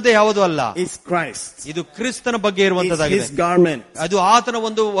ನನ್ನದೇ ಯಾವುದು ಅಲ್ಲ. It's Christ. ಇದು ಕ್ರಿಸ್ತನ ಬಗ್ಗೆ ಇರುವಂತದ್ದಾಗಿದೆ. His garment. ಅದು ಆತನ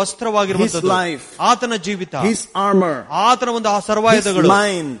ಒಂದು ವಸ್ತ್ರವಾಗಿರುವಂತದ್ದು. His life. ಆತನ ಜೀವಿತ. His armor. ಆತನ ಒಂದು ಸರ್ವಾಯುಧಗಳು. His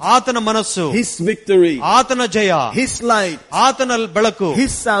mind. ಆತನ ಮನಸ್ಸು. His victory. ಆತನ ಜಯ. His light. ಆತನ ಬೆಳಕು.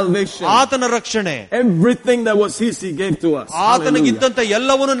 His salvation. ಆತನ ರಕ್ಷಣೆ. Everything that was His, He gave to us. ಆತನಿಗಿದ್ದಂತ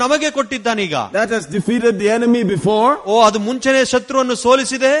ಎಲ್ಲವನ್ನು ನಮಗೆ ಕೊಟ್ಟಿದ್ದಾನೀಗ. That has defeated the enemy before. ಓ ಅದು ಮುಂಚೆನೆ ಶತ್ರುವನ್ನು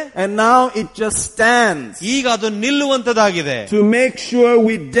ಸೋಲಿಸಿದೆ. And now it just stands. ಈಗ ಅದು ನಿಲ್ಲುವಂತದಾಗಿದೆ. To make sure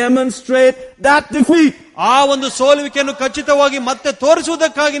we demonstrate that defeat. ಆ ಒಂದು ಸೋಲುವಿಕೆಯನ್ನು ಖಚಿತವಾಗಿ ಮತ್ತೆ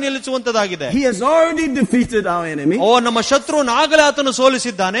ತೋರಿಸುವುದಕ್ಕಾಗಿ ನಿಲ್ಲಿಸುವಂತದಾಗಿದೆ. He has already defeated our enemy. ಓ ನಮ್ಮ ಶತ್ರುವನ್ನು ಆಗಲೇ ಆತನು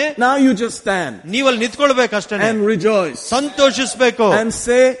ಸೋಲಿಸಿದ್ದಾನೆ. Now you just stand. ನೀವಲ್ಲಿ ನಿಂತ್ಕೊಳ್ಬೇಕಷ್ಟೇ. And rejoice. ಸಂತೋಷಿಸಬೇಕು. And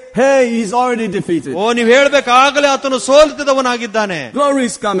say, hey, He's already defeated. ಓ ನೀವು ಹೇಳ್ಬೇಕು ಆಗಲೇ ಆತನು ಸೋಲಿಸಿದವನಾಗಿದ್ದಾನೆ. Glory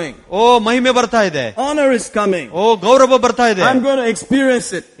is coming. ಓ ಮಹಿಮೆ ಬರ್ತಾ ಇದೆ. Honor is coming. ಓ ಗೌರವ ಬರ್ತಾ ಇದೆ. I'm going to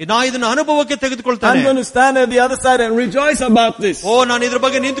experience it. ನಾ ಇದನ್ನು ಅನುಭವಕ್ಕೆ ತೆಗೆದುಕೊಳ್ತೇನೆ. I'm going to stand at the other side and rejoice about this. ಓ ನಾನು ಇದ್ರ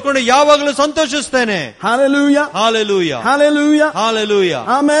ಬಗ್ಗೆ ನಿಂತುಕೊಂಡು ಯಾವಾಗಲೂ ಸಂತೋಷಿಸ್ತೇನೆ. Hallelujah. Hallelujah. Hallelujah. Hallelujah.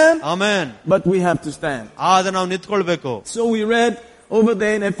 Amen. Amen. But we have to stand. ಆದ್ರೆ ನಾವು ನಿಂತ್ಕೊಳ್ಬೇಕು. So we read over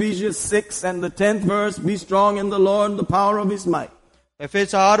there in Ephesians 6 and the 10th verse, be strong in the Lord and the power of His might.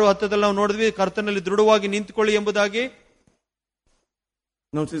 ಎಫೆಸ 6:10 ನಾವು ನೋಡಿದ್ವಿ, ಕರ್ತನಲ್ಲಿ ದೃಢವಾಗಿ ನಿಂತುಕೊಳ್ಳಿ ಎಂಬುದಾಗಿ.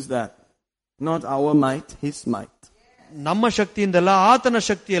 Notice that. Not our might, His might. ನಮ್ಮ ಶಕ್ತಿಯಿಂದಲ್ಲ, ಆತನ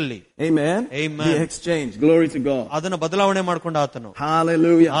ಶಕ್ತಿಯಲ್ಲಿ. Amen. Amen. The exchange. Glory to God. ಅದನ್ನು ಬದಲಾವಣೆ ಮಾಡಿಕೊಂಡ ಆತನು.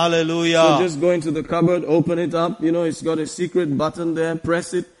 Hallelujah. Hallelujah. So just go into the cupboard, open it up. You know, it's got a secret button there. Press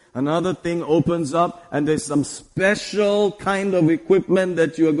it. Another thing opens up and there's some special kind of equipment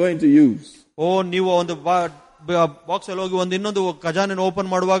that you are going to use. ಓ ನೀವು ಒಂದು box ಅಲ್ಲಿ ಹೋಗಿ ಇನ್ನೊಂದು ಖಜಾನೆಯನ್ನು open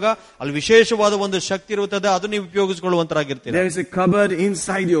ಮಾಡುವಾಗ ಅಲ್ಲಿ ವಿಶೇಷವಾದ ಒಂದು ಶಕ್ತಿ ಇರುತ್ತದೆ, ಅದು ನೀವು ಉಪಯೋಗಿಸಿಕೊಳ್ಳುವಂತರಾಗಿರ್ತೀರಿ. There is a cupboard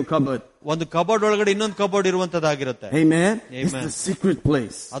inside your cupboard. ಒಂದು ಕಬೋರ್ಡ್ ಒಳಗಡೆ ಇನ್ನೊಂದು ಕಬೋರ್ಡ್ ಇರುವಂತದ್ದಾಗಿರುತ್ತೆ. Amen. It's the secret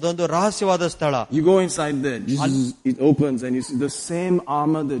place. ಅದೊಂದು ರಹಸ್ಯವಾದ ಸ್ಥಳ. You go inside there, it opens and you see the same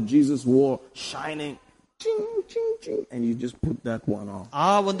armor that Jesus wore shining. Ching, ching, ching, and you just put that one on. ಆ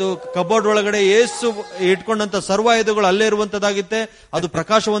ಒಂದು cupboard ಒಳಗಡೆ ಯೇಸು ಇಟ್ಕೊಂಡಂತ ಸರ್ವಾಯುಧಗಳು ಅಲ್ಲೇ ಇರುವಂತದ್ದಾಗುತ್ತೆ, ಅದು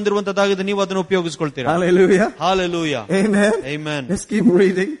ಪ್ರಕಾಶ ಹೊಂದಿರುವಂತದ್ದಾಗಿದೆ, ನೀವು ಅದನ್ನು ಉಪಯೋಗಿಸಿಕೊಳ್ತೀರಾ. Hallelujah. Hallelujah. Amen. Amen. Let's keep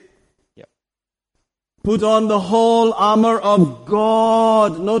reading. Put on the whole armor of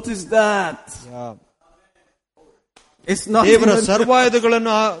God. Notice that. Yeah. It's not ದೇವರ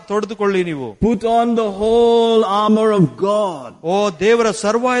ಸರ್ವಾಯುಧಗಳನ್ನು ತೊಡೆದುಕೊಳ್ಳಿ ನೀವು. Put on the whole armor of God. ಓ ದೇವರ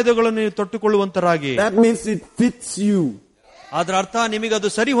ಸರ್ವಾಯುಧಗಳನ್ನು ನೀವು ತೊಟ್ಟುಕೊಳ್ಳುವಂತರಾಗಿ. That means it fits you. ಅದರ ಅರ್ಥ ನಿಮಗೆ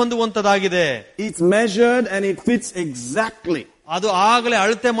ಅದು ಸರಿ ಹೊಂದುವಂತದಾಗಿದೆ. It's measured and it fits exactly. ಅದು ಆಗಲೇ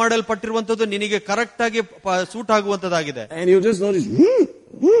ಅಳತೆ ಮಾಡಲ್ಪಟ್ಟಿರುವಂತದ್ದು ನಿನಗೆ ಕರೆಕ್ಟ್ ಆಗಿ ಸೂಟ್ ಆಗುವಂತದಾಗಿದೆ. And you just notice,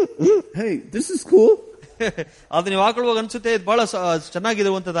 hey, this is cool. ಅದು ನೀವು ಹಾಕೊಳ್ಳುವಾಗ ಅನ್ಸುತ್ತೆ ಇದು ಬಹಳ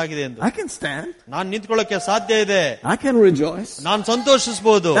ಚೆನ್ನಾಗಿರುವಂತದಾಗಿದೆ ಎಂದು. I can stand. ನಾನು ನಿಂತ್ಕೊಳ್ಳಕ್ಕೆ ಸಾಧ್ಯ ಇದೆ. I can rejoice. ನಾನು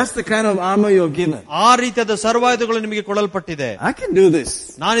ಸಂತೋಷಿಸಬಹುದು. That's the kind of armor you're given. ಆ ರೀತಿಯಾದ ಸರ್ವಾಯುಧಗಳು ನಿಮಗೆ ಕೊಡಲ್ಪಟ್ಟಿದೆ. I can do this.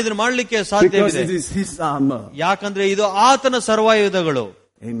 ನಾನು ಇದನ್ನು ಮಾಡ್ಲಿಕ್ಕೆ ಸಾಧ್ಯವಿದೆ. Because it is His armor. ಯಾಕಂದ್ರೆ ಇದು ಆತನ ಸರ್ವಾಯುಧಗಳು.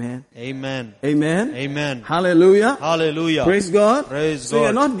 Amen. Amen. Amen. Amen. Hallelujah. Hallelujah. Praise God. Praise So God.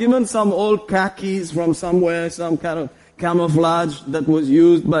 you're not given some old khakis from somewhere, some kind of camouflage that was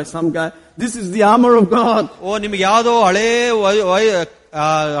used by some guy. This is the armor of God. ಓ ನಿಮ್ಗೆ ಯಾವ್ದೋ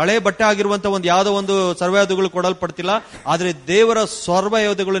ಹಳೆ ಬಟ್ಟೆ ಆಗಿರುವಂತ ಒಂದು ಯಾವ್ದೋ ಒಂದು ಸರ್ವಾಯುಧಗಳು ಕೊಡಲ್ಪಡ್ತಿಲ್ಲ, ಆದ್ರೆ ದೇವರ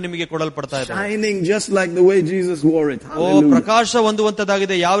ಸರ್ವಾಯುಧಗಳು ನಿಮಗೆ ಕೊಡಲ್ಪಡ್ತಾ ಇದೆ. Shining just like the way Jesus wore it. ಓ ಪ್ರಕಾಶ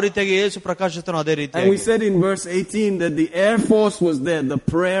ಹೊಂದುವಂತದಾಗಿದೆ, ಯಾವ ರೀತಿಯಾಗಿ ಯೇಸು ಪ್ರಕಾಶಿತನೋ ಅದೇ ರೀತಿ. And we said in verse 18 that the air force was there, the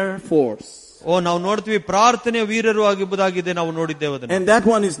prayer force. ಓ ನಾವು ನೋಡ್ತೀವಿ ಪ್ರಾರ್ಥನೆ ವೀರರು ಆಗಿರುವುದಾಗಿದೆ, ನಾವು ನೋಡಿದ್ದೇವೆ ಅದನ್ನು. And that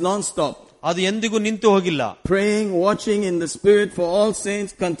one is non-stop. ಅದು ಎಂದಿಗೂ ನಿಂತು ಹೋಗಿಲ್ಲ. Praying, watching in the spirit for all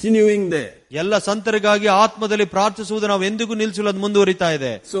saints, continuing there. ಎಲ್ಲ ಸಂತರಿಗಾಗಿ ಆತ್ಮದಲ್ಲಿ ಪ್ರಾರ್ಥಿಸುವುದು ನಾವು ಎಂದಿಗೂ ನಿಲ್ಲಿಸಲು ಅದು ಮುಂದುವರಿತಾ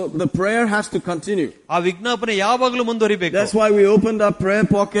ಇದೆ. So the prayer has to continue. ಆ ವಿಜ್ಞಾಪನೆ ಯಾವಾಗಲೂ ಮುಂದುವರಿಬೇಕು. That's why we opened our prayer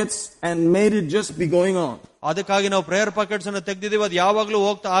pockets and made it just be going on. ಅದಕ್ಕಾಗಿ ನಾವು ಪ್ರೇಯರ್ ಪಾಕೆಟ್ಸ್ ಅನ್ನು ತೆಗೆದಿದ್ದೀವಿ, ಅದು ಯಾವಾಗಲೂ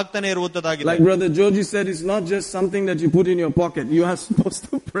ಆಗ್ತಾನೆ ಇರುವಂತದಾಗಿದೆ. Like Brother Joji said, it's not just something that you put in your pocket. You are supposed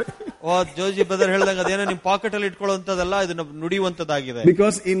to pray. O Joji brother ಹೇಳಿದಾಗ ಅದೇನೋ ನಿಮ್ packet ಅಲ್ಲಿ ಇಟ್ಕೊಳ್ಳುವಂತದಲ್ಲ, ಇದನ್ನ ನುಡಿಯುವಂತದಾಗಿದೆ.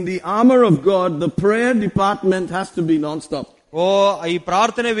 Because in the armor of God, the prayer department has to be non-stop. ಓ ಈ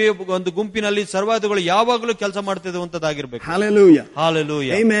ಪ್ರಾರ್ಥನೆ ಒಂದು ಗುಂಪಿನಲ್ಲಿ ಸರ್ವಾಯುಧಗಳು ಯಾವಾಗಲೂ ಕೆಲಸ ಮಾಡ್ತಿರುವಂತದಾಗಿರ್ಬೇಕು. Hallelujah.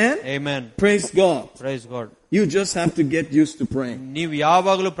 Hallelujah. Amen. Amen. Praise God. Praise God. You just have to get used to praying. ನೀವು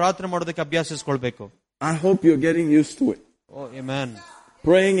ಯಾವಾಗಲೂ ಪ್ರಾರ್ಥನೆ ಮಾಡೋದಕ್ಕೆ ಅಭ್ಯಾಸಿಸ್ಕೊಳ್ಬೇಕು. I hope you're getting used to it. Oh, amen.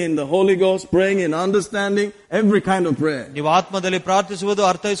 Praying in the Holy Ghost, praying in understanding, every kind of prayer. ನೀವು ಆತ್ಮದಲ್ಲಿ ಪ್ರಾರ್ಥಿಸುವುದು,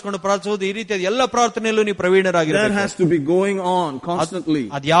 ಅರ್ಥೈಸಿಕೊಂಡು ಪ್ರಾರ್ಥಿಸುವುದು, ಈ ರೀತಿಯ ಎಲ್ಲ ಪ್ರಾರ್ಥನೆಯಲ್ಲೂ ನೀವು ಪ್ರವೀಣರಾಗಿರಬೇಕು. That has to be going on constantly.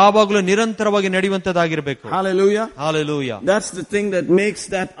 ಅದು ಯಾವಾಗಲೂ ನಿರಂತರವಾಗಿ ನಡೆಯುವಂತದಾಗಿರಬೇಕು. Hallelujah. Hallelujah. That's the thing that makes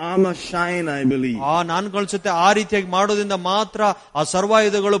that armor shine, I believe. ನಾನು ಕಳಿಸುತ್ತೆ ಆ ರೀತಿಯಾಗಿ ಮಾಡೋದ್ರಿಂದ ಮಾತ್ರ ಆ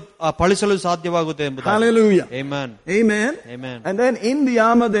ಸರ್ವಾಯುಧಗಳು ಫಲಿಸಲು ಸಾಧ್ಯವಾಗುತ್ತೆ ಎಂಬುದು. Hallelujah. Amen. Amen. Amen. And then in the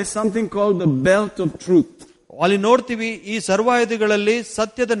armor there's something called the belt of truth. ಅಲ್ಲಿ ನೋಡ್ತೀವಿ ಈ ಸರ್ವಾಯುಧಗಳಲ್ಲಿ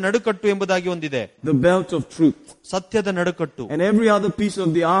ಸತ್ಯದ ನಡುಕಟ್ಟು ಎಂಬುದಾಗಿ ಒಂದಿದೆ. The belt of truth. ಸತ್ಯದ ನಡುಕಟ್ಟು. And every other piece of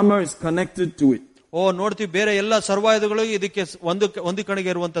the armor is connected to it. ಓ ನೋಡ್ತೀವಿ ಬೇರೆ ಎಲ್ಲ ಸರ್ವಾಯುಧಗಳು ಇದಕ್ಕೆ ಒಂದು ಕಡೆಗೆ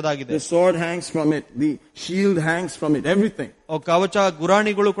ಇರುವಂತದಾಗಿದೆ. The sword hangs from it, the shield hangs from it, everything. ಓ ಕವಚ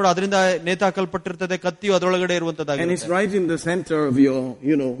ಗುರಾಣಿಗಳು ಕೂಡ ಅದರಿಂದ ನೇತಾಕಲ್ಪಟ್ಟಿರ್ತದೆ, ಕತ್ತಿಯು ಅದರೊಳಗಡೆ ಇರುವಂತದಾಗಿದೆ. And it's right in the center of your,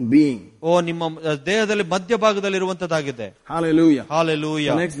 being. ಓ ನಿಮ್ಮ ದೇಹದಲ್ಲಿ ಮಧ್ಯಭಾಗದಲ್ಲಿ ಇರುವಂತದಾಗಿದೆ. Hallelujah.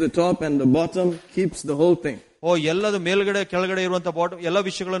 Hallelujah. Connects the top and the bottom, keeps the whole thing. ಓ ಎಲ್ಲದು ಮೇಲ್ಗಡೆ ಕೆಳಗಡೆ ಇರುವಂತ ಬಾಟಮ್ ಎಲ್ಲ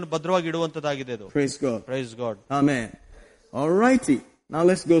ವಿಷಯಗಳನ್ನು ಭದ್ರವಾಗಿ ಇಡುವಂತದಾಗಿದೆ ಅದು. Praise God. Praise God. Amen. All righty. Now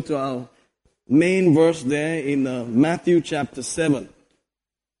let's go to our main verse there in Matthew chapter 7.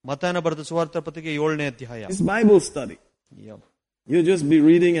 ಮತ್ತಾಯನ ಬರೆದ ಸುವಾರ್ತೆ ಪತ್ರಿಕೆ 7ನೇ ಅಧ್ಯಾಯ. It's Bible study. Yeah. You just be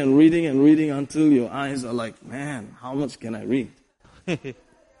reading and reading and reading until your eyes are like, man, how much can I read?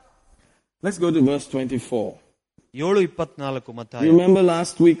 Let's go to verse 24. 7:24 ಮತ್ತಾಯ. You remember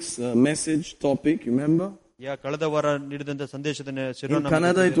last week's message topic? You remember? ಕಳೆದ ವಾರ ನೀಡಿದಂತ ಸಂದೇಶದ In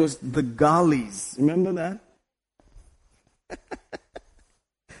Canada it was the Galis. Remember that?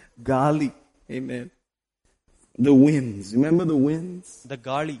 Gali. Amen. The winds. Remember the winds? The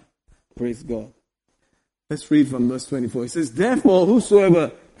ಗಾಳಿ. Praise God. Let's read from verse 24. It says, therefore whosoever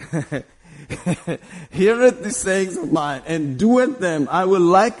heareth the sayings of mine and doeth them, I will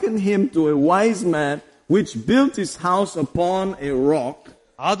liken him to a wise man which built his house upon a rock.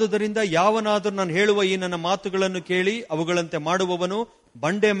 ಆದುದರಿಂದ ಯಾವನಾದರೂ ನಾನು ಹೇಳುವ ಈ ನನ್ನ ಮಾತುಗಳನ್ನು ಕೇಳಿ ಅವುಗಳಂತೆ ಮಾಡುವವನು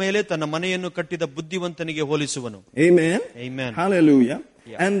ಬಂಡೆ ಮೇಲೆ ತನ್ನ ಮನೆಯನ್ನು ಕಟ್ಟಿದ ಬುದ್ಧಿವಂತನಿಗೆ ಹೋಲಿಸುವನು. Amen. Amen. Hallelujah.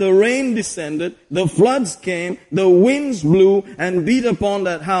 Yeah. And the rain descended, the floods came, the winds blew and beat upon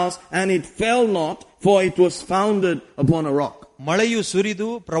that house, and it fell not, for it was founded upon a rock. ಮಳೆಯು ಸುರಿದು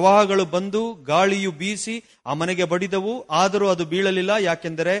ಪ್ರವಾಹಗಳು ಬಂದು ಗಾಳಿಯು ಬೀಸಿ ಆ ಮನೆಗೆ ಬಡಿದವು, ಆದರೂ ಅದು ಬೀಳಲಿಲ್ಲ,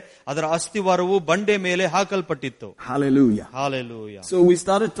 ಯಾಕೆಂದರೆ ಅದರ ಅಸ್ತಿವಾರವು ಬಂಡೆ ಮೇಲೆ ಹಾಕಲ್ಪಟ್ಟಿತ್ತು. Hallelujah. Hallelujah. So we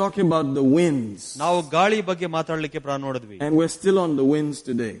started talking about the winds. ನಾವು ಗಾಳಿ ಬಗ್ಗೆ ಮಾತಾಡಲಿಕ್ಕೆ ನೋಡಿದ್ವಿ. And we're still on the winds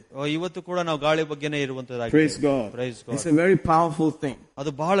today. ಇವತ್ತು ಕೂಡ ನಾವು ಗಾಳಿ ಬಗ್ಗೆನೇ ಇರುವಂತದ್ದಾಗಿದೆ. Praise God. Praise God. It's a very powerful thing.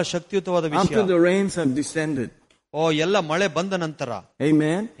 ಅದು ಬಹಳ ಶಕ್ತಿಯುತವಾದ ವಿಷಯ. After the rains have descended. ಎಲ್ಲ ಮಳೆ ಬಂದ ನಂತರ.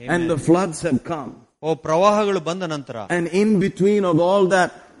 Amen. And the floods have come. ಪ್ರವಾಹಗಳು ಬಂದ ನಂತರ. And in between of all that,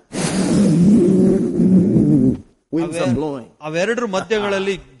 winds are blowing. ಅವೆರಡರ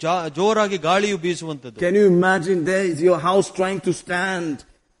ಮಧ್ಯಗಳಲ್ಲಿ ಜೋರಾಗಿ ಗಾಳಿಯು ಬೀಸುವಂತದ್ದು. Can you imagine there is your house trying to stand?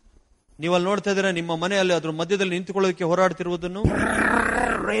 ನೀವು ಅಲ್ಲಿ ನೋಡ್ತಾ ಇದ್ದೀರಾ, ನಿಮ್ಮ ಮನೆಯಲ್ಲಿ ಅದ್ರ ಮಧ್ಯದಲ್ಲಿ ನಿಂತುಕೊಳ್ಳೋಕೆ ಹೋರಾಡ್ತಿರುವುದನ್ನು.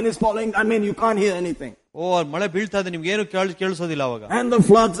 Rain is falling. I mean, you can't hear anything. ಮಳೆ ಬೀಳ್ತಾ ಇದೆ, ನಿಮ್ಗೆ ಏನು ಕೇಳಿಸೋದಿಲ್ಲ ಅವಾಗ. And the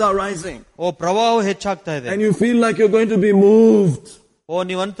floods are rising. ಪ್ರವಾಹ ಹೆಚ್ಚಾಗ್ತಾ ಇದೆ. And you feel like you're going to be moved.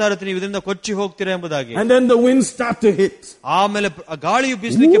 ನೀವು ಅಂತ ಇರ್ತೀರಿ, ನೀವು ಇದರಿಂದ ಕೊಚ್ಚಿ ಹೋಗ್ತೀರಾ ಎಂಬುದಾಗಿ. And then the winds start to hit. ಆಮೇಲೆ ಗಾಳಿಯು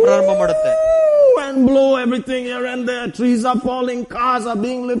ಬೀಸಲಿಕ್ಕೆ ಪ್ರಾರಂಭ ಮಾಡುತ್ತೆ. And blow everything here and there. Trees are falling, cars are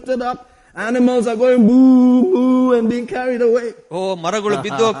being lifted up. Animals are going boo, boo and being carried away. ಮರಗಳು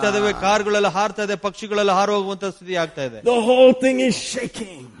ಬಿದ್ದು ಹೋಗ್ತಾ ಇದಾವೆ, ಕಾರ್ಗಳೆಲ್ಲ ಹಾರ್ತಾ ಇದೆ, ಪಕ್ಷಿಗಳೆಲ್ಲ ಹಾರು ಹೋಗುವಂತ ಸ್ಥಿತಿ ಆಗ್ತಾ ಇದೆ. The whole thing is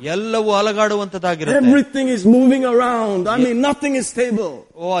shaking. ಎಲ್ಲವೂ ಅಲಗಾಡುವಂತದ್ದಾಗಿರುತ್ತೆ. Everything is moving around. I mean, nothing is stable.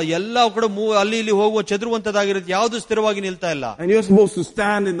 ಎಲ್ಲ ಕೂಡ ಅಲ್ಲಿ ಇಲ್ಲಿ ಹೋಗುವ ಚದುರುವಂತದ್ದಾಗಿರುತ್ತೆ, ಯಾವುದು ಸ್ಥಿರವಾಗಿ ನಿಲ್ತಾ ಇಲ್ಲ. And you're supposed to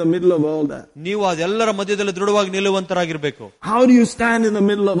stand in the middle of all that. ನೀವು ಅದೆಲ್ಲರ ಮಧ್ಯದಲ್ಲಿ ದೃಢವಾಗಿ ನಿಲ್ಲುವಂತರಾಗಿರ್ಬೇಕು. How do you stand in the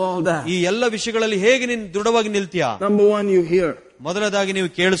middle of all that? ಈ ಎಲ್ಲ ವಿಷಯಗಳಲ್ಲಿ ಹೇಗೆ ನೀನು ದೃಢವಾಗಿ ನಿಲ್ತೀಯಾ? Number one, you hear. ಮೊದಲನೇದಾಗಿ ನೀವು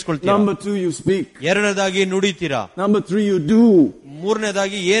ಕೇಳಿಸ್ಕೊಳ್ತೀರಾ. Number two, you speak. ಎರಡನೇದಾಗಿ ನುಡಿತೀರಾ. Number three, you do.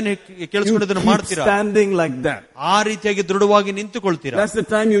 ಮೂರನೇದಾಗಿ ಏನ್ ಕೇಳಿಸ್ಕೊಳ್ಳೋದನ್ನ ಮಾಡ್ತೀರಾ. Standing like that. ಆ ರೀತಿಯಾಗಿ ದೃಢವಾಗಿ ನಿಂತುಕೊಳ್ತೀರಾ. That's the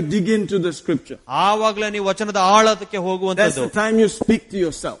time you dig into the scripture. ಆವಾಗಲೇ ನೀವು ವಚನದ ಆಳಕ್ಕೆ ಹೋಗುವಂತದ್ದು. That's the time you speak to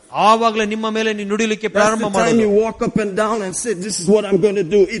yourself. ಆವಾಗಲೇ ನಿಮ್ಮ ಮೇಲೆ ನೀವು ನುಡಿಲಿಕ್ಕೆ ಪ್ರಾರಂಭ ಮಾಡೋದು. That's the time you walk up and down and say, this is what I'm going to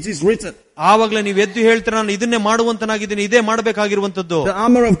do. It is written. ಆವಾಗಲೇ ನೀವು ಎದ್ದು ಹೇಳ್ತೀರಾ, ನಾನು ಇದನ್ನೇ ಮಾಡುವಂತನಾಗಿದ್ದೀನಿ, ಇದೇ ಮಾಡಬೇಕಾಗಿರುವಂತದ್ದು. The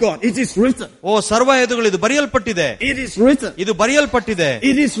armor of God, it is written. ಸರ್ವಾಯುಧಗಳು ಇದು ಬರೆಯಲ್ಪಟ್ಟಿದೆ. It is written. ಇದು ಬರೆಯಲ್ಪಟ್ಟಿದೆ.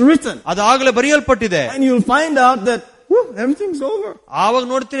 It is written. ಅದಾಗಲೇ ಬರೆಯಲ್ಪಟ್ಟಿದೆ. And you'll find out that everything's over. ಆವಾಗ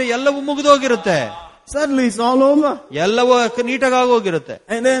ನೋಡ್ತೀರಾ ಎಲ್ಲವೂ ಮುಗಿದೋಗಿರುತ್ತೆ. Suddenly it's all over. ಎಲ್ಲವೂ ನೀಟಾಗಿ ಆಗೋಗಿರುತ್ತೆ.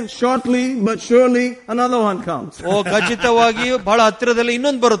 And then shortly but surely another one comes. ಖಚಿತವಾಗಿ ಬಹಳ ಹತ್ತಿರದಲ್ಲಿ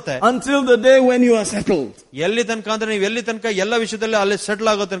ಇನ್ನೊಂದು ಬರುತ್ತೆ. Until the day when you are settled. ಎಲ್ಲಿ ತನಕ ಅಂದ್ರೆ ನೀವು ಎಲ್ಲಿ ತನಕ ಎಲ್ಲ ವಿಷಯದಲ್ಲಿ ಅಲ್ಲಿ ಸೆಟಲ್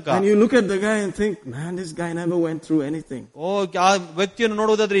ಆಗೋ ತನಕ. And you look at the guy and think, man, this guy never went through anything. ಆ ವ್ಯಕ್ತಿಯನ್ನು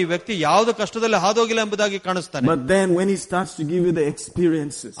ನೋಡುವುದಾದ್ರೆ ಈ ವ್ಯಕ್ತಿ ಯಾವ್ದು ಕಷ್ಟದಲ್ಲಿ ಹಾದೋಗಿಲ್ಲ ಎಂಬುದಾಗಿ ಕಾಣಿಸ್ತಾನೆ. But then when he starts to give you the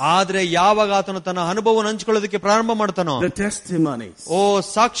experiences. ಆದ್ರೆ ಯಾವಾಗ ಆತನು ತನ್ನ ಅನುಭವವನ್ನು ಹಂಚಿಕೊಳ್ಳೋದಕ್ಕೆ ಪ್ರಾರಂಭ ಮಾಡ್ತಾನೋ, the testimonies.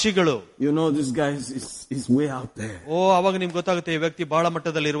 ಸಾಕ್ಷಿಗಳು. You know this guy is way out there. ಅವಾಗ ನಿಮ್ಗೆ ಗೊತ್ತಾಗುತ್ತೆ ಈ ವ್ಯಕ್ತಿ ಬಹಳ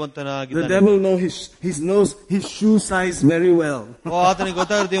ಮಟ್ಟದಲ್ಲಿ ಇರುವಂತನಾಗಿದ್ದಾನೆ. The devil knows his shoe size very well. ಆತನಿಗೆ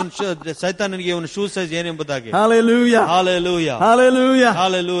ಗೊತ್ತಾಗುತ್ತೆ ಸೈತಾನನಿಗೆ ಇವನ shoe size ಏನೆಂಬುದಾಗಿ. Hallelujah. Hallelujah. Hallelujah.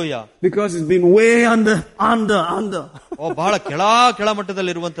 Hallelujah. Because it's been way under. ಬಹಳ ಕೆಳ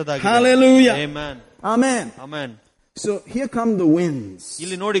ಮಟ್ಟದಲ್ಲಿ ಇರುವಂತದ್ದಾಗಿ. Hallelujah. Amen. Amen. Amen. So here come the winds.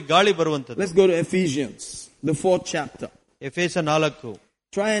 ಇಲ್ಲಿ ನೋಡಿ ಗಾಳಿ ಬರುವಂತದ್ದು. Let's go to Ephesians, the 4th chapter. ಎಫೆಸ 4.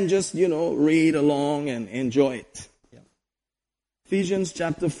 Try and just, read along and enjoy it. Yeah. Ephesians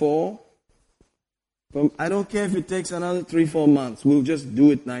chapter 4. I don't care if it takes another 3-4 months. We'll just do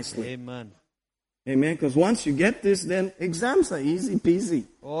it nicely. Amen. Amen. Because once you get this, then exams are easy peasy.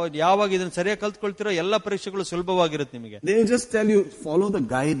 ಯಾವಾಗ ಇದನ್ನ ಸರಿಯಾಗಿ ಕಲ್ತ್ಕೊಳ್ತೀರೋ ಎಲ್ಲ ಪರೀಕ್ಷೆಗಳು ಸುಲಭವಾಗಿರುತ್ತೆ ನಿಮಗೆ. They'll just tell you, follow the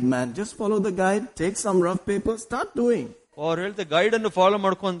guide, man. Just follow the guide. Take some rough paper. Start doing. ಅವ್ರು ಹೇಳ್ತಾರೆ guide ಅನ್ನು follow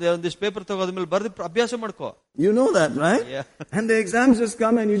ಮಾಡ್ಕೊಂಡು ಒಂದಿಷ್ಟು ಪೇಪರ್ ತಗೋದ್ಮೇಲೆ ಬರ್ದು ಅಭ್ಯಾಸ ಮಾಡ್ಕೋ. You know that, right? Yeah. And the exams just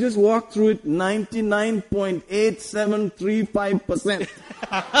come and you just walk through it 99.8735%.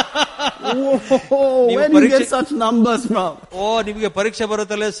 Whoa, where do you get such numbers from? ನಿಮಗೆ ಪರೀಕ್ಷೆ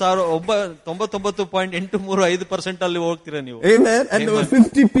ಬರುತ್ತಲ್ಲ 99.835% ಅಲ್ಲಿ ಹೋಗ್ತೀರಾ ನೀವು. Amen. And there were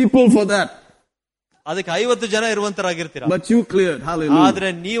 50 people for that. ಅದಕ್ಕೆ 50 ಜನ ಇರುವಂತರಾಗಿರ್ತೀರಾ. But you cleared. Hallelujah. ಆದ್ರೆ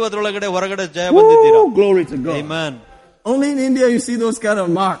ನೀವು ಅದರೊಳಗಡೆ ಹೊರಗಡೆ ಜಯ ಬಂದಿದ್ದೀರಾ. Glory to God. Amen. Only in India you see those kind of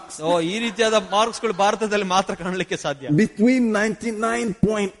marks. ಈ ರೀತಿಯಾದ ಮಾರ್ಕ್ಸ್ ಗಳು ಭಾರತದಲ್ಲಿ ಮಾತ್ರ ಕಾಣಲಿಕ್ಕೆ ಸಾಧ್ಯ. Between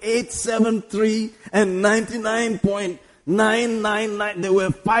 99.873 and 99.999 there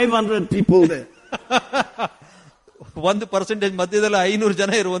were 500 people there. 1% ಮಧ್ಯದಲ್ಲಿ 500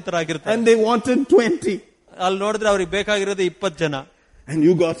 ಜನ ಇರುವಂತರಾಗಿರ್ತಾರೆ. And they wanted 20. ಅಲ್ಲಿ ನೋಡಿದ್ರೆ ಅವ್ರಿಗೆ ಬೇಕಾಗಿರೋದು 20 ಜನ. And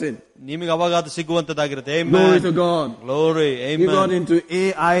you got in. ನಿಮಗೆ ಅವಾಗ ಅದು ಸಿಗುವಂತದ್ದಾಗಿರುತ್ತೆ. Glory to God. Glory. Amen. You got into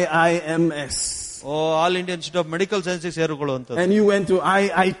AIIMS. All Indian institute of medical sciences ಸೇರಿಕೊಳ್ಳುವಂತದ್ದು. And you went to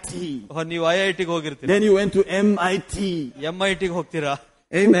IIT. ನೀವು IIT ಗೆ ಹೋಗಿರ್ತೀರಾ. Then you went to MIT. MIT ಗೆ ಹೋಗ್ತೀರಾ.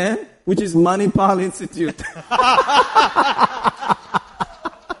 Amen. Which is Manipal Institute.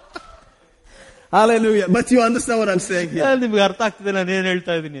 Hallelujah. But you understand what I'm saying here. ನಿಮ್ಗೆ ಅರ್ಥ ಆಗ್ತದೆ ನಾನು ಏನ್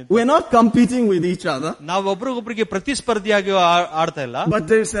ಹೇಳ್ತಾ ಇದ್ದೀನಿ. We're not competing with each other. ನಾವು ಒಬ್ರಿಗೊಬ್ರಿಗೆ ಪ್ರತಿಸ್ಪರ್ಧಿಯಾಗಿ ಆಡ್ತಾ ಇಲ್ಲ. But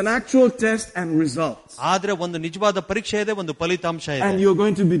there's an actual test and results. ಆದ್ರೆ ಒಂದು ನಿಜವಾದ ಪರೀಕ್ಷೆ ಇದೆ, ಒಂದು ಫಲಿತಾಂಶ ಇದೆ. And you're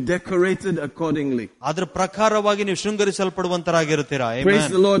going to be decorated accordingly. ಅದ್ರ ಪ್ರಕಾರವಾಗಿ ನೀವು ಶೃಂಗರಿಸಲ್ಪಡುವಂತರಾಗಿರುತ್ತೀರಾ.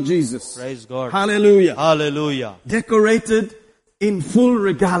 Praise the Lord Jesus. Praise God. Hallelujah. Hallelujah. Decorated in full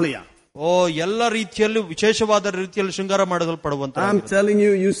regalia. ಎಲ್ಲ ರೀತಿಯಲ್ಲೂ ವಿಶೇಷವಾದ ರೀತಿಯಲ್ಲಿ ಶೃಂಗಾರ ಮಾಡಲ್ಪಡುವಂತ. I'm telling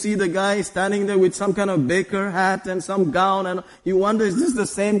you, you see the guy standing there with some kind of baker hat and some gown, and you wonder, is this the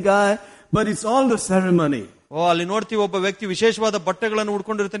same guy? But it's all the ceremony. ಅಲ್ಲಿ ನೋಡ್ತೀವಿ ಒಬ್ಬ ವ್ಯಕ್ತಿ ವಿಶೇಷವಾದ ಬಟ್ಟೆಗಳನ್ನು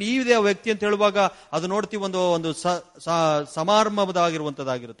ಉಡ್ಕೊಂಡಿರ್ತಾನೆ, ಇದೇ ವ್ಯಕ್ತಿ ಅಂತ ಹೇಳುವಾಗ ಅದು ನೋಡ್ತೀವಿ ಒಂದು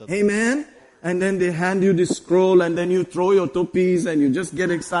ಸಮಾರಂಭದಾಗಿರುವಂತದ್ದಾಗಿರುತ್ತದೆ. Amen. And then they hand you this scroll, and then you throw your topis and you just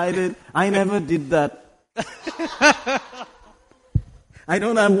get excited. I never did that. I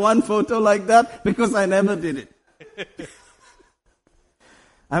don't have one photo like that because I never did it.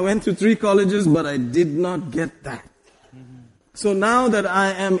 I went to 3 colleges, but I did not get that. So now that I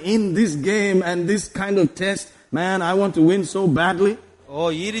am in this game and this kind of test, man, I want to win so badly.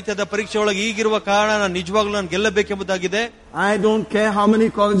 ಈ ರೀತಿಯಾದ ಪರೀಕ್ಷೆ ಒಳಗೆ ಈಗಿರುವ ಕಾರಣ ನಾನು ನಿಜವಾಗ್ಲೂ ನಾನು ಗೆಲ್ಲಬೇಕೆಂಬುದಾಗಿದೆ. I don't care how many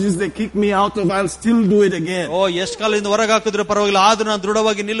colleges they kick me out of, I'll still do it again. ಎಷ್ಟು ಕಾಲದಿಂದ ಹೊರಗೆ ಹಾಕಿದ್ರು ಪರವಾಗಿಲ್ಲ, ಆದ್ರೂ ನಾನು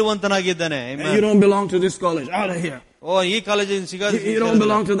ದೃಢವಾಗಿ ನಿಲ್ಲುವಂತನಾಗಿದ್ದೇನೆ. You don't belong to this college, out of here. ಈ ಕಾಲೇಜಿನ ಸಿಗೋದು. You don't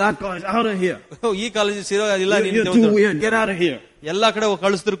belong to that college, out of here. ಈ ಕಾಲೇಜಿನ ಸಿಗೋ ಇಲ್ಲ, you're too weird, get out of here. ಎಲ್ಲಾ ಕಡೆ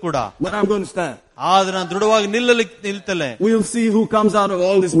ಕಳಿಸಿದ್ರು ಕೂಡ. But I'm going to stand. ಆದ್ರೆ ನಾನು ದೃಢವಾಗಿ ನಿಲ್ತಲೆ. We'll see who comes out of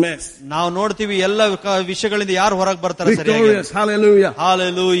all this mess. ನಾವು ನೋಡ್ತೀವಿ ಎಲ್ಲ ವಿಷಯಗಳಿಂದ ಯಾರು ಹೊರಗೆ ಬರ್ತಾರೆ. Victorious. Hallelujah.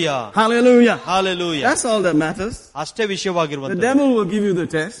 Hallelujah. Hallelujah. Hallelujah. That's all that matters. ಅಷ್ಟೇ ವಿಷಯವಾಗಿರುವಂತ. The devil will give you the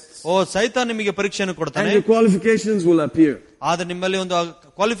tests. ಸೈತಾನ್ ನಿಮಗೆ ಪರೀಕ್ಷೆಯನ್ನು ಕೊಡ್ತಾನೆ. And your qualifications will appear. ಆದ್ರೆ ನಿಮ್ಮಲ್ಲಿ ಒಂದು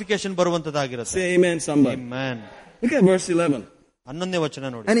qualification ಬರುವಂತದ್ದಾಗಿರುತ್ತೆ. Say amen, somebody. Amen. Look at verse 11. 11ನೇ ವಚನ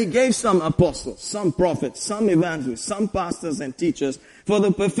ನೋಡಿ. And he gave some apostles, some prophets, some evangelists, some pastors and teachers for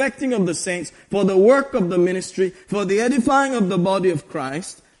the perfecting of the saints, for the work of the ministry, for the edifying of the body of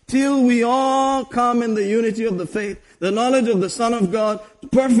Christ, till we all come in the unity of the faith, the knowledge of the Son of God,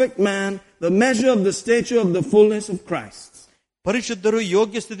 perfect man, the measure of the stature of the fullness of Christ. ಪರಿಶುದ್ಧರು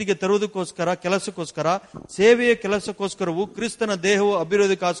ಯೋಗ್ಯ ಸ್ಥಿತಿಗೆ ಕೆಲಸಕ್ಕೋಸ್ಕರ ಸೇವೆಯ ಕೆಲಸಕ್ಕೋಸ್ಕರವೂ ಕ್ರಿಸ್ತನ ದೇಹವು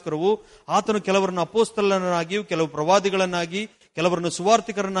ಅಭಿವೃದ್ಧಿಗೋಸ್ಕರವೂ ಆತನು ಕೆಲವರನ್ನು ಅಪೊಸ್ತಲರನ್ನಾಗಿಯೂ ಕೆಲವು ಪ್ರವಾದಿಗಳನ್ನಾಗಿ ಕೆಲವರನ್ನು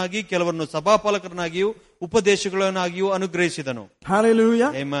ಸುವಾರ್ತಿಕರನ್ನಾಗಿ ಕೆಲವರನ್ನು ಸಭಾಪಾಲಕರನ್ನಾಗಿಯೂ ಉಪದೇಶಗಳನ್ನಾಗಿಯೂ ಅನುಗ್ರಹಿಸಿದನು.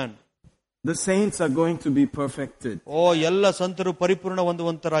 Hallelujah. Amen. The saints are going to be perfected. ಎಲ್ಲ ಸಂತರು ಪರಿಪೂರ್ಣ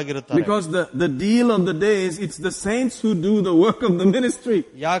ಹೊಂದುವಂತರಾಗಿರುತ್ತಾರೆ. Because the deal of the day is it's the saints who do the work of the ministry.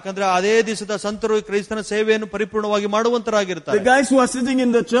 ಯಾಕಂದ್ರೆ ಅದೇ ದಿವಸದ ಸಂತರು ಕ್ರಿಸ್ತನ ಸೇವೆಯನ್ನು ಪರಿಪೂರ್ಣವಾಗಿ ಮಾಡುವಂತರಾಗಿರುತ್ತಾರೆ. The guys who are sitting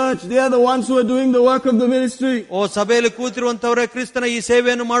in the church, they are the ones who are doing the work of the ministry. ಸಭೆಯಲ್ಲಿ ಕೂತಿರುವಂತವರೇ ಕ್ರಿಸ್ತನ ಈ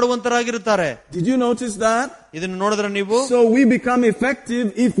ಸೇವೆಯನ್ನು ಮಾಡುವಂತರಾಗಿರುತ್ತಾರೆ. Did you notice that? ಇದನ್ನು ನೋಡಿದ್ರೆ ನೀವು. So we become effective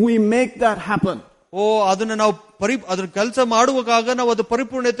if we make that happen. ಅದನ್ನ ನಾವು ಅದರ ಕೆಲಸ ಮಾಡುವಾಗ ನಾವು ಅದು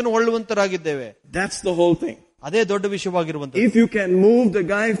ಪರಿಪೂರ್ಣತೆಯನ್ನು ಹೊಳ್ಳುವಂತರಾಗಿದ್ದೇವೆ. That's the whole thing. ಅದೇ ದೊಡ್ಡ ವಿಷಯವಾಗಿರುವಂತದ್ದು. If you can move the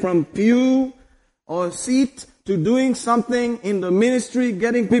guy from pew or seat to doing something in the ministry,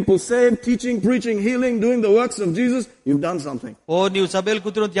 getting people saved, teaching, preaching, healing, doing the works of Jesus, you've done something. ನೀವು ಸಭೆಯಲ್ಲಿ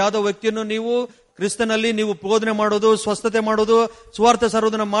ಕೂತಿರುವಂತ ಯಾವುದೋ ವ್ಯಕ್ತಿಯನ್ನು ನೀವು ಕ್ರಿಸ್ತನಲ್ಲಿ ನೀವು ಬೋಧನೆ ಮಾಡೋದು, ಸ್ವಸ್ಥತೆ ಮಾಡೋದು, ಸ್ವಾರ್ಥ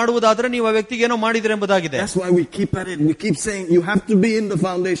ಸಾರುವುದನ್ನು ಮಾಡುವುದಾದ್ರೆ ನೀವು ಆ ವ್ಯಕ್ತಿಗೆ ಏನೋ ಮಾಡಿದ್ರೆ ಎಂಬುದಾಗಿದೆ. That's why we keep at it. We keep saying you have to be in the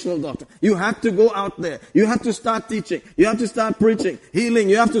foundational doctrine. You have to go out there. You have to start teaching. You have to start preaching, healing.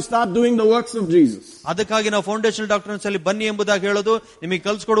 You have to start doing the works of Jesus. ಅದಕ್ಕಾಗಿ ನಾವು foundational doctors ಅಲ್ಲಿ ಬನ್ನಿ ಎಂಬುದಾಗಿ ಹೇಳೋದು, ನಿಮಗೆ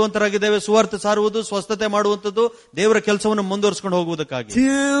ಕಲಿಸಿಕೊಡುವಂತರಾಗಿದ್ದೇವೆ. ಸುವಾರ್ಥ ಸಾರುವುದು, ಸ್ವಸ್ಥತೆ ಮಾಡುವಂತದ್ದು, ದೇವರ ಕೆಲಸವನ್ನು ಮುಂದುವರಿಸಿಕೊಂಡು ಹೋಗುವುದಕ್ಕಾಗಿ.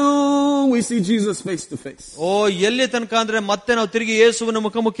 Till we see Jesus face to face. ಎಲ್ಲಿ ತನಕ ಅಂದ್ರೆ ಮತ್ತೆ ನಾವು ತಿರುಗಿ ಯೇಸುವನ್ನು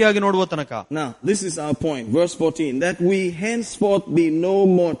ಮುಖಾಮುಖಿಯಾಗಿ ನೋಡುವ ತನಕ. Now, this is our point. Verse 14. That we henceforth be no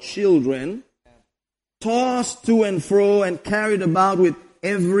more children, tossed to and fro and carried about with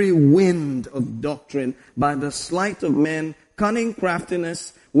every wind of doctrine by the sleight of men, cunning craftiness,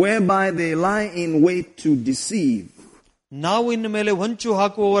 whereby they lie in wait to deceive. ನಾವು ಇನ್ನು ಮೇಲೆ ಹೊಂಚು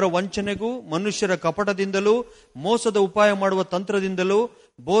ಹಾಕುವವರ ವಂಚನೆಗೂ ಮನುಷ್ಯರ ಕಪಟದಿಂದಲೂ ಮೋಸದ ಉಪಾಯ ಮಾಡುವ ತಂತ್ರದಿಂದಲೂ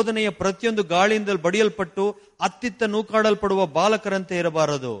ಬೋಧನೆಯ ಪ್ರತಿಯೊಂದು ಗಾಳಿಯಿಂದ ಬಡಿಯಲ್ಪಟ್ಟು ಅತ್ತಿತ್ತ ನೂಕಾಡಲ್ಪಡುವ ಬಾಲಕರಂತೆ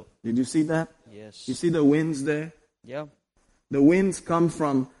ಇರಬಾರದು. Did you see that? Yes. You see the winds there? Yeah. The winds come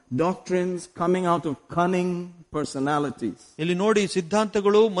from doctrines coming out of cunning personalities. ಇಲ್ಲಿ ನೋಡಿ,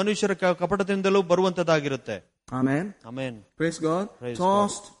 ಸಿದ್ಧಾಂತಗಳು ಮನುಷ್ಯರ ಕಪಟದಿಂದಲೂ ಬರುವಂತದ್ದಾಗಿರುತ್ತೆ. Amen. Amen. Praise God. Praise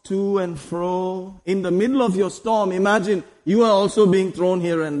Tossed God. to and fro. In the middle of your storm, imagine you are also being thrown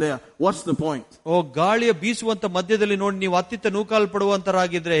here and there. What's the point? ಗಾಳಿಯ ಬೀಸುವಂತ ಮಧ್ಯದಲ್ಲಿ ನೋಡಿ ನೀವು ಅತ್ತಿತ್ತ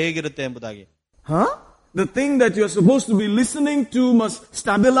ನೂಕಾಲ್ಪಡುವಂತರಾಗಿದ್ರೆ ಹೇಗಿರುತ್ತೆ ಎಂಬುದಾಗಿ. The thing that you are supposed to be listening to must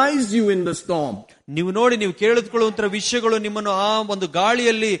stabilize you in the storm. ನೀವು ನೋಡಿ, ನೀವು ಕೇಳಿದುಕೊಳ್ಳುವಂತ ವಿಷಯಗಳು ನಿಮ್ಮನ್ನು ಆ ಒಂದು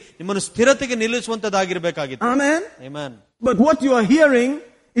ಗಾಳಿಯಲ್ಲಿ ನಿಮ್ಮನ್ನು ಸ್ಥಿರತೆಗೆ ನಿಲ್ಲಿಸುವಂತದ್ದಾಗಿರಬೇಕಾಗಿತ್ತು. Amen. Amen. But what you are hearing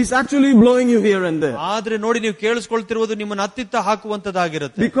It's actually blowing you here and there. ಆದ್ರೆ ನೋಡಿ, ನೀವು ಕೇಳಿಸ್ಕೊಳ್ತಿರುವುದು ನಿಮ್ಮನ್ನು ಅತ್ತಿತ್ತ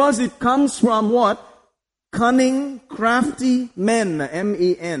ಹಾಕುವಂತದ್ದಾಗಿರುತ್ತೆ. Because it comes from what? Cunning, crafty men,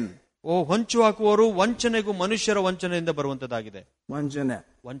 men. ಹೊಂಚು ಹಾಕುವವರು, ವಂಚನೆಗೂ ಮನುಷ್ಯರ ವಂಚನೆಯಿಂದ ಬರುವಂತದ್ದಾಗಿದೆ.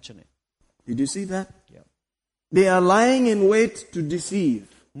 ವಂಚನೆ. Did you see that? Yeah. They are lying in wait to deceive.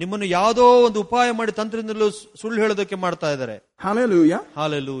 ನಿಮ್ಮನ್ನು ಯಾವುದೋ ಒಂದು ಉಪಾಯ ಮಾಡಿ ತಂತ್ರದಿಂದಲೂ ಸುಳ್ಳು ಹೇಳೋದಕ್ಕೆ ಮಾಡ್ತಾ ಇದ್ದಾರೆ. Hallelujah.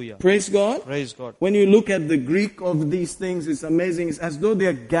 Hallelujah. Praise God. Praise God. When you look at the Greek of these things, it's amazing. It's as though they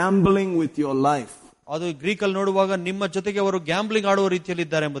are gambling with your life. ಅದು ಗ್ರೀಕ್ ಅಲ್ಲಿ ನೋಡುವಾಗ ನಿಮ್ಮ ಜೊತೆಗೆ ಅವರು ಗ್ಯಾಂಬ್ಲಿಂಗ್ ಆಡುವ ರೀತಿಯಲ್ಲಿ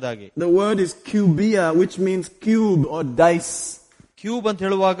ಇದ್ದಾರೆ ಎಂಬುದಾಗಿ. The word is kubia, which means cube or dice. Cube ಅಂತ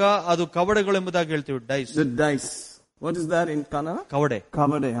ಹೇಳುವಾಗ ಅದು ಕವಡೆಗಳು ಎಂಬುದಾಗಿ ಹೇಳ್ತೀವಿ. Dice. The dice. What is that in Kannada? ಕವಡೆ.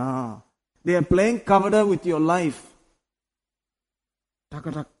 Kavade. They are playing kavada with your life.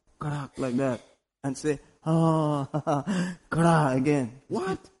 Takatak, karak, like that. And say, kara again.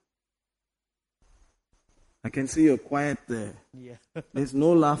 What? I can see you're quiet there. Yeah. There's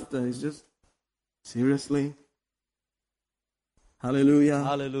no laughter. It's just, seriously? Hallelujah.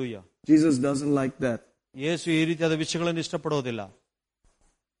 Hallelujah. Jesus doesn't like that. Yesu ಈ ರೀತಿಯಾದ ವಿಷಯಗಳನ್ನು ಇಷ್ಟಪಡೋದಿಲ್ಲ.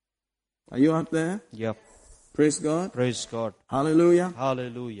 Are you out there? Yep. Praise God. Praise God. Hallelujah.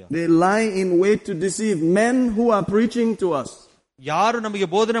 Hallelujah. They lie in wait to deceive men who are preaching to us. ಯಾರು ನಮಗೆ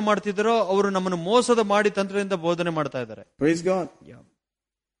ಬೋಧನೆ ಮಾಡ್ತಿದ್ದಾರೋ ಅವರು ನಮ್ಮನ್ನು ಮೋಸದ ಮಾಡಿ ತಂತ್ರದಿಂದ ಬೋಧನೆ ಮಾಡ್ತಾ ಇದ್ದಾರೆ. Praise God. Yeah.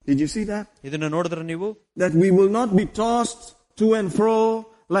 Did you see that? ಇದನ್ನ ನೋಡಿದ್ರೆ ನೀವು? That we will not be tossed to and fro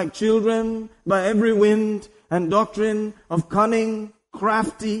like children by every wind and doctrine of cunning,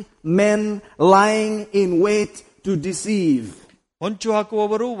 crafty men lying in wait to deceive. ಹೊಂಚು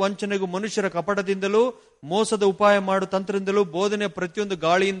ಹಾಕುವವರು, ವಂಚನೆಗೂ ಮನುಷ್ಯರ ಕಪಟದಿಂದಲೂ ಮೋಸದ ಉಪಾಯ ಮಾಡು ತಂತ್ರದಿಂದಲೂ ಬೋಧನೆ ಪ್ರತಿಯೊಂದು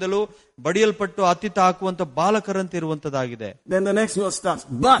ಗಾಳಿಯಿಂದಲೂ ಬಡಿಯಲ್ಪಟ್ಟು ಅತ್ತಿತ್ತ ಹಾಕುವಂತ ಬಾಲಕರಂತೆ ಇರುವಂತದ್ದಾಗಿದೆ. Then the next verse starts.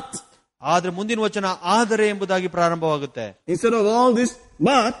 But. ಆದ್ರೆ ಮುಂದಿನ ವಚನ ಆದರೆ ಎಂಬುದಾಗಿ ಪ್ರಾರಂಭವಾಗುತ್ತೆ. Instead of all this,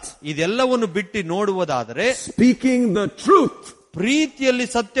 but. ಇದೆಲ್ಲವನ್ನು ಬಿಟ್ಟು ನೋಡುವುದಾದರೆ, speaking the truth. ಪ್ರೀತಿಯಲ್ಲಿ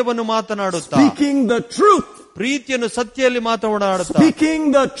ಸತ್ಯವನ್ನು ಮಾತನಾಡುತ್ತಾ. Speaking the truth. ಪ್ರೀತಿಯನ್ನು ಸತ್ಯದಲ್ಲಿ ಮಾತನಾಡುತ್ತಾ. Speaking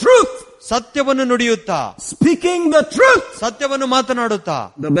the truth. ಸತ್ಯವನ್ನು ನುಡಿಯುತ್ತಾ. Speaking the truth. ಸತ್ಯವನ್ನು ಮಾತನಾಡುತ್ತಾ.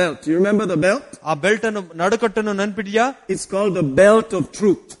 The belt. You remember the belt? ಆ ಬೆಲ್ಟ್ ಅನ್ನು, ನಡುಕಟ್ಟನ್ನು ನೆನಪಿದೆಯಾ? It's called the belt of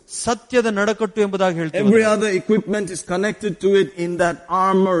truth. ಸತ್ಯದ ನಡುಕಟ್ಟು ಎಂಬುದಾಗಿ ಹೇಳ್ತೀವಿ. Every other equipment is connected to it in that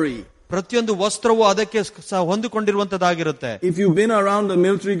armory. ಪ್ರತಿಯೊಂದು ವಸ್ತ್ರವು ಅದಕ್ಕೆ ಹೊಂದಿಕೊಂಡಿರುವಂತದ್ದಾಗಿರುತ್ತೆ. If you've been around the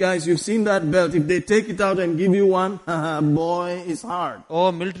military guys, you've seen that belt. If they take it out and give you one, boy, it's hard.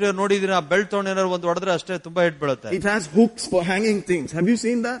 Military ನೋಡಿದ್ರೆ ಆ belt ತಗೊಂಡು ಏನಾದ್ರು ಒಂದು ಹೊಡೆದ್ರೆ ಅಷ್ಟೇ ತುಂಬಾ ಹಿಟ್ ಬೀಳುತ್ತೆ. It has hooks for hanging things. Have you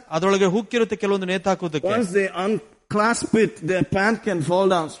seen that? ಅದರೊಳಗೆ ಹುಕ್ ಇರುತ್ತೆ ಕೆಲವೊಂದು ನೇತಾಕೋದಕ್ಕೆ. Once they unclasp it, their pant can fall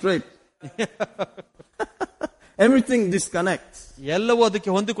down straight. Everything disconnects. ಎಲ್ಲವೂ ಅದಕ್ಕೆ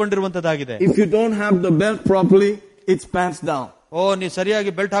ಹೊಂದಿಕೊಂಡಿರುವಂತದ್ದಾಗಿದೆ. If you don't have the belt properly, it's pants down. ನೀವು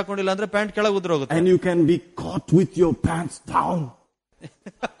ಸರಿಯಾಗಿ belt ಹಾಕೊಂಡಿಲ್ಲ ಅಂದ್ರೆ pant ಕೆಳಗೆ ಉದ್ರೋಗುತ್ತೆ. And you can be caught with your pants down.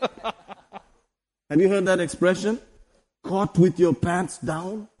 Have you heard that expression? Caught with your pants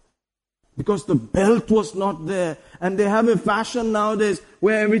down? Because the belt was not there. And they have a fashion nowadays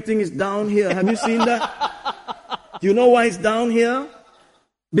where everything is down here. Have you seen that? You know why it's down here?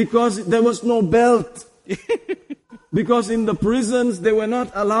 Because there was no belt. Because in the prisons they were not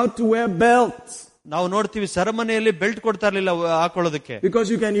allowed to wear belts. ನಾವು ನೋಡ್ತೀವಿ ಸೆರೆಮನೆಯಲ್ಲಿ belt ಕೊಡ್ತಾ ಇರಲಿಲ್ಲ ಹಾಕೊಳ್ಳೋದಕ್ಕೆ. Because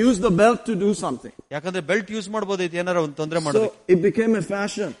you can use the belt to do something. ಯಾಕಂದ್ರೆ belt use ಮಾಡಬಹುದೈತಿ ಏನಾರ ಒಂದು ತೊಂದರೆ ಮಾಡೋದಕ್ಕೆ. So it became a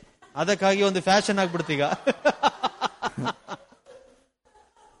fashion. ಅದಕ್ಕಾಗಿ ಒಂದು ಫ್ಯಾಷನ್ ಆಗ್ಬಿಡ್ತು ಈಗ.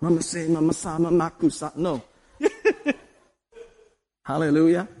 Mama say, Mama sa, Mama kusa. No.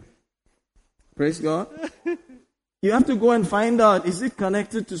 Hallelujah. Praise God. You have to go and find out, is it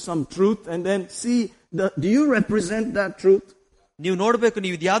connected to some truth? And then see, do you represent that truth? ನೀವು ನೋಡ್ಬೇಕು,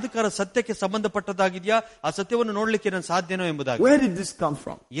 ನೀವು ಯಾವ್ದಕ್ಕಾರ ಸತ್ಯಕ್ಕೆ ಸಂಬಂಧಪಟ್ಟದಾಗಿದ್ಯಾ, ಆ ಸತ್ಯವನ್ನು ನೋಡ್ಲಿಕ್ಕೆ ನಾನು ಸಾಧ್ಯನೋ ಎಂಬುದಾಗಿ. Where did this come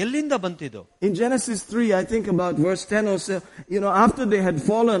from? ಎಲ್ಲಿಂದ ಬಂತಿದ್ದು? In Genesis 3, I think about verse 10 or so, after they had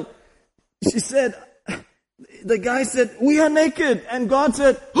fallen, the guy said, we are naked. And God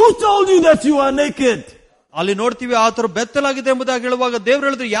said, who told you that you are naked? ಅಲ್ಲಿ ನೋಡ್ತೀವಿ ಆತರು ಬೆತ್ತಲಾಗಿದೆ ಎಂಬುದಾಗಿ ಹೇಳುವಾಗ ದೇವರು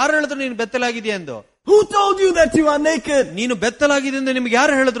ಹೇಳಿದ್ರು, ಯಾರು ಹೇಳಿದ್ರು ನೀನು ಬೆತ್ತಲಾಗಿದೆ ಎಂದು? Who told you that you are naked? ನೀನು ಬೆತ್ತಲಾಗಿದೆ ಎಂದು ನಿಮ್ಗೆ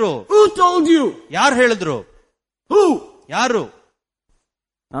ಯಾರು ಹೇಳಿದ್ರು? Who told you? ಯಾರು ಹೇಳಿದ್ರು? Who? ಯಾರು?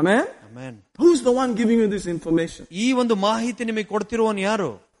 Amen? Amen. Who's the one giving you this information? ಈ ಒಂದು ಮಾಹಿತಿ ನಿಮಗೆ ಕೊಡ್ತಿರುವವನು ಯಾರು?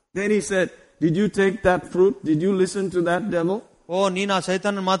 Then he said, did you take that fruit? Did you listen to that devil? ನೀನು ಆ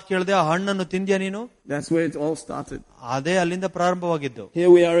ಸೈತಾನನ ಮಾತು ಕೇಳಿದೆ, ಆ ಹಣ್ಣನ್ನು ತಿಂದ್ಯಾ ನೀನು? That's where it all started. ಅದೇ ಅಲ್ಲಿಂದ ಪ್ರಾರಂಭವಾಗಿದ್ದು.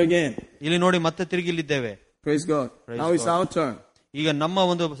 Here we are again. ಇಲ್ಲಿ ನೋಡಿ ಮತ್ತೆ ತಿರುಗಿ ಇಲ್ಲಿದ್ದೇವೆ. Praise God. Now it's our turn. ಈಗ ನಮ್ಮ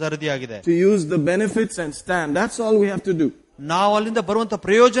ಒಂದು ಸರದಿ ಆಗಿದೆ. To use the benefits and stand. That's all we have to do. ನಾವು ಅಲ್ಲಿಂದ ಬರುವಂತ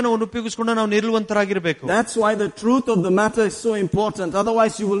ಪ್ರಯೋಜನವನ್ನು ಉಪಯೋಗಿಸಿಕೊಂಡು ನಾವು ನಿಲ್ಲುವಂತರಾಗಿರ್ಬೇಕು. That's why the truth of the matter is so important.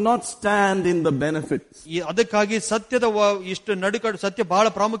 Otherwise you will not stand in the benefits. ಅದಕ್ಕಾಗಿ ಸತ್ಯದ ಇಷ್ಟು ನಡುಕಟ್ಟು ಸತ್ಯ ಬಹಳ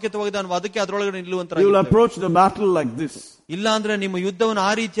ಪ್ರಾಮುಖ್ಯವಾಗಿದೆ ಅನ್ನುವ ಅದಕ್ಕೆ ಅದರೊಳಗಡೆ ನಿಲ್ಲುವಂತರಾಗಿ. You will approach the battle like this. ಇಲ್ಲ ಅಂದ್ರೆ ನಿಮ್ಮ ಯುದ್ಧವನ್ನು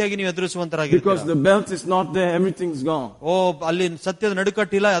ಆ ರೀತಿಯಾಗಿ ನೀವು ಎದುರಿಸುವಂತರಾಗಿರ್ತೀರ. Because the belt is not there, everything's gone. ಅಲ್ಲಿ ಸತ್ಯದ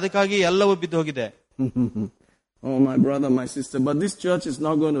ನಡುಕಟ್ಟಿಲ್ಲ, ಅದಕ್ಕಾಗಿ ಎಲ್ಲವೂ ಬಿದ್ದು ಹೋಗಿದೆ. Oh my brother, my sister, but this church is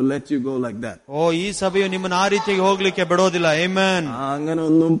not going to let you go like that. ಈ ಸಭೆಯು ನಿಮ್ಮನ್ನ ಆ ರೀತಿಯಾಗಿ ಹೋಗ್ಲಿಕ್ಕೆ ಬಿಡೋದಿಲ್ಲ. ಆಮೆನ್. ಹಂಗನ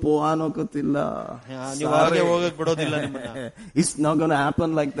ಒಂದೊಂದು ಪೋವಾನೋಕತ್ತಿಲ್ಲ, ನೀವು ಹಾಗೆ ಹೋಗಕ್ಕೆ ಬಿಡೋದಿಲ್ಲ ನಿಮ್ಮನ್ನ. It's not going to happen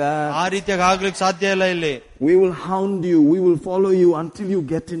like that. ಆ ರೀತಿಯಾಗಿ ಆಗ್ಲಿಕ್ಕೆ ಸಾಧ್ಯ ಇಲ್ಲ ಇಲ್ಲಿ. We will hound you, we will follow you until you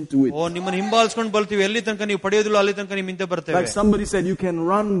get into it. ನಿಮ್ಮನ್ನ ಹಿಂಬಾಲಿಸ್ಕೊಂಡು ಬರ್ತೀವಿ, ಎಲ್ಲಿ ತನಕ ನೀವು ಪಡೆಯೋದಿಲ್ಲ ಅಲ್ಲಿ ತನಕ ನಿಮ್ ಹಿಂದೆ ಬರ್ತೇವೆ. Like somebody said, you can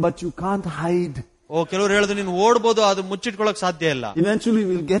run but you can't hide. ಕೆಲವರು ಹೇಳಿದ್ರು ನೀನು ಓಡಬಹುದು, ಅದು ಮುಚ್ಚಿಟ್ಕೊಳಕ್ ಸಾಧ್ಯ ಇಲ್ಲ. Eventually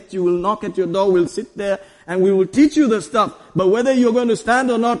we'll get you, we'll knock at your door, we'll sit there and we will teach you the stuff, but whether you're going to stand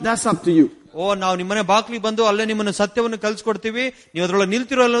or not, that's up to you. ನಾವು ನಿಮ್ಮನೆ ಬಾಕ್ಲಿಗೆ ಬಂದು ಅಲ್ಲೇ ನಿಮ್ಮನ್ನು ಸತ್ಯವನ್ನು ಕಲಿಸ್ಕೊಡ್ತೀವಿ, ನೀವು ಅದ್ರೊಳಗೆ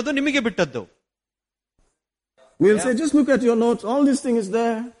ನಿಲ್ತಿರೋ ಅನ್ನೋದು ನಿಮಗೆ ಬಿಟ್ಟದ್ದು. We'll say, just look at your notes, all this thing is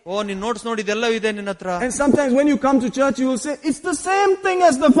there. ನಿನ್ ನೋಟ್ಸ್ ನೋಡಿ ಇದೆಲ್ಲ ಇದೆ ನಿನ್ನ ಹತ್ರ. And sometimes when you come to church you will say, it's the same thing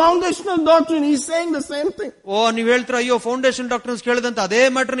as the foundational doctrine, he's saying the same thing. ನೀವ್ ಹೇಳ್ತೀರಾ, ಅಯ್ಯೋ foundation doctors ಕೇಳಿದಂತ ಅದೇ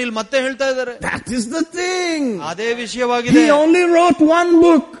ಮ್ಯಾಟರ್ ಇಲ್ಲಿ ಮತ್ತೆ ಹೇಳ್ತಾ ಇದ್ದಾರೆ. That is the thing. ಅದೇ ವಿಷಯವಾಗಿದೆ. He only wrote one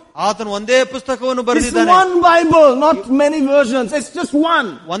book. ಆತನು ಒಂದೇ ಪುಸ್ತಕವನ್ನು ಬರೆದಿದ್ದಾನೆ. It's one Bible, not many versions. It's just one.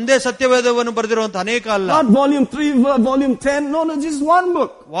 ಒಂದೇ ಸತ್ಯವೇದವನ್ನು ಬರೆದಿರುವಂತ ಅನೇಕ ಅಲ್ಲ. Not volume 3, volume 10. No, just one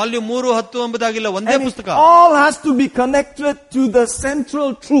book. Volume 3, 10 ಎಂಬುದಾಗಿಲ್ಲ, ಒಂದೇ ಪುಸ್ತಕ. All has to be connected to the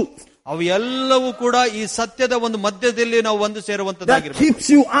central truth. ಅವು ಎಲ್ಲವೂ ಕೂಡ ಈ ಸತ್ಯದ ಒಂದು ಮಧ್ಯದಲ್ಲಿ ನಾವು ಒಂದು ಸೇರುವಂತದ್ದಾಗಿರಬೇಕು. That keeps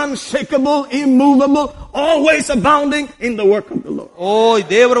you unshakable, immovable, always abounding in the work of the Lord.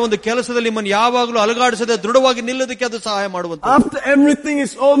 ದೇವರ ಒಂದು ಕೆಲಸದಲ್ಲಿ ನಿಮ್ಮನ್ನು ಯಾವಾಗಲೂ ಅಲುಗಾಡಿಸದೆ ದೃಢವಾಗಿ ನಿಲ್ಲೋದಕ್ಕೆ ಅದು ಸಹಾಯ ಮಾಡುವಂತ. After everything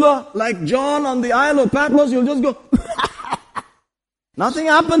is over, like John on the Isle of Patmos, you'll just go nothing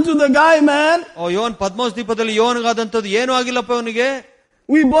happened to the guy, man. ಯೋನ್ ಪದ್ಮೋಸ್ ದ್ವೀಪದಲ್ಲಿ ಯೋನ್ಗಾದಂತದ್ದು ಏನೂ ಆಗಿಲ್ಲಪ್ಪ ಅವನಿಗೆ.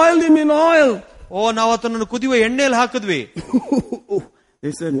 We boiled him in oil. ನಾವು ಆತನನ್ನು ಕುದಿಯುವ ಎಣ್ಣೆಯಲ್ಲಿ ಹಾಕಿದ್ವಿ.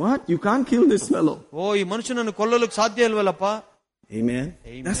 They said, what? You can't kill this fellow. ಈ ಮನುಷ್ಯನನ್ನು ಕೊಲ್ಲಲಿಕ್ಕೆ ಸಾಧ್ಯ ಇಲ್ವಲ್ಲಪ್ಪ. Amen.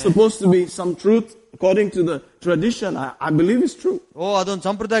 That's supposed to be some truth according to the tradition. I believe it's true. ಅದೊಂದು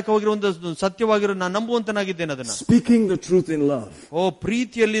ಸಾಂಪ್ರದಾಯಿಕವಾಗಿರೋ ಒಂದು ಸತ್ಯವಾಗಿರೋ ನಾನು ನಂಬುವಂತನಾಗಿದ್ದೇನೆ ಅದನ್ನ. Speaking the truth in love.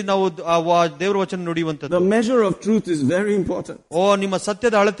 ಪ್ರೀತಿಯಲ್ಲಿ ನಾವು ದೇವರ ವಚನ ನುಡಿಯುವಂತದ್ದು. The measure of truth is very important. ನಿಮ್ಮ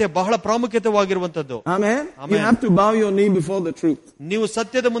ಸತ್ಯದ ಅಳತೆ ಬಹಳ ಪ್ರಾಮುಖ್ಯತೆವಾಗಿರುವಂತದ್ದು. Amen. You have to bow your knee before the truth. ನೀವು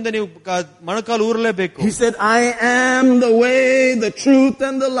ಸತ್ಯದ ಮುಂದೆ ನೀವು ಮೊಣಕಾಲು ಊರಲೇಬೇಕು. He said, I am the way, the truth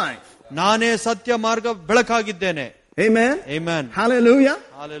and the life. ನಾನೇ ಸತ್ಯ ಮಾರ್ಗ ಬೆಳಕಾಗಿದ್ದೇನೆ. Amen. Amen. Hallelujah.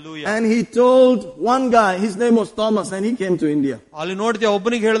 Hallelujah. And he told one guy, his name was Thomas, and he came to India. ಅಲ್ಲಿ ನೋಡ್ತೀಯ,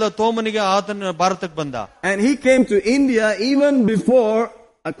 ಒಬ್ಬನಿಗೆ ಹೇಳಿದ ತೋಮನಿಗೆ ಆತನ ಭಾರತಕ್ಕೆ ಬಂದ. And he came to India even before,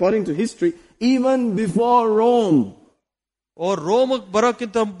 according to history, even before Rome. ರೋಮಕ್ಕೆ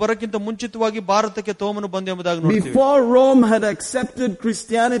ಬರೋಕ್ಕಿಂತ ಮುಂಚಿತವಾಗಿ ಭಾರತಕ್ಕೆ ತೋಮನು ಬಂದ ಎಂಬುದಾಗಿ ನೋಡ್ತೀವಿ. Before Rome had accepted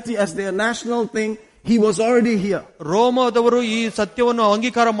Christianity as their national thing, he was already here. ರೋಮದವರು ಈ ಸತ್ಯವನ್ನು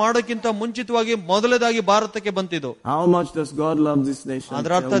ಅಂಗೀಕಾರ ಮಾಡೋಕ್ಕಿಂತ ಮುಂಚಿತವಾಗಿ ಮೊದಲದಾಗಿ ಭಾರತಕ್ಕೆ ಬಂತಿದ್ದು. How much does God love this nation?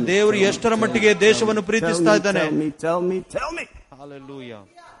 ಅದರ ಅರ್ಥ ದೇವರು ಎಷ್ಟರ ಮಟ್ಟಿಗೆ ದೇಶವನ್ನು ಪ್ರೀತಿಸ್ತಾ ಇದ್ದಾನೆ. Tell me. Hallelujah.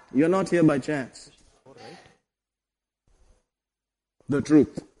 You're not here by chance. The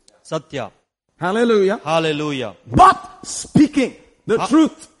truth. ಸತ್ಯ. Hallelujah. Hallelujah. But speaking the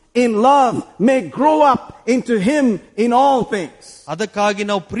truth in love may grow up into him in all things. ಅದಕ್ಕಾಗಿ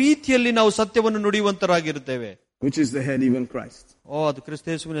ನಾವು ಪ್ರೀತಿಯಲ್ಲಿ ನಾವು ಸತ್ಯವನ್ನು ನುಡಿಯುವಂತರಾಗಿರುತ್ತೇವೆ. Which is the head, even Christ. ಅದು ಕ್ರಿಸ್ತ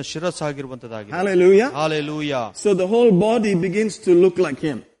ಯೇಸುವಿನ ಶಿರಸ್ಸಾಗಿರುವಂತದ್ದಾಗಿದೆ. Hallelujah. Hallelujah. So the whole body begins to look like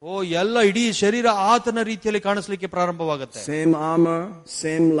him. ಎಲ್ಲ ಇಡೀ ಶರೀರ ಆತನ ರೀತಿಯಲ್ಲಿ ಕಾಣಿಸ್ಲಿಕ್ಕೆ ಪ್ರಾರಂಭವಾಗುತ್ತೆ. Same armor,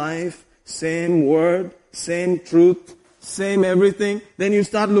 same life, same word, same truth, same everything. Then you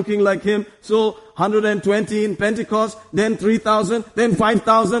start looking like him. So 120 in Pentecost, then 3,000, then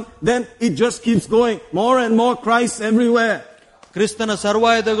 5,000, then it just keeps going. More and more Christ everywhere. ಕ್ರಿಸ್ತನ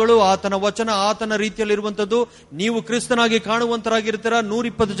ಸರ್ವಾಯುಧಗಳು, ಆತನ ವಚನ ಆತನ ರೀತಿಯಲ್ಲಿ ಇರುವಂತದ್ದು. ನೀವು ಕ್ರಿಸ್ತನಾಗಿ ಕಾಣುವಂತರಾಗಿರ್ತೀರ.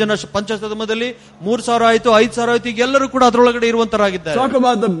 120 ಜನ ಪಂಚಸದಮದಲ್ಲಿ 3,000 ಆಯ್ತು, 5,000 ಆಯ್ತು, ಈಗ ಎಲ್ಲರೂ ಕೂಡ ಅದರೊಳಗಡೆ ಇರುವಂತರಾಗಿದ್ದಾರೆ. Talk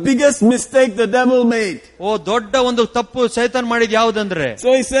about the biggest mistake the devil made. ದೊಡ್ಡ ಒಂದು ತಪ್ಪು ಸೈತಾನ್ ಮಾಡಿದ ಯಾವುದಂದ್ರೆ,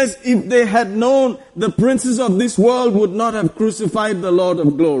 so he says, if they had known, the princes of this world would not have crucified the Lord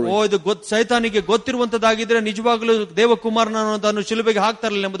of glory. ಇದು ಸೈತಾನಿಗೆ ಗೊತ್ತಿರುವಂತದ್ದಾಗಿದ್ರೆ ನಿಜವಾಗಲೂ ದೇವಕುಮಾರನನ್ನು ಶಿಲುಬೆಗೆ ಹಾಕ್ತಾ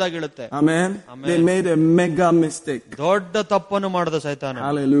ಇರಲಿಲ್ಲ ಎಂಬುದಾಗಿ ಹೇಳುತ್ತೆ. Amen. They made a mega mistake. ದೊಡ್ಡ ತಪ್ಪನ್ನು ಮಾಡಿದ ಸೈತಾನ.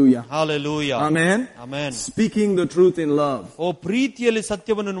 Hallelujah. Hallelujah. Amen. Amen. Speaking the truth in love. ಪ್ರೀತಿಯಲ್ಲಿ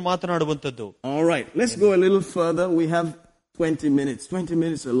ಸತ್ಯವನ್ನು ಮಾತನಾಡುವಂತದ್ದು. All right, let's go a little further. We have 20 minutes. 20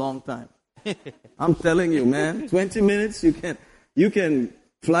 minutes is a long time. I'm telling you, man, 20 minutes you can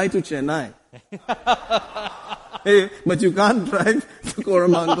fly to Chennai. Hey, but you can't drive to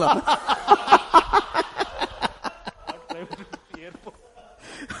Koramangala.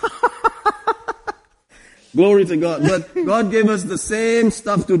 Glory to God. But God gave us the same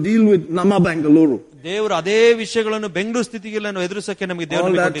stuff to deal with Nama Bangalore. ದೇವರು ಅದೇ ವಿಷಯಗಳನ್ನು ಬೆಂಗಳೂರು ಸ್ಥಿತಿಗಳನ್ನು ಎದುರಿಸಕ್ಕೆ ನಮಗೆ All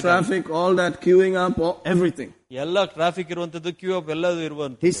ದೇವರು that traffic, all that queuing up, everything. ಎಲ್ಲ traffic ಇರುವಂತದ್ದು, Q up ಎಲ್ಲದೂ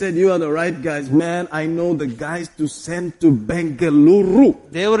ಇರುವಂತ. He said, you are the right guys. Man, I know the guys to send to Bengaluru.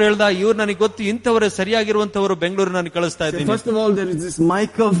 ದೇವರು ಹೇಳ್ದ, ಇವ್ರು ನನಗೆ ಗೊತ್ತು, ಇಂಥವರೇ ಸರಿಯಾಗಿರುವಂತವರು ಬೆಂಗಳೂರು ನಾನು ಕಳಿಸ್ತಾ ಇದ್ದೀನಿ. First of all, there is this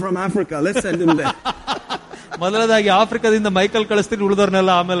Michael from Africa. Let's send him there. ಮೊದಲದಾಗಿ ಆಫ್ರಿಕಾದಿಂದ Michael ಕಳಿಸ್ತೀನಿ,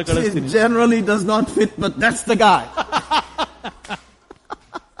 ಉಳಿದವ್ರನ್ನೆಲ್ಲ ಆಮೇಲೆ ಕಳಿಸ್ತೀನಿ. Generally does not fit, but that's the guy.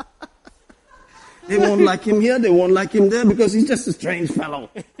 They won't like him here, they won't like him there, because he's just a strange fellow.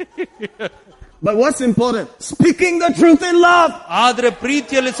 But what's important? Speaking the truth in love. ಆದ್ರೆ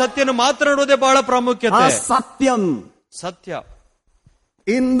ಪ್ರೀತಿಯಲ್ಲಿ ಸತ್ಯನ ಮಾತನಾಡುವುದೇ ಬಹಳ ಪ್ರಾಮುಖ್ಯತೆ. Satyam. ಸತ್ಯ.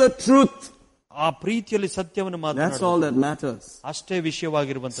 In the truth. ಆ ಪ್ರೀತಿಯಲ್ಲಿ ಸತ್ಯವನ್ನು ಮಾತನಾಡುವುದು. That's all that matters. ಅಷ್ಟೇ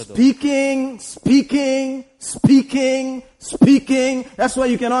ವಿಷಯವಾಗಿರುವಂತದ್ದು. Speaking. That's why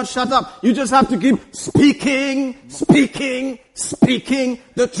you cannot shut up. You just have to keep speaking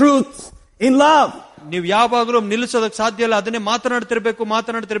the truth in love. ನೀವು ಯಾವಾಗಲೂ ನಿಲ್ಲಿಸೋದಕ್ಕೆ ಸಾಧ್ಯ ಇಲ್ಲ. ಅದನ್ನೇ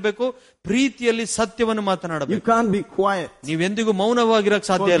ಮಾತನಾಡ್ತಿರ್ಬೇಕು. ಪ್ರೀತಿಯಲ್ಲಿ ಸತ್ಯವನ್ನು ಮಾತನಾಡಬೇಕು. You can't be quiet. ನೀವೆಂದಿಗೂ ಮೌನವಾಗಿರಕ್ಕೆ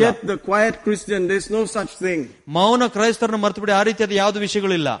ಸಾಧ್ಯ ಇಲ್ಲ. Forget the quiet Christian. There's no such thing. ಮೌನ ಕ್ರೈಸ್ತರನ್ನು ಮರೆತು ಬಿಡಿ, ಆ ರೀತಿಯಾದ ಯಾವ್ದು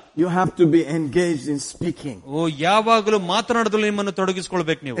ವಿಷಯಗಳಿಲ್ಲ. You have to be engaged in speaking. ಯಾವಾಗಲೂ ಮಾತನಾಡೋದ್ರಲ್ಲಿ ನಿಮ್ಮನ್ನು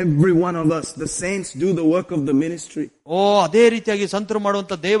ತೊಡಗಿಸಿಕೊಳ್ಬೇಕು ನೀವು. Every one of us, the saints, do the work of the ministry. ಅದೇ ರೀತಿಯಾಗಿ ಸಂತರು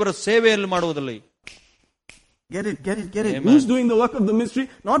ಮಾಡುವಂತ ದೇವರ ಸೇವೆಯಲ್ಲಿ ಮಾಡುವುದಲ್ಲಿ. Get it. Amen. Who's doing the work of the ministry?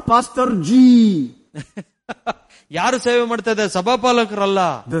 Not Pastor G. ಯಾರು ಸೇವೆ ಮಾಡ್ತಾ ಇದ್ದಾರೆ? ಸಭಾಪಾಲಕರಲ್ಲ.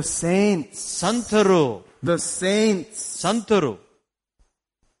 The saints. ಸಂತರು. The saints. ಸಂತರು.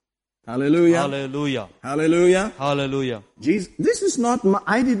 Hallelujah. Hallelujah. Hallelujah. Hallelujah. Jesus, this is not,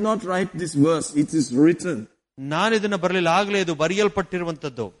 I did not write this verse. It is written. ನಾನು ಇದನ್ನ ಬರಲಿಲ್ಲ, ಆಗ್ಲೇ ಇದು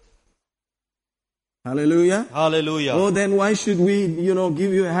ಬರೆಯಲ್ಪಟ್ಟಿರುವಂತದ್ದು. Hallelujah. Hallelujah. Oh, then why should we,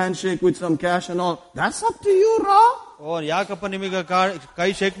 give you a handshake with some cash and all? That's up to you, Ra. ಯಾಕಪ್ಪ ನಿಮಗೆ ಕೈ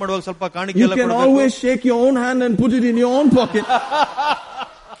shake ಮಾಡುವಾಗ ಸ್ವಲ್ಪ ಕಾಣಿಕೆ You ಎಲ್ಲ can ಕೊಡಬೇಕು. always shake your own hand and put it in your own pocket.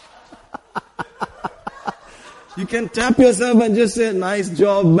 You can tap yourself and just say, nice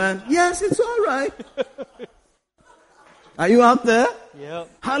job, man. Yes, it's all right. Are you out there? Yeah.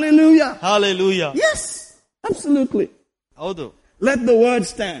 Hallelujah. Hallelujah. Yes, absolutely. ಹೌದು. Let the word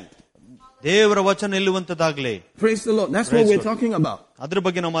stand. ದೇವರ ವಚನ ನಿಲ್ಲುವಂತದಾಗ್ಲಿ. Praise the Lord. That's what we're talking about. ಅದ್ರ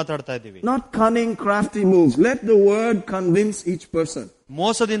ಬಗ್ಗೆ ನಾವು ಮಾತಾಡ್ತಾ ಇದ್ದೀವಿ. Not cunning, crafty moves. Let the word convince each person.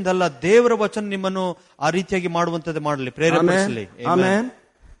 ಮೋಸದಿಂದಲ್ಲ, ದೇವರ ವಚನ ನಿಮ್ಮನ್ನು ಆ ರೀತಿಯಾಗಿ ಮಾಡುವಂತದ್ದು ಮಾಡಲಿ, ಪ್ರೇರೇಪಿಸಲಿ. Amen.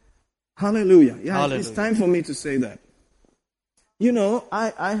 Hallelujah. Yeah, Hallelujah. It's time for me to say that.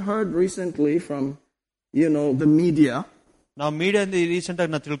 I heard recently from, the media. ನಾವು ಮೀಡಿಯಾದಿಂದ ರೀಸೆಂಟ್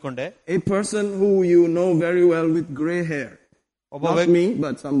ಆಗಿ ನಾನು ತಿಳ್ಕೊಂಡೆ. A person who you know very well with gray hair. Not me,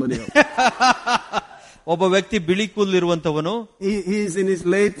 but somebody else. ಒಬ್ಬ ವ್ಯಕ್ತಿ ಬಿಳಿ ಕೂದಲಿರುವಂತವನು. He is in his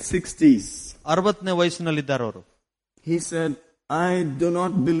late 60s. 60ನೇ ವಯಸ್ಸಿನಲ್ಲಿದ್ದಾರೆ ಅವರು. He said, I do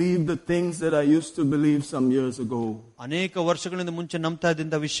not believe the things that I used to believe some years ago. ಅನೇಕ ವರ್ಷಗಳಿಂದ ಮುಂಚೆ ನಂಬ್ತಾ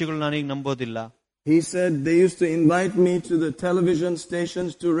ಇದ್ದಂತ ವಿಷಯಗಳು ನಾನೀಗ ನಂಬೋದಿಲ್ಲ. He said they used to invite me to the television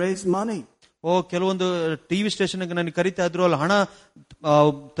stations to raise money. ಕೆಲವೊಂದು TV station ನನಗೆ ಕರೀತಾ ಇದ್ರು, ಅಲ್ಲಿ ಹಣ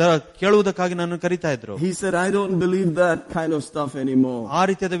ಕೇಳುವುದಕ್ಕಾಗಿ ನಾನು ಕರೀತಾ ಇದ್ರು. He said, I don't believe that kind of stuff anymore. ಆ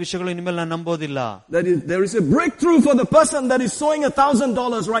ರೀತಿಯಾದ ವಿಷಯಗಳು ಇನ್ಮೇಲೆ ನಾನು ನಂಬೋದಿಲ್ಲ. There is a breakthrough for the person that is sowing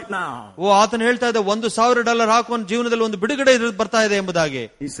 $1,000 right now. ಆತನು ಹೇಳ್ತಾ ಇದ್ದ, $1,000 ಹಾಕುವ ಜೀವನದಲ್ಲಿ ಒಂದು ಬಿಡುಗಡೆ ಬರ್ತಾ ಇದೆ ಎಂಬುದಾಗಿ.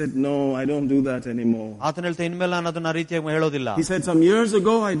 He said, no, I don't do that anymore. ಆತನು ಹೇಳ್ತಾ, ಇನ್ಮೇಲೆ ನಾನು ಅದನ್ನ ರೀತಿಯಾಗಿ ಹೇಳೋದಿಲ್ಲ. He said, some years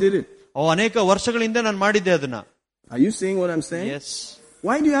ago I did it. ಅನೇಕ ವರ್ಷಗಳ ಹಿಂದೆ ನಾನು ಮಾಡಿದ್ದೆ ಅದನ್ನ. Are you seeing what I'm saying? Yes.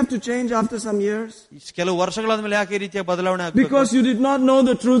 Why do you have to change after some years? ಕೆಲವು ವರ್ಷಗಳಾದ್ಮೇಲೆ ಯಾಕೆ ಈ ರೀತಿಯ ಬದಲಾವಣೆ ಆಗಬೇಕು? Because you did not know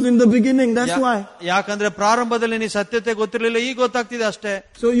the truth in the beginning. That's why. ಯಾಕಂದ್ರೆ ಪ್ರಾರಂಭದಲ್ಲಿ ನೀ ಸತ್ಯತೆ ಗೊತ್ತಿರಲಿಲ್ಲ, ಈಗ ಗೊತ್ತಾಗ್ತಿದೆ ಅಷ್ಟೇ.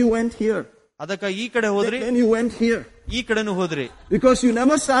 So you went here. ಅದಕ್ಕೆ ಈ ಕಡೆ ಹೋದ್ರಿ. Then you went here. ಈ ಕಡೆನೂ ಹೋದ್ರಿ. Because you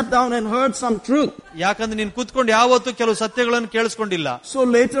never sat down and heard some truth. ಯಾಕಂದ್ರೆ ನೀನು ಕೂತ್ಕೊಂಡು ಯಾವತ್ತೂ ಕೆಲವು ಸತ್ಯಗಳನ್ನು ಕೇಳಿಸ್ಕೊಂಡಿಲ್ಲ. So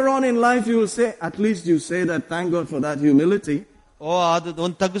later on in life you will say, at least you say that, thank God for that humility. ಅದು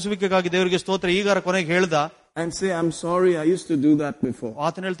ಒಂದು ತಗ್ಗಿಸುವಿಕೆಗಾಗಿ ದೇವರಿಗೆ ಸ್ತೋತ್ರ. ಈಗಾರ ಕೊನೆಗೆ ಹೇಳ್ದ. And say, I'm sorry, I used to do that before.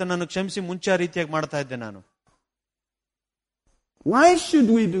 ಆತನ ಹೇಳ್ತಾನೆ, ನಾನು ಕ್ಷಮಿಸಿ, ಮುಂಚೆ ಆ ರೀತಿಯಾಗಿ ಮಾಡ್ತಾ ಇದ್ದೆ ನಾನು. Why should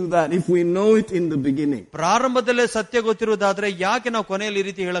we do that if we know it in the beginning? ಪ್ರಾರಂಭದಲ್ಲೇ ಸತ್ಯ ಗೊತ್ತಿರುವುದಾದ್ರೆ ಯಾಕೆ ನಾವು ಕೊನೆಯಲ್ಲಿ ಈ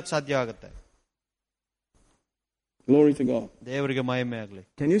ರೀತಿ ಹೇಳಕ್ ಸಾಧ್ಯ ಆಗುತ್ತೆ? Glory to God. ದೇವರಿಗೆ ಮಹಿಮೆ ಆಗಲಿ.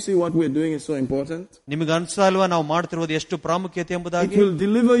 Can you see what we're doing is so important? ನಿಮಗೆ ಅನ್ಸ್ತಾ ಇಲ್ವಾ ನಾವು ಮಾಡ್ತಿರುವುದು ಎಷ್ಟು ಪ್ರಾಮುಖ್ಯತೆ ಎಂಬುದಾಗಿ? It will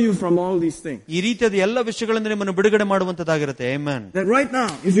deliver you from all these things. ಈ ರೀತಿಯಾದ ಎಲ್ಲ ವಿಷಯಗಳಿಂದ ನಿಮ್ಮನ್ನು ಬಿಡುಗಡೆ ಮಾಡುವಂತದ್ದಾಗಿರುತ್ತೆ. Amen. That right now,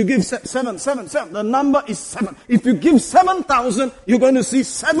 if you give 7, the number is 7. If you give 7,000, you're going to see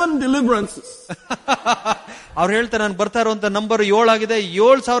 7 deliverances. ಅವ್ರು ಹೇಳ್ತಾರೆ, ನಾನು ಬರ್ತಾ ಇರುವಂತ ನಂಬರ್ 7 ಆಗಿದೆ,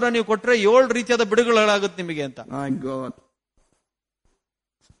 7,000 ನೀವು ಕೊಟ್ರೆ 7 ರೀತಿಯಾದ ಬಿಡುಗಡೆಗಳಾಗುತ್ತೆ ನಿಮಗೆ ಅಂತ. My God.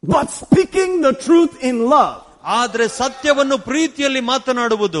 But speaking the truth in love. ಆದ್ರೆ ಸತ್ಯವನ್ನು ಪ್ರೀತಿಯಲ್ಲಿ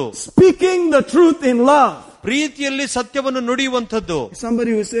ಮಾತನಾಡುವುದು. Speaking the truth in love. ಪ್ರೀತಿಯಲ್ಲಿ ಸತ್ಯವನ್ನು ನುಡಿಯುವಂಥದ್ದು.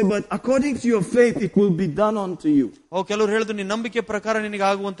 Somebody will say, but according to your faith, it will be done unto you. ಕೆಲವರು ಹೇಳಿದ್ರು ನಿನ್ನ ನಂಬಿಕೆ ಪ್ರಕಾರ ನಿನಗೆ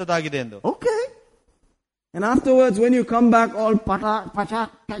ಆಗುವಂತದ್ದಾಗಿದೆ ಎಂದು. Okay. And afterwards, when you come back all patak,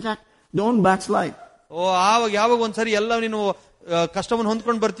 don't backslide. ಆವಾಗ ಯಾವಾಗ ಒಂದ್ಸರಿ ಎಲ್ಲ ನೀನು ಕಷ್ಟವನ್ನು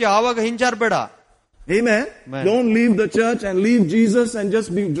ಹೊಂದ್ಕೊಂಡು ಬರ್ತೀಯ, ಆವಾಗ ಹಿಂಜಾರ್ಬೇಡ. Amen. Don't leave the church and leave Jesus and just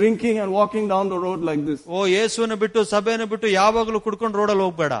be drinking and walking down the road like this. ಯೇಸುವನ್ನು ಬಿಟ್ಟು ಸಭೆಯನ್ನು ಬಿಟ್ಟು ಯಾವಾಗಲೂ ಕುಡ್ಕೊಂಡು ರೋಡಲ್ಲಿ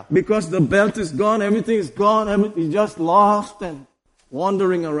ಹೋಗ್ಬೇಡ. Because the belt is gone, everything is gone, everything is just lost and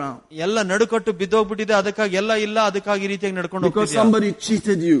wandering around. ಎಲ್ಲ ನಡುಕಟ್ಟು ಬಿದ್ದೋಗ್ಬಿಟ್ಟಿದೆ, ಅದಕ್ಕಾಗಿ ಎಲ್ಲ ಇಲ್ಲ, ಅದಕ್ಕಾಗಿ ಈ ರೀತಿಯಾಗಿ ನಡ್ಕೊಂಡು ಹೋಗ್ತಿದ್ಯಾ. Because somebody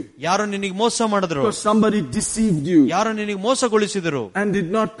cheated you. ಯಾರೋ ನಿನಗೆ ಮೋಸ ಮಾಡಿದ್ರು. Because somebody deceived you. ಯಾರೋ ನಿನಗೆ ಮೋಸಗೊಳಿಸಿದ್ರು. And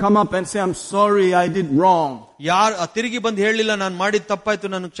did not come up and say, I'm sorry, I did wrong. ಯಾರು ತಿರುಗಿ ಬಂದು ಹೇಳಿಲ್ಲ, ನಾನು ಮಾಡಿದ ತಪ್ಪಾಯ್ತು,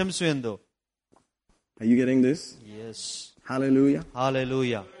 ನಾನು ಕ್ಷಮಿಸು ಎಂದು. Are you getting this? Yes. Hallelujah.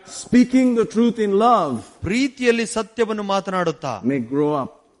 Hallelujah. Speaking the truth in love. ಪ್ರೀತಿಯಲ್ಲಿ ಸತ್ಯವನ್ನು ಮಾತನಾಡುತ್ತಾ may grow up.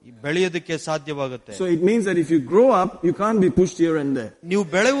 ಬೆಳೆಯೋದಕ್ಕೆ ಸಾಧ್ಯವಾಗುತ್ತೆ. So it means that if you grow up, you can't be pushed here and there. ನೀವು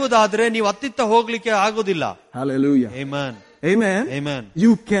ಬೆಳೆಯುವುದಾದ್ರೆ ನೀವು ಅತ್ತಿತ್ತ ಹೋಗ್ಲಿಕ್ಕೆ ಆಗೋದಿಲ್ಲ. Hallelujah. Amen. Amen. Amen.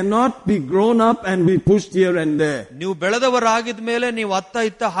 You cannot be grown up and be pushed here and there. ನೀವು ಬೆಳೆದವರಾಗಿದ ಮೇಲೆ ನೀವು ಅತ್ತ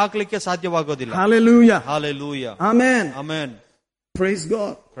ಇತ್ತ ಹಾಕ್ಲಿಕ್ಕೆ ಸಾಧ್ಯವಾಗೋದಿಲ್ಲ. Hallelujah. Hallelujah. Amen. Amen. Praise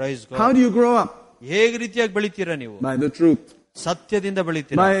God. Praise God. How do you grow up? ಹೇಗೆ ರೀತಿಯಾಗಿ ಬೆಳಿತೀರಾ ನೀವು? By the truth. ಸತ್ಯದಿಂದ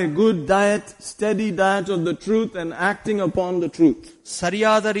ಬೆಳಿತೀರಾ. By a good diet, steady diet of the truth and acting upon the truth.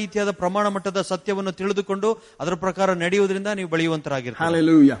 ಸರಿಯಾದ ರೀತಿಯಾದ ಪ್ರಮಾಣ ಮಟ್ಟದ ಸತ್ಯವನ್ನು ತಿಳಿದುಕೊಂಡು ಅದರ ಪ್ರಕಾರ ನಡೆಯುವುದರಿಂದ ನೀವು ಬೆಳೆಯುವಂತರಾಗಿರ್ತೀರಾ.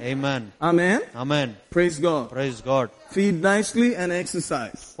 Hallelujah. Amen. Amen. Amen. Praise God. Praise God. Feed nicely and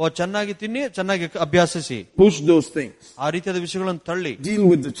exercise. ಚೆನ್ನಾಗಿ ತಿನ್ನಿ, ಚೆನ್ನಾಗಿ ಅಭ್ಯಾಸಿಸಿ. Push those things. ಆ ರೀತಿಯಾದ ವಿಷಯಗಳನ್ನು ತಳ್ಳಿ. Deal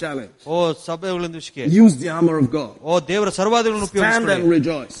with the challenge. ಸಭೆಗಳಿಂದ ವಿಷಯಕ್ಕೆ. Use the armor of God. ದೇವರ ಸರ್ವಾಯುಧಗಳನ್ನು ಉಪಯೋಗಿಸಿ. Stand and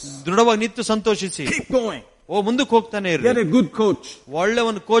rejoice. ದೃಢವಾಗಿ ನಿಂತು ಸಂತೋಷಿಸಿ. Keep going. ಮುಂದಕ್ಕೆ ಹೋಗ್ತಾನೆ ಇರಿ. Get a good coach. ಒಳ್ಳೆ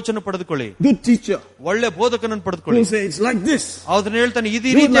ಒಂದು ಕೋಚ್ ಅನ್ನು ಪಡೆದುಕೊಳ್ಳಿ. Good teacher. ಒಳ್ಳೆ ಬೋಧಕನನ್ನು ಪಡೆದುಕೊಳ್ಳಿ. Say it's like this. ಅದನ್ನ ಹೇಳ್ತಾನೆ ಇದು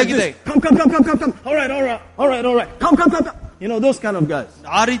ಈ ರೀತಿಯಾಗಿದೆ. Come. All right. Come. You know those kind of guys.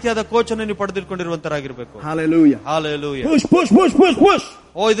 ಆ ರೀತಿಯಾದ ಕೋಚ್ ಅನ್ನು ನೀವು ಪಡೆದುಕೊಂಡಿರುವಂತರಾಗಿರಬೇಕು. Hallelujah. Hallelujah. Push.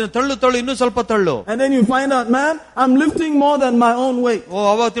 ಇದನ್ನ ತಳ್ಳು ಇನ್ನೂ ಸ್ವಲ್ಪ ತಳ್ಳು. And then you find out, man, I'm lifting more than my own weight.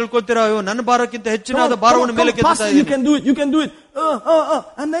 ಅವಾಗ ತಿಳ್ಕೊಳ್ತೀರಾ, ನನ್ನ ಭಾರಕ್ಕಿಂತ ಹೆಚ್ಚಿನ ಭಾರವನ್ನು ಮೇಲೆ ಕೆತ್ತುತ್ತಾ ಇದ್ದೀನಿ. You can do it.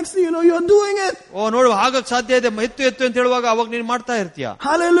 And next thing you know, you're doing it. ನೋಡು ಹಾಗಕ್ಕೆ ಸಾಧ್ಯ ಇದೆ, ಎತ್ತು ಅಂತ ಹೇಳುವಾಗ ಅವಾಗ ನೀನು ಮಾಡ್ತಾ ಇರ್ತೀಯ.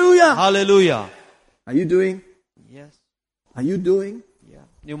 Hallelujah. Hallelujah. Are you doing? Yes. Are you doing?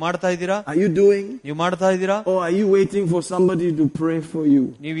 ನೀವು ಮಾಡ್ತಾ ಇದ್ದೀರಾ? Are you doing? ನೀವು ಮಾಡ್ತಾ ಇದ್ದೀರಾ? Or are you waiting for somebody to pray for you?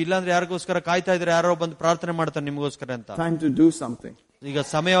 ನೀವು ಇಲ್ಲಾಂದ್ರೆ ಯಾರಿಗೋಸ್ಕರ ಕಾಯ್ತಾ ಇದ್ರೆ ಯಾರೋ ಬಂದು ಪ್ರಾರ್ಥನೆ ಮಾಡ್ತಾರೆ ನಿಮಗೋಸ್ಕರ ಅಂತ. Time to do something. ಈಗ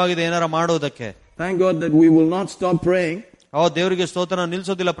ಸಮಯವಾಗಿದೆ ಏನಾರ ಮಾಡೋದಕ್ಕೆ. Thank God that we will not stop praying. ದೇವರಿಗೆ ಸ್ತೋತ್ರ,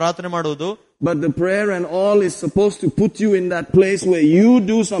 ನಿಲ್ಸೋದಿಲ್ಲ ಪ್ರಾರ್ಥನೆ ಮಾಡುವುದು. But the prayer and all is supposed to put you in that place where you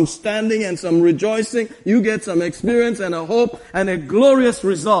do some standing and some rejoicing. You get some experience and a hope and a glorious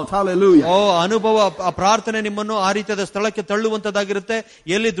result. Hallelujah. ಅನುಭವ, ಆ ಪ್ರಾರ್ಥನೆ ನಿಮ್ಮನ್ನು ಆ ರೀತಿಯಾದ ಸ್ಥಳಕ್ಕೆ ತಳ್ಳುವಂತದ್ದಾಗಿರುತ್ತೆ.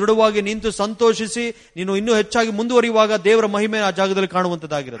 ಎಲ್ಲಿ ದೃಢವಾಗಿ ನಿಂತು ಸಂತೋಷಿಸಿ ನೀನು ಇನ್ನೂ ಹೆಚ್ಚಾಗಿ ಮುಂದುವರಿಯುವಾಗ ದೇವರ ಮಹಿಮೆ ಆ ಜಾಗದಲ್ಲಿ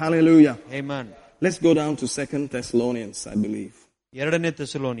ಕಾಣುವಂತದ್ದಾಗಿರುತ್ತೆ. Hallelujah. Amen. Let's go down to 2 Thessalonians, I believe. 2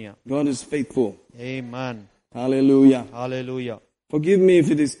 ಥೆಸಲೋನಿಯ. God is faithful. Amen. Hallelujah. Hallelujah. Forgive me if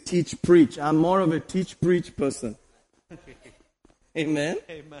it is teach preach. I'm more of a teach preach person. Amen.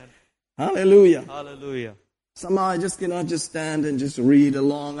 Amen. Hallelujah. Hallelujah. Somehow I just cannot just stand and just read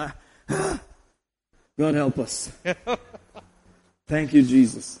along. God help us. Thank you,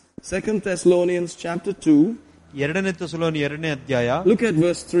 Jesus. 2 Thessalonians chapter 2. 2 ಥೆಸಲೋನಿ 2ನೇ ಅಧ್ಯಾಯ. Look at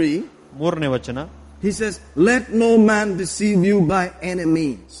verse 3. 3ನೇ ವಚನ. He says, let no man deceive you by any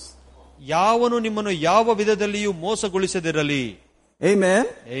means. ಯಾವನು ನಿಮ್ಮನ್ನು ಯಾವ ವಿಧದಲ್ಲಿಯೂ ಮೋಸಗೊಳಿಸದಿರಲಿ. Amen.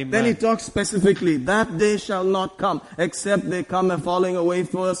 Amen. Then he talks specifically, that day shall not come, except they come a falling away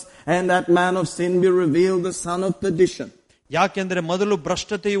first, and that man of sin be revealed, the son of perdition. ಯಾಕೆಂದ್ರೆ ಮೊದಲು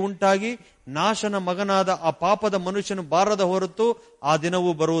ಭ್ರಷ್ಟತೆಯು ಉಂಟಾಗಿ ನಾಶನ ಮಗನಾದ ಆ ಪಾಪದ ಮನುಷ್ಯನು ಬಾರದ ಹೊರತು ಆ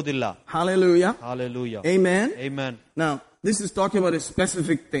ದಿನವೂ ಬರುವುದಿಲ್ಲ. Hallelujah. Hallelujah. Amen. Amen. Now, this is talking about a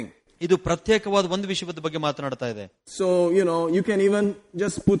specific thing. ಇದು ಪ್ರತ್ಯೇಕವಾದ ಒಂದು ವಿಷಯದ ಬಗ್ಗೆ ಮಾತನಾಡ್ತಾ ಇದೆ. So, you can even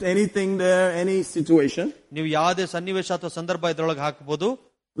just put anything there, any situation. ನೀವು ಯಾವುದೇ ಸನ್ನಿವೇಶ ಅಥವಾ ಸಂದರ್ಭ ಇದರೊಳಗೆ ಹಾಕಬಹುದು.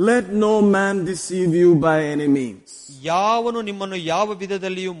 Let no man deceive you by any means. ಯಾವನು ನಿಮ್ಮನ್ನು ಯಾವ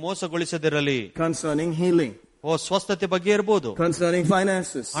ವಿಧದಲ್ಲಿಯೂ ಮೋಸಗೊಳಿಸದಿರಲಿ. Concerning healing. ಸ್ವಸ್ಥತೆ ಬಗ್ಗೆ ಇರಬಹುದು. Concerning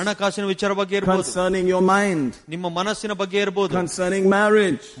finances. ಹಣಕಾಸಿನ ವಿಚಾರ ಬಗ್ಗೆ ಇರಬಹುದು. Concerning your mind. ನಿಮ್ಮ ಮನಸ್ಸಿನ ಬಗ್ಗೆ ಇರಬಹುದು. Concerning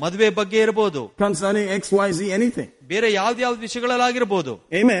marriage. ಮದುವೆ ಬಗ್ಗೆ ಇರಬಹುದು. Concerning XYZ, anything. ಬೇರೆ ಯಾವ್ದು ವಿಷಯಗಳಾಗಿರಬಹುದು.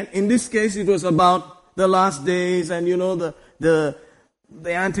 Amen. In this case, it was about the last days and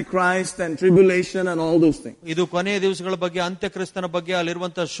the Antichrist and tribulation and all those things. ಇದು ಕೊನೆಯ ದಿವಸಗಳ ಬಗ್ಗೆ, ಅಂತ್ಯಕ್ರಿಸ್ತನ ಬಗ್ಗೆ,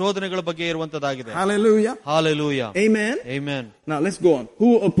 ಅಲ್ಲಿರುವಂತಹ ಶೋಧನೆಗಳ ಬಗ್ಗೆ ಇರುವಂತದ್ದಾಗಿದೆ. Hallelujah. Hallelujah. Amen. Amen. Now let's go on.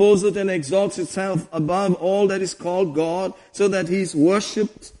 Who opposes and exalts itself above all that is called God, so that he is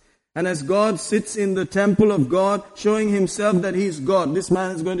worshipped And as God sits in the temple of God, showing himself that he is God, this man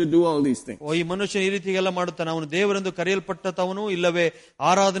is going to do all these things. ಈ ಮನುಷ್ಯ ಈ ರೀತಿಗೆಲ್ಲ ಮಾಡುತ್ತಾನೆ. ಅವನು ದೇವರೆಂದು ಕರೆಯಲ್ಪಟ್ಟವನು, ಇಲ್ಲವೇ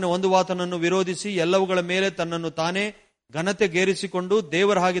ಆರಾಧನೆ ಹೊಂದುವಾತನನ್ನು ವಿರೋಧಿಸಿ ಎಲ್ಲವುಗಳ ಮೇಲೆ ತನ್ನನ್ನು ತಾನೇ ಘನತೆಗೇರಿಸಿಕೊಂಡು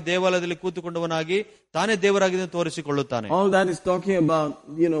ದೇವರ ಹಾಗೆ ದೇವಾಲಯದಲ್ಲಿ ಕೂತುಕೊಂಡವನಾಗಿ ತಾನೇ ದೇವರಾಗಿ ತೋರಿಸಿಕೊಳ್ಳುತ್ತಾನೆ. All that is talking about,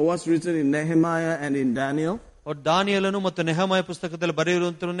 what's written in Nehemiah and in Daniel. ದಾನಿಯೇಲನು ಮತ್ತು ನೆಹೆಮಾಯ ಪುಸ್ತಕದಲ್ಲಿ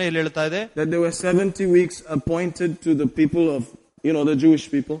ಬರೆಯುವಂತನ್ನೇ ಇಲ್ಲಿ ಹೇಳ್ತಾ ಇದೆ. That there were 70 weeks appointed to the people of, the Jewish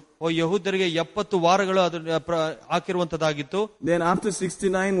people. ಯಹೂದ್ಯರಿಗೆ 70 ವಾರಗಳು ಅದನ್ನು ಹಾಕಿರುವಂತದ್ದಾಗಿತ್ತು. Then after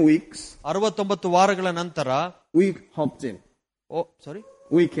 69 weeks, 69 ವಾರಗಳ ನಂತರ we hopped in.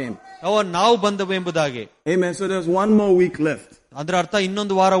 We came. ನಾವು ಬಂದವು ಎಂಬುದಾಗಿ. Amen. So there's one more week left. ಅದರ ಅರ್ಥ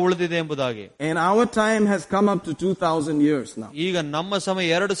ಇನ್ನೊಂದು ವಾರ ಉಳಿದಿದೆ ಎಂಬುದಾಗಿ. And our time has come up to 2000 years now. ಈಗ ನಮ್ಮ ಸಮಯ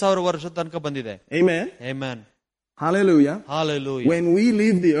 2000 ವರ್ಷ ತನಕ ಬಂದಿದೆ. Amen. Amen. Hallelujah. Hallelujah. When we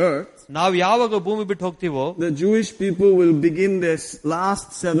leave the earth, ನಾವು ಯಾವಾಗ ಭೂಮಿ ಬಿಟ್ಟು ಹೋಗ್ತೀವೋ, the Jewish people will begin their last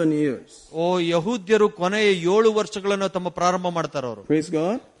 7 years. ಯಹೂದ್ಯರು ಕೊನೆಯ 7 ವರ್ಷಗಳನ್ನು ತಮ್ಮ ಪ್ರಾರಂಭ ಮಾಡ್ತಾರೆ ಅವರು. Praise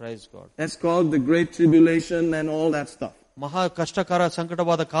God. Praise God. That's called the Great Tribulation and all that stuff. ಮಹಾ ಕಷ್ಟಕರ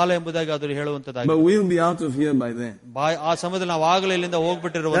ಸಂಕಟವಾದ ಕಾಲ ಎಂಬುದಾಗಿ ಅದು ಹೇಳುವಂತದ್ದಾಗಿದೆ. But we'll be out of here by then. ಆ ಸಮಯದಲ್ಲಿ ನಾವು ಆಗಲೇ ಇಲ್ಲಿಂದ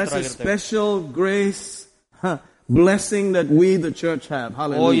ಹೋಗ್ಬಿಟ್ಟಿರುವಂತರಾಗಿರ್ತೇವೆ. That's a special grace blessing that we the church have.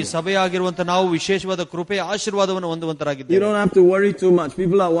 Hallelujah. ಈ ಸಭೆಯಾಗಿರುವಂತ ನಾವು ವಿಶೇಷವಾದ ಕೃಪೆ ಆಶೀರ್ವಾದವನ್ನು ಹೊಂದುವಂತರಾಗಿದ್ದೇವೆ. You don't have to worry too much.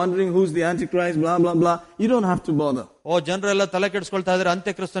 People are wondering who's the Antichrist, blah blah blah. You don't have to bother. ಜನರೆಲ್ಲ ತಲೆ ಕೆಡಿಸ್ಕೊಳ್ತಾ ಇದ್ದಾರೆ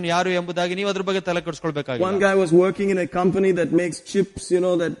ಅಂತ್ಯಕ್ರಿಸ್ತನು ಯಾರು ಎಂಬುದಾಗಿ ನೀವು ಅದ್ರ ಬಗ್ಗೆ ತಲೆ ಕೆಡಿಸ್ಕೊಳ್ಬೇಕಾಗಿಲ್ಲ. One guy was working in a company that makes chips,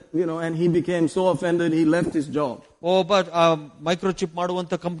 and he became so offended he left his job. ಒಬ್ಬ ಮೈಕ್ರೋ ಚಿಪ್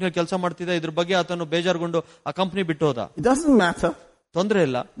ಮಾಡುವಂತ ಕಂಪನಿ ಕೆಲಸ ಮಾಡ್ತಿದ್ದ, ಇದ್ರ ಬಗ್ಗೆ ಆತನು ಬೇಜಾರ್ಗೊಂಡು ಆ ಕಂಪನಿ ಬಿಟ್ಟು ಹೋದ. It doesn't matter. ತೊಂದ್ರೆ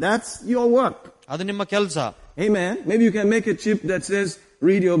ಇಲ್ಲ. That's your work. ಅದು ನಿಮ್ಮ ಕೆಲಸ. Amen. Maybe you can make a chip that says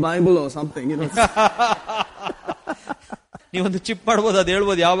read your Bible or something, ನೀವೊಂದು ಚಿಪ್ ಮಾಡಬಹುದು, ಅದು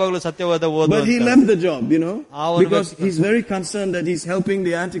ಹೇಳ್ಬೋದು ಯಾವಾಗಲೂ ಸತ್ಯವಾದ ಓದು. But he left the job, because he's very concerned that he's helping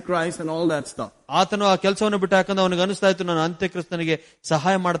the Antichrist and all that stuff. ಆತನು ಆ ಕೆಲಸವನ್ನು ಬಿಟ್ಟು ಯಾಕಂದ್ರೆ ಅವನಿಗೆ ಅನಿಸ್ತಾ ಇತ್ತು ನಾನು ಅಂತ್ಯಕ್ರಿಸ್ತನಿಗೆ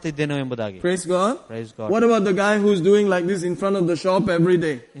ಸಹಾಯ ಮಾಡ್ತಾ ಇದ್ದೇನೆ ಎಂಬುದಾಗಿ. Praise God. Praise God. What about the guy who's doing like this in front of the shop every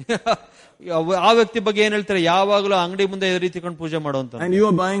day? ಆ ವ್ಯಕ್ತಿ ಬಗ್ಗೆ ಏನ್ ಹೇಳ್ತಾರೆ? ಯಾವಾಗಲೂ ಅಂಗಡಿ ಮುಂದೆ ಈ ರೀತಿ ಕೊಂಡು ಪೂಜೆ ಮಾಡುವಂತ. And you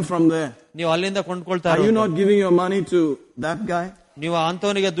are buying from there. ನೀವು ಅಲ್ಲಿಂದ ಕೊಂಡ್ಕೊಳ್ತಾ Are you not giving your money to that guy? ನೀವು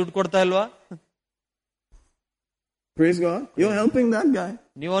ಅಂತವನಿಗೆ ದುಡ್ಡು ಕೊಡ್ತಾ ಇಲ್ವಾ? Praise God. You're helping that guy.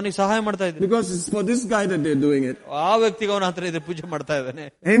 ನೀವು ಅವನಿಗೆ ಸಹಾಯ ಮಾಡ್ತಾ ಇದ್ದೀರಿ. Because it's for this guy that they're doing it. ಆ ವ್ಯಕ್ತಿಗೆ ಅವನ ಹತ್ರ ಇದೆ ಪೂಜೆ ಮಾಡ್ತಾ ಇದ್ದಾನೆ.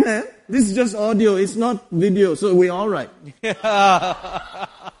 Amen. This is just audio. It's not video. So we're all right.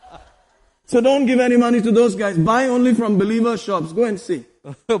 So don't give any money to those guys. Buy only from believer shops. Go and see.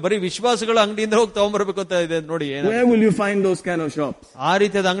 ಬರೀ ವಿಶ್ವಾಸಗಳ ಅಂಗಡಿಯಿಂದ ಹೋಗಿ ತಗೊಂಡ್ಬರ್ಬೇಕು ಅಂತ ಇದೆ ನೋಡಿ. Where will you find those kind of shops? ಆ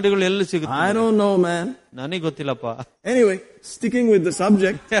ರೀತಿಯಾದ ಅಂಗಡಿಗಳು ಎಲ್ಲಿ ಸಿಗುತ್ತೆ? I don't know, man. ನನಗೆ ಗೊತ್ತಿಲ್ಲಪ್ಪ. Anyway, sticking with the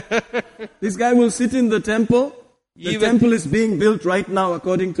subject, this guy will sit in the temple. The temple is being built right now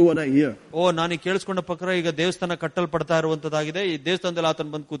according to what I hear. ನಾನು ಕೇಳಿಸ್ಕೊಂಡ ಪ್ರಕಾರ ಈಗ ದೇವಸ್ಥಾನ ಕಟ್ಟಲ್ಪಡ್ತಾ ಇರುವಂತದ್ದಾಗಿದೆ. ಈ ದೇವಸ್ಥಾನದಲ್ಲಿ ಆತನ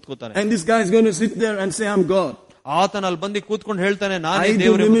ಬಂದು ಕೂತ್ಕೋತಾನೆ. And this guy is going to sit there and say, I'm God. ಆತನ ಅಲ್ಲಿ ಬಂದು ಕೂತ್ಕೊಂಡು ಹೇಳ್ತಾನೆ ನಾನೇ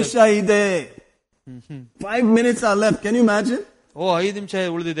ದೇವರು. 5 minutes are left. Can you imagine? 5 ನಿಮಿಷ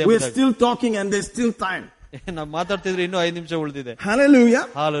ಉಳಿದಿದೆ. We're still talking and there's still time. ನಾವು ಮಾತಾಡ್ತಿದ್ರೆ ಇನ್ನೂ 5 ನಿಮಿಷ ಉಳಿದಿದೆ. Hallelujah.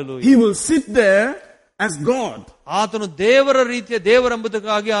 Hallelujah. He will sit there as God. ಆತನು ದೇವರ ರೀತಿಯ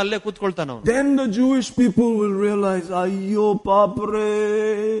ದೇವರೆಂಬುದಕ್ಕಾಗಿ ಅಲ್ಲೇ ಕೂತ್ಕೊಳ್ತಾನ. Then the Jewish people will realize, ayyo papre.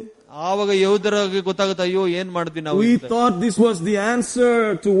 ಆವಾಗ ಯಹೂದರಿಗೆ ಗೊತ್ತಾಗುತ್ತೆ, ಅಯ್ಯೋ ಏನ್ ಮಾಡಿದ್ವಿ ನಾವು. We thought this was the answer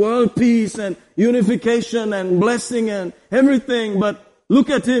to world peace and unification and blessing and everything, but look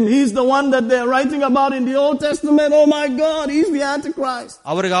at him. He's the one that they're writing about in the Old Testament. Oh my God, he's the Antichrist.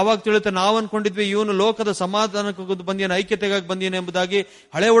 ಅವರಿಗೆ ಆವಾಗ ತಿಳಿಯುತ್ತೆ, ನಾವು ಅನ್ಕೊಂಡಿದ್ವಿ ಇವನು ಲೋಕದ ಸಮಾಧಾನಕ್ಕೆ ಬಂದಿನ ಐಕ್ಯತೆಗಾಗಿ ಬಂದಿನ ಎಂಬುದಾಗಿ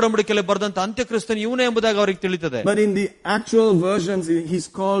ಹಳೆ ಒಡಂಬಡಿಕೆಯಲ್ಲಿ ಬರೆದಂತ ಅಂತ್ಯಕ್ರಿಸ್ತನು ಇವನೇ ಎಂಬುದಾಗಿ ಅವರಿಗೆ ತಿಳಿಯುತ್ತದೆ. But in the actual versions, he's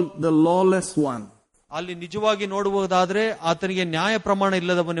called the lawless one. ಅಲ್ಲಿ ನಿಜವಾಗಿ ನೋಡುವುದಾದ್ರೆ ಆತನಿಗೆ ನ್ಯಾಯ ಪ್ರಮಾಣ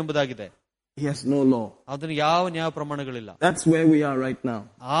ಇಲ್ಲದವನೆಂಬುದಾಗಿದೆ. He has no law. ಅದನ್ನು ಯಾವ ನ್ಯಾಯ ಪ್ರಮಾಣಗಳಿಲ್ಲ. That's where we are right now.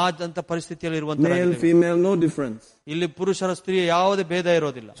 ಅಂತ ಪರಿಸ್ಥಿತಿಯಲ್ಲಿ ಇರುವಂತ male, female, no difference. ಇಲ್ಲಿ ಪುರುಷರ ಸ್ತ್ರೀ ಯಾವುದೇ ಭೇದ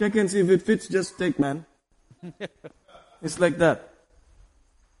ಇರೋದಿಲ್ಲ. Check and see if it fits, just take, man. It's like that.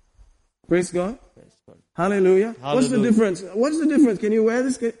 Praise God. Hallelujah. What's the difference? What's the difference? Can you wear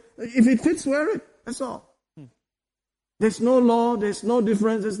this? If it fits, wear it. That's all. There's no law. There's no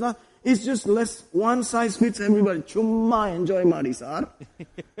difference. It's just less. One size fits everybody. Chumma enjoy mari sir.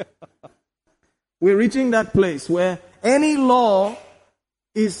 We're reaching that place where any law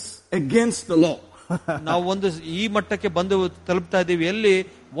is against the law. ನಾವು ಒಂದು ಈ ಮಟ್ಟಕ್ಕೆ ಬಂದು ತಲುಪ್ತಾ ಇದ್ದೀವಿ ಎಲ್ಲಿ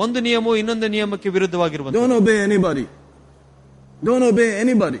ಒಂದು ನಿಯಮವು ಇನ್ನೊಂದು ನಿಯಮಕ್ಕೆ ವಿರುದ್ಧವಾಗಿರುವಂತ. Don't obey anybody. Don't obey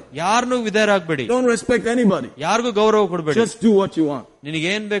anybody. ಯಾರನ್ನೂ ವಿಧೇಯರಾಗಬೇಡಿ. Don't respect anybody. ಯಾರಿಗೂ ಗೌರವ ಕೊಡಬೇಡಿ. Just do what you want. ನಿನಗೆ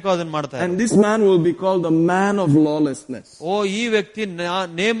ಏನ್ ಬೇಕೋ ಅದನ್ನ ಮಾಡ್ತಾ ಇರು. And this man will be called the man of lawlessness. ಈ ವ್ಯಕ್ತಿ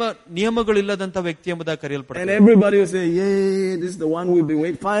ನಿಯಮಗಳಿಲ್ಲದಂತ ವ್ಯಕ್ತಿ ಎಂಬುದಾಗಿ ಕರೆಯಲ್ಪಡ್ತಾನೆ. And everybody will say, "Yay, this is the one we'll be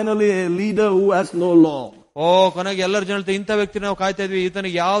waiting. Finally a leader who has no law." ಕೊನೆಗೆ ಎಲ್ಲರ ಜನ ಇಂಥ ವ್ಯಕ್ತಿ ನಾವು ಕಾಯ್ತಾ ಇದ್ವಿ,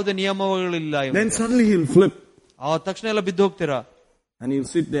 ಈತನಿಗೆ ಯಾವುದೇ ನಿಯಮಗಳಿಲ್ಲ. Then suddenly he'll flip. ತಕ್ಷಣ ಎಲ್ಲ ಬಿದ್ದು ಹೋಗ್ತೀರಾ. And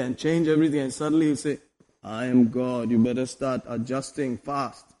he'll sit there and change everything, and suddenly he'll say, I am God, you better start adjusting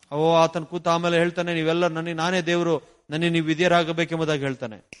fast. ಆತನ ಕೂತ ಆಮೇಲೆ ಹೇಳ್ತಾನೆ, ನೀವೆಲ್ಲ ನನಗೆ ನಾನೇ ದೇವರು, ನನಗೆ ನೀವು ವಿಧೇಯರಾಗಬೇಕೆಂಬುದಾಗಿ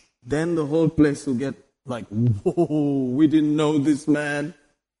ಹೇಳ್ತಾನೆ. Then the whole place will get like, whoa, we didn't know this man.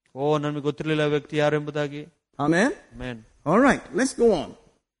 ನಮಗೆ ಗೊತ್ತಿರಲಿಲ್ಲ ವ್ಯಕ್ತಿ ಯಾರು ಎಂಬುದಾಗಿ. Amen? Amen. All right, let's go on.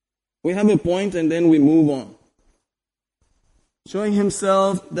 We have a point and then we move on. Showing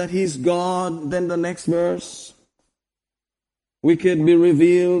himself that he's God. Then the next verse. Wicked be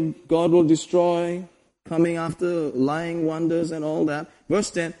revealed. God will destroy. Coming after lying wonders and all that.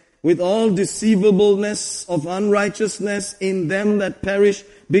 Verse 10. With all deceivableness of unrighteousness in them that perish,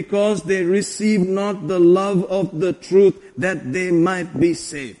 because they receive not the love of the truth, that they might be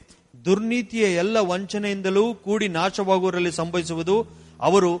saved. ದುರ್ನೀತಿಯ ಎಲ್ಲ ವಂಚನೆಯಿಂದಲೂ ಕೂಡಿ ನಾಶವಾಗುವವರಲ್ಲಿ ಸಂಭವಿಸುವುದು,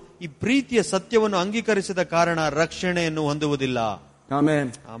 ಅವರು ಈ ಪ್ರೀತಿಯ ಸತ್ಯವನ್ನು ಅಂಗೀಕರಿಸಿದ ಕಾರಣ ರಕ್ಷಣೆಯನ್ನು ಹೊಂದುವುದಿಲ್ಲ. Amen.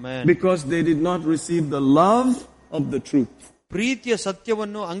 Amen. Because they did not receive the love of the truth. ಪ್ರೀತಿಯ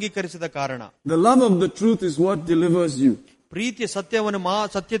ಸತ್ಯವನ್ನು ಅಂಗೀಕರಿಸಿದ ಕಾರಣ. The love of the truth is what delivers you. ಪ್ರೀತಿಯ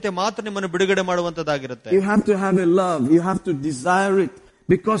ಸತ್ಯತೆ ಮಾತ್ರ ನಿಮ್ಮನ್ನು ಬಿಡುಗಡೆ ಮಾಡುವಂತದ್ದಾಗಿರುತ್ತೆ. You have to have a love. You have to desire it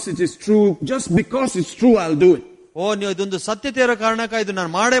because it is true. Just because it's true, I'll do it. ನೀವು ಇದೊಂದು ಸತ್ಯತೆ ಇರೋ ಕಾರಣಕ್ಕ ಇದು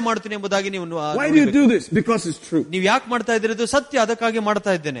ನಾನು ಮಾಡೇ ಮಾಡ್ತೀನಿ ಎಂಬುದಾಗಿ ನೀವು. Why do you do this? Because it's true. ನೀವು ಯಾಕೆ ಮಾಡ್ತಾ ಇದ್ದೀರಿ? ಇದು ಸತ್ಯ, ಅದಕ್ಕಾಗಿ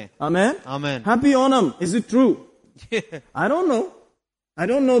ಮಾಡ್ತಾ ಇದ್ದೇನೆ. Amen. Amen. Happy Onam. Is it true? I don't know. I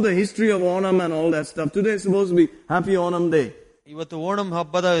don't know the history of Onam and all that stuff. Today is supposed to be Happy Onam Day. ಇವತ್ತು ಓಣಂ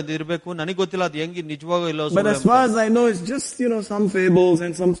ಹಬ್ಬದ ಇರಬೇಕು, ನನಗೆ ಗೊತ್ತಿಲ್ಲ ಅದು ಹೆಂಗಿ ನಿಜವಾಗೂ ಇಲ್ಲ. But as far as I know, it's just some fables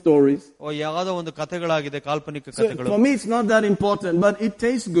and some stories. ಯಾವುದೋ ಒಂದು ಕಥೆಗಳಾಗಿದೆ, ಕಾಲ್ಪನಿಕ ಕಥೆಗಳು. For me, it's not that important, but it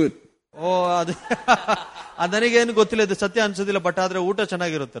tastes good. ಅದು ನನಗೇನು ಗೊತ್ತಿಲ್ಲ, ಇದು ಸತ್ಯ ಅನ್ಸೋದಿಲ್ಲ, ಬಟ್ ಆದ್ರೆ ಊಟ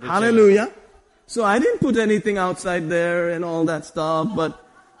ಚೆನ್ನಾಗಿರುತ್ತೆ. Hallelujah. So I didn't put anything outside there and all that stuff, but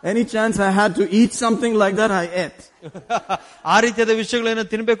any chance I had to eat something like that, I ate. ಆ ರೀತಿಯಾದ ವಿಷಯಗಳೇನೋ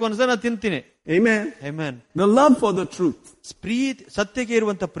ತಿನ್ಬೇಕು ಅನ್ಸ ನಾನು ತಿಂತೀನಿ. Amen. Amen. The love for the truth. ಸತ್ಯಕ್ಕೆ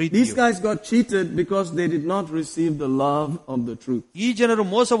ಇರುವಂತ ಪ್ರೀತಿ. These guys got cheated because they did not receive the love of the truth. ಈ ಜನರು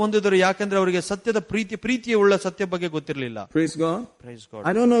ಮೋಸ ಹೊಂದಿದರು, ಯಾಕಂದ್ರೆ ಅವರಿಗೆ ಸತ್ಯದ ಪ್ರೀತಿಯ ಉಳ್ಳ ಸತ್ಯ ಬಗ್ಗೆ ಗೊತ್ತಿರಲಿಲ್ಲ. Praise God. Praise God.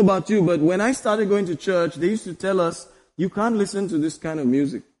 I don't know about you, but when I started going to church, they used to tell us, you can't listen to this kind of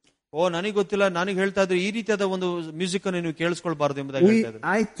music. ನನಗೆ ಗೊತ್ತಿಲ್ಲ, ನನಗೆ ಹೇಳ್ತಾ ಇದ್ರು ಈ ರೀತಿಯಾದ ಒಂದು ಮ್ಯೂಸಿಕ್ ಅನ್ನು ನೀವು ಕೇಳಿಸ್ಕೊಳ್ಬಾರ್ದು ಎಂಬುದಾಗಿ ಹೇಳ್ತಾ ಇದ್ರು.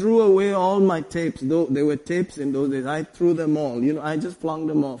 I threw away all my tapes. Though there were tapes in those days, I threw them all. I just flung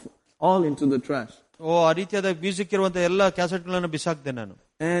them off, all into the trash. ಆ ರೀತಿಯಾದ ಮ್ಯೂಸಿಕ್ ಇರುವಂತ ಎಲ್ಲ ಕ್ಯಾಸೆಟ್ ಗಳನ್ನು ಬಿಸಾಕ್ದೆ ನಾನು.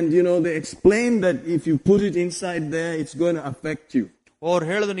 And they explained that if you put it inside there, it's going to affect you. ಅವ್ರು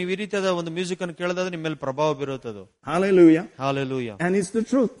ಹೇಳುದು, ನೀವು ಈ ರೀತಿಯಾದ ಒಂದು ಮ್ಯೂಸಿಕ್ ಅನ್ನು ಕೇಳಿದ್ರೆ ನಿಮ್ಮ ಮೇಲೆ ಪ್ರಭಾವ ಬೀರುತ್ತದೆ. Hallelujah. Hallelujah. And it's the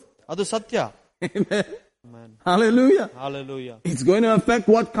truth. ಅದು ಸತ್ಯ. Amen. Amen. Hallelujah. Hallelujah. It's going to affect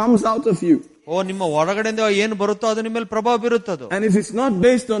what comes out of you. ನಿಮ್ಮ ಹೊರಗಡೆಯಿಂದ ಏನು ಬರುತ್ತೋ ಅದು ನಿಮ್ಮ ಮೇಲೆ ಪ್ರಭಾವ ಬೀರುತ್ತದೆ. And if it's not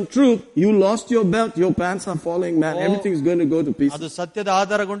based on truth, you lost your belt, your pants are falling, man. Everything is going to go to pieces. ಅದು ಸತ್ಯದ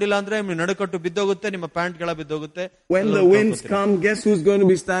ಆಧಾರಗೊಂಡಿಲ್ಲ ಅಂದ್ರೆ ನಿಮ್ಮ ನಡುಕಟ್ಟು ಬಿದ್ದೋಗುತ್ತೆ, ನಿಮ್ಮ ಪ್ಯಾಂಟ್ ಕೆಳ ಬಿದ್ದೋಗುತ್ತೆ. When the winds come, guess who's going to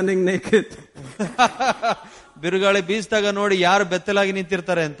be standing naked? ಬಿರುಗಾಳಿ ಬೀಸಿದಾಗ ನೋಡಿ ಯಾರು ಬೆತ್ತಲಾಗಿ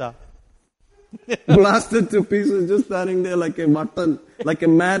ನಿಂತಿರ್ತಾರೆ ಅಂತ. Blasted to pieces, just standing there like a mutton, like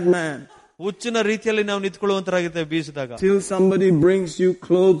a madman. ಹುಚ್ಚಿನ ರೀತಿಯಲ್ಲಿ ನಾವು ನಿಂತ್ಕೊಳ್ಳುವಂತರಾಗಿರ್ತೇವೆ ಬೀಸಿದಾಗ. Till somebody brings you,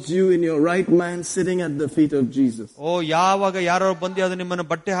 clothes you in your right mind, sitting at the feet of Jesus. ಯಾವಾಗ ಯಾರೋ ಬಂದು ಅದು ನಿಮ್ಮನ್ನು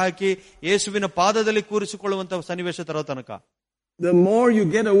ಬಟ್ಟೆ ಹಾಕಿ ಯೇಸುವಿನ ಪಾದದಲ್ಲಿ ಕೂರಿಸಿಕೊಳ್ಳುವಂತ ಸನ್ನಿವೇಶ ತರೋ ತನಕ. The more you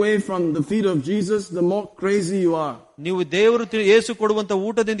get away from the feet of Jesus, the more crazy you are. ನೀವು ದೇವರು ಯೇಸು ಕೊಡುವಂತ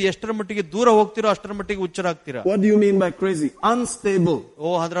ಊಟದಿಂದ ಎಷ್ಟರ ಮಟ್ಟಿಗೆ ದೂರ ಹೋಗ್ತಿರೋ ಅಷ್ಟರ ಮಟ್ಟಿಗೆ ಹುಚ್ಚರಾಗ್ತೀರಾ. What do you mean by crazy? Unstable.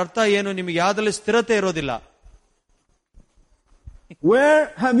 ಅದರ ಅರ್ಥ ಏನು? ನಿಮಗೆ ಯಾವ್ದ್ರಲ್ಲಿ ಸ್ಥಿರತೆ ಇರೋದಿಲ್ಲ. Where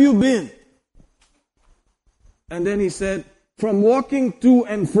have you been? And then he said, from walking to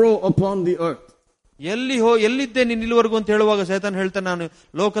and fro upon the earth. ಎಲ್ಲಿದ್ದೆ ನೀನು ಇಲ್ಲಿವರೆಗೂ ಅಂತ ಹೇಳುವಾಗ ಸೈತಾನ್ ಹೇಳ್ತಾನೆ, ನಾನು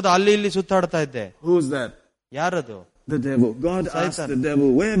ಲೋಕದ ಅಲ್ಲಿ ಇಲ್ಲಿ ಸುತ್ತಾಡ್ತಾ ಇದ್ದೆ. Who's that? ಯಾರದು? The devil. God asked the devil,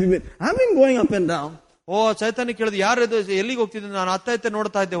 where have you been? I've been going up and down. ಸೈತಾನ್ ಕೇಳಿದ, ಯಾರದು, ಎಲ್ಲಿಗೆ ಹೋಗ್ತಿದ್ದೆ? ನಾನು ಅತ್ತ ಇತ್ತ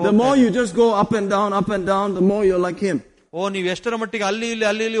ನೋಡ್ತಾ ಇದ್ದೆ. The more you just go up and down, the more you're like him. ನೀವು ಎಷ್ಟರ ಮಟ್ಟಿಗೆ ಅಲ್ಲಿ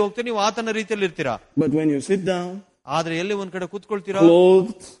ಇಲ್ಲಿ ಹೋಗ್ತೀರಿ, ನೀವು ಆತನ ರೀತಿಯಲ್ಲಿ ಇರ್ತೀರಾ. But when you sit down, ಆದ್ರೆ ಎಲ್ಲಿ ಒಂದ್ ಕಡೆ ಕೂತ್ಕೊಳ್ತೀರಾ,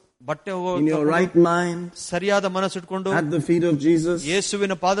 clothed, ಬಟ್ಟೆ in your right mind, ಸರಿಯಾದ ಮನಸ್ಸಿಟ್ಕೊಂಡು at the feet of Jesus,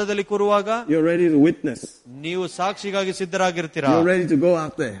 ಯೇಸುವಿನ ಪಾದದಲ್ಲಿ ಕೂರುವಾಗ, you're ready to witness. ನೀವು ಸಾಕ್ಷಿಗಾಗಿ ಸಿದ್ಧರಾಗಿರ್ತೀರಾ. You're ready to go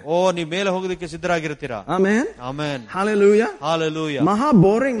out there. ನೀವು ಮೇಲೆ ಹೋಗೋದಕ್ಕೆ ಸಿದ್ಧರಾಗಿರ್ತೀರಾ. Amen. Amen. Hallelujah. Hallelujah. Maha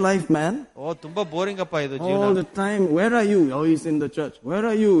boring life, man. ತುಂಬಾ ಬೋರಿಂಗ್ ಅಪ್ಪ ಇದು ಜೀವನ. All the time, where are you? He's in the church. Where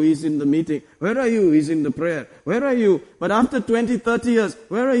are you? He's in the meeting. Where are you? He's in the prayer. Where are you? But after 20-30 years,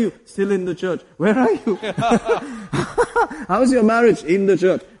 where are you? Still in the church. Where are you? How's your marriage? In the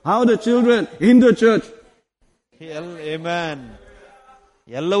church. How are the children? In the church. Amen.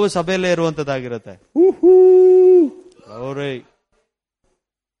 ಎಲ್ಲವೂ ಸಭೆಯಲ್ಲೇ ಇರುವಂತದ್ದಾಗಿರುತ್ತೆ.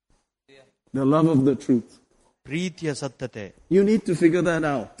 The love of the truth. ಪ್ರೀತಿಯ ಸತ್ಯತೆ. You need to figure that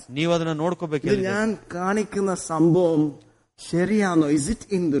out. ನೀವು ಅದನ್ನ ನೋಡ್ಕೋಬೇಕು. ഞാൻ കാണിക്കുന്ന സംഭവം ശരിയാണോ? Is it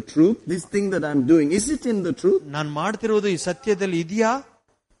in the truth? This thing that I'm doing, is it in the truth? ನಾನು ಮಾಡ್ತಿರೋದು ಈ ಸತ್ಯದಲ್ಲಿ ಇದೆಯಾ?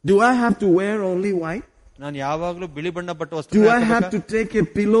 Do I have to wear only white? ನಾನು ಯಾವಾಗಲೂ ಬಿಳಿ ಬಣ್ಣ ಪಟ್ಟ ವಸ್ತ್ರ Do I have to take a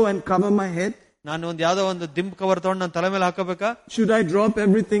pillow and cover my head? ನಾನು ಒಂದು ಯಾವ್ದೋ ಒಂದು ದಿಂಬ್ ಕವರ್ ತಗೊಂಡು ನನ್ನ ತಲೆ ಮೇಲೆ ಹಾಕಬೇಕಾ? Should I drop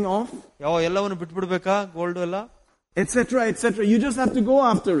everything off? ಎಲ್ಲವನ್ನು ಬಿಟ್ಬಿಡ್ಬೇಕಾ? ಗೋಲ್ಡ್ ಎಲ್ಲ etc. etc. You just have to go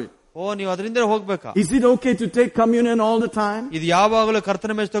after it. ನೀವು ಅದರಿಂದ ಹೋಗ್ಬೇಕಾ? Is it okay to take communion all the time? ಇದು ಯಾವಾಗಲೂ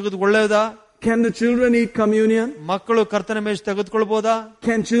ಕರ್ತನ ಮೇಜ್ ತೆಗೆದು ಒಳ್ಳೆಯದಾ? Can the children eat communion? ಮಕ್ಕಳು ಕರ್ತನ ಮೇಜ್ ತೆಗೆದುಕೊಳ್ಳಬಹುದಾ?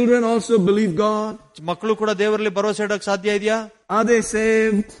 Can children also believe God? ಮಕ್ಕಳು ಕೂಡ ದೇವರಲ್ಲಿ ಭರವಸೆ ಇಡಕ್ಕೆ ಸಾಧ್ಯ ಇದೆಯಾ? Are they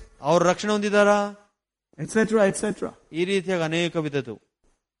saved? ಅವರು ರಕ್ಷಣೆ ಹೊಂದಿದಾರಾ? etc. etc. ಈ ರೀತಿಯಾಗಿ ಅನೇಕ ವಿಧದ್ದು.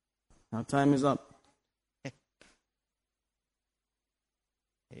 Our time is up.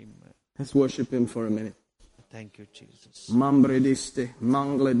 Amen. Let's worship Him for a minute. Thank you, Jesus. Mambrediste,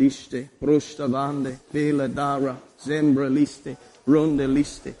 Mangladiste, Prostavande, Vela Dara, Zembraliste,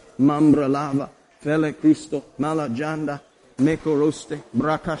 Rondeliste, Mambra Lava, Fele Cristo, Malajanda, Mekoroste,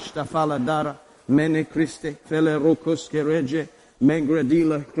 Brakashta Faladara, Mene Christe, Fele Rokoske Rege,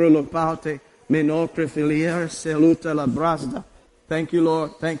 Megradila, Krolopate, Menocre Filiere, Seluta la Brasda. Thank you, Lord.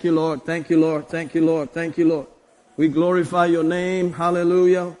 Thank you, Lord. Thank you, Lord. Thank you, Lord. Thank you, Lord. We glorify your name.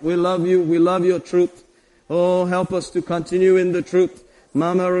 Hallelujah. We love you. We love your truth. Oh, help us to continue in the truth.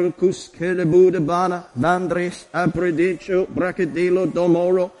 Mamarukus Kedebudabana, Bandresh, Apredicho, Bracadilo,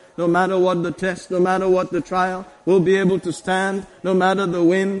 Domoro. No matter what the test, no matter what the trial, we'll be able to stand. No matter the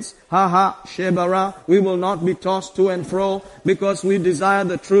winds, Shebara, we will not be tossed to and fro because we desire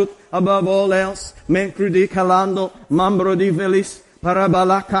the truth above all else. Menkrudi Kalando, Mambrodi Velis,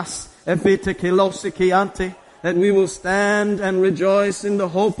 Parabalakas, Efite Kilosikiante, that we will stand and rejoice in the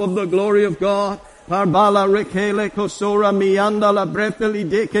hope of the glory of God. Parbala rekele kosora mianda la brefeli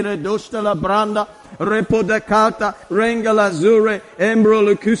dekere dosta la branda repodacata renga la zure embro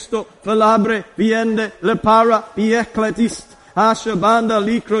le custo falabre viende le para piecletist ashabanda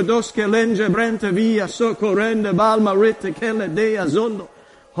licrodoske lenge brente via socorrende balma rete kele de azondo.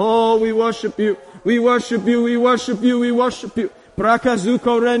 Oh, we worship you, we worship you, we worship you, we worship you.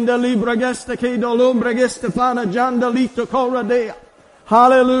 Prakazuko renda libra gesta ke dolombre gesta fana janda lito cora dea.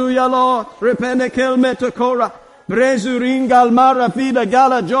 Hallelujah, Lord. Repene kelme tokora. Brezuringa almara fida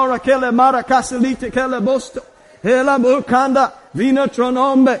gala jora kele mara caselite kele bosto. Hela bukanda. Vina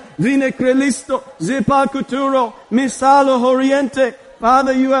tronombe. Vina crelisto. Zipa kuturo. Misalo oriente.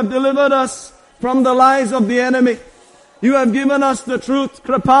 Father, you have delivered us from the lies of the enemy. You have given us the truth,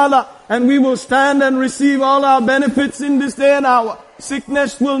 Kripala, and we will stand and receive all our benefits in this day and hour.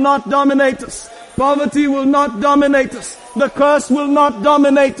 Sickness will not dominate us. Poverty will not dominate us. The curse will not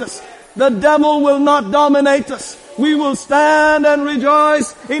dominate us. The devil will not dominate us. We will stand and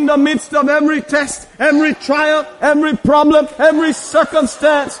rejoice in the midst of every test, every trial, every problem, every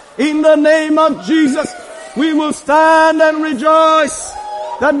circumstance. In the name of Jesus, we will stand and rejoice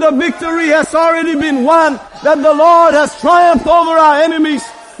that the victory has already been won, that the Lord has triumphed over our enemies.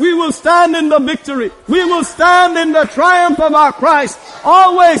 We will stand in the victory. We will stand in the triumph of our Christ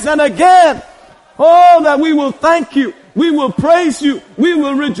always and again. Oh, that we will thank you. We will praise you. We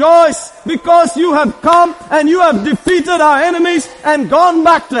will rejoice because you have come and you have defeated our enemies and gone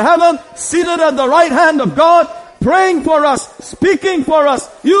back to heaven, seated at the right hand of God, praying for us, speaking for us,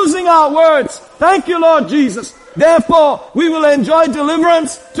 using our words. Thank you, Lord Jesus. Therefore, we will enjoy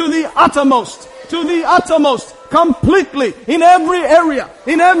deliverance to the uttermost, completely, in every area,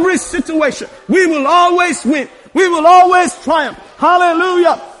 in every situation. We will always win. We will always triumph.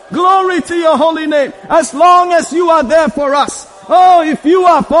 Hallelujah. Glory to your holy name. As long as you are there for us. Oh, if you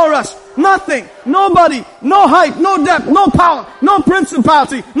are for us, nothing, nobody, no height, no depth, no power, no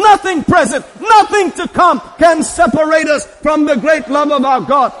principality, nothing present, nothing to come can separate us from the great love of our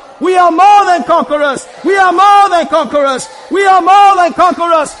God. We are more than conquerors. We are more than conquerors. We are more than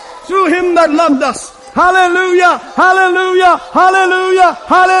conquerors through Him that loved us. Hallelujah, hallelujah, hallelujah,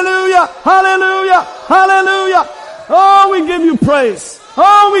 hallelujah, hallelujah, hallelujah. Oh, we give you praise.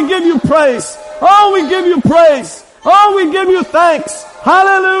 Oh, we give you praise. Oh, we give you praise. Oh, we give you thanks.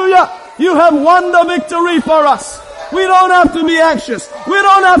 Hallelujah. You have won the victory for us. We don't have to be anxious. We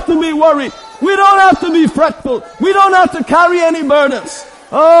don't have to be worried. We don't have to be fretful. We don't have to carry any burdens.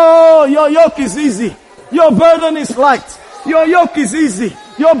 Oh, your yoke is easy. Your burden is light. Your yoke is easy.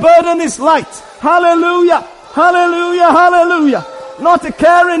 Your burden is light. Hallelujah. Hallelujah. Hallelujah. Not a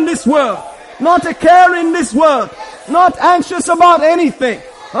care in this world. Not a care in this world. Not anxious about anything.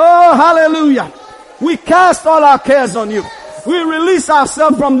 Oh, hallelujah. We cast all our cares on you. We release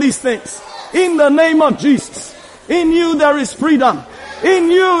ourselves from these things. In the name of Jesus. In you there is freedom. In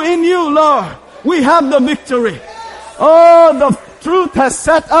you, Lord. We have the victory. Oh, the truth has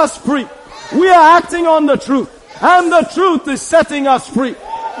set us free. We are acting on the truth. And the truth is setting us free.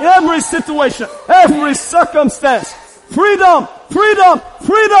 Every situation, every circumstance. Freedom, freedom,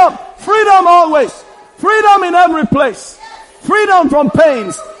 freedom, freedom always. Freedom in every place. Freedom from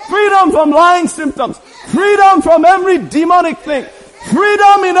pains. Freedom from lying symptoms. Freedom from every demonic thing.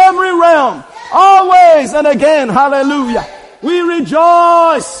 Freedom in every realm. Always and again. Hallelujah. We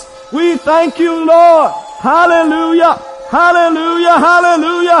rejoice. We thank you, Lord. Hallelujah. Hallelujah.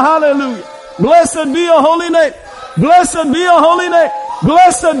 Hallelujah. Hallelujah. Blessed be your holy name. Blessed be your holy name.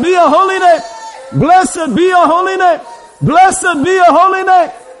 Blessed be your holy name. Blessed be your holy name. Blessed be your holy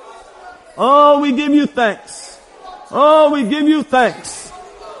name. Oh, we give you thanks. Oh, we give you thanks.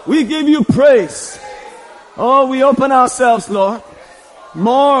 We give you praise. Oh, we open ourselves, Lord.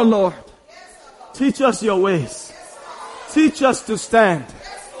 More, Lord. Teach us your ways. Teach us to stand.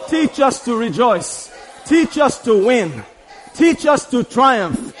 Teach us to rejoice. Teach us to win. Teach us to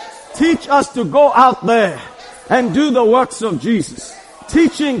triumph. Teach us to go out there and do the works of Jesus.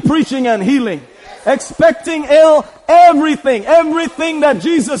 Teaching, preaching, and healing. Expecting everything that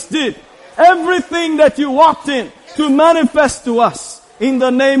Jesus did. Everything that you walked in to manifest to us in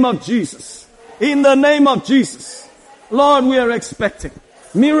the name of Jesus. In the name of Jesus. Lord, we are expecting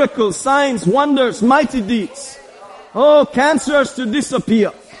miracles, signs, wonders, mighty deeds. Oh, cancers to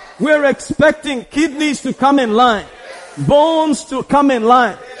disappear. We're expecting kidneys to come in line. Bones to come in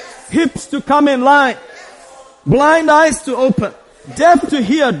line. Hips to come in line. Blind eyes to open. Deaf to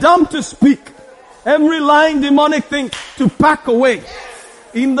hear. Dumb to speak. Every lying demonic thing to pack away.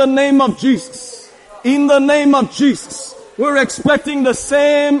 In the name of Jesus. In the name of Jesus. We're expecting the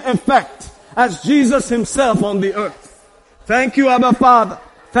same effect as Jesus himself on the earth. Thank you, Abba Father.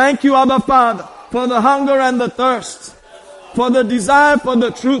 Thank you, Abba Father, for the hunger and the thirst, for the desire for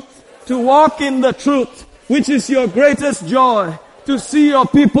the truth, to walk in the truth, which is your greatest joy, to see your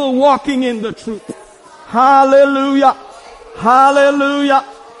people walking in the truth. Hallelujah. Hallelujah.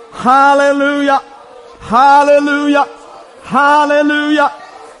 Hallelujah. Hallelujah. Hallelujah.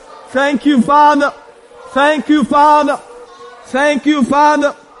 Thank you, Father. Thank you, Father. Thank you,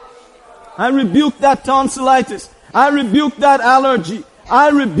 Father. I rebuke that tonsillitis. I rebuke that allergy. I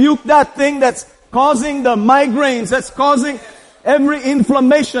rebuke that thing that's causing the migraines, that's causing every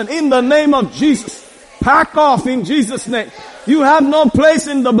inflammation in the name of Jesus. Pack off in Jesus' name. You have no place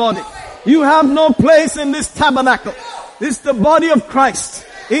in the body. You have no place in this tabernacle. This is the body of Christ.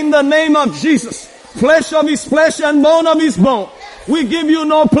 In the name of Jesus. Flesh of his flesh and bone of his bone. We give you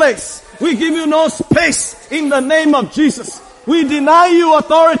no place. We give you no space in the name of Jesus. We deny you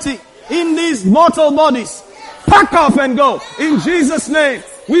authority in these mortal bodies. Pack off and go. In Jesus' name.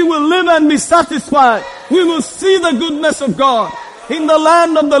 We will live and be satisfied. We will see the goodness of God in the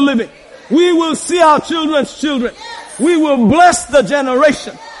land of the living. We will see our children's children. We will bless the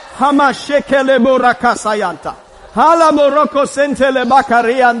generation. Hamashekele borakasayanta. Halaboroko sentele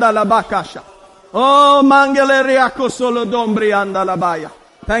bakari andala bakasha. Oh, mangele riako solo dombri andala baya.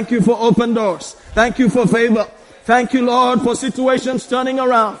 Thank you for open doors. Thank you for favor. Thank you, Lord, for situations turning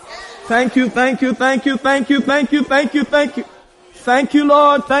around. Thank you, thank you, thank you, thank you, thank you, thank you, thank you. Thank you,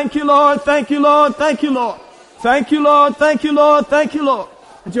 Lord, thank you, Lord, thank you, Lord, thank you, Lord. Thank you, Lord, thank you, Lord, thank you, Lord.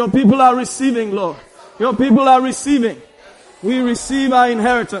 That your people are receiving, Lord. Your people are receiving. We receive our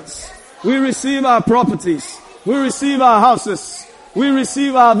inheritance. We receive our properties. We receive our houses. We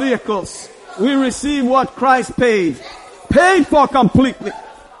receive our vehicles. We receive what Christ paid for completely.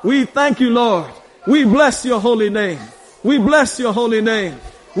 We thank you, Lord. We bless your holy name. We bless your holy name.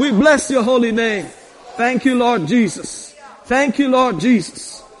 We bless your holy name. Thank you, Lord Jesus. Thank you, Lord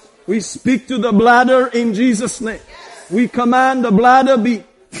Jesus. We speak to the bladder in Jesus' name. We command the bladder be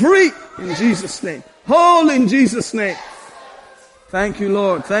free in Jesus' name. Whole in Jesus' name. Thank you,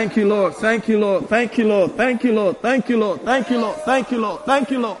 Lord. Thank you, Lord. Thank you, Lord. Thank you, Lord. Thank you, Lord. Thank you, Lord. Thank you, Lord. Thank you, Lord.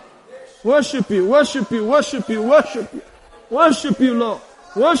 Thank you, Lord. Worship you, worship you, worship you, worship you. Worship you, Lord.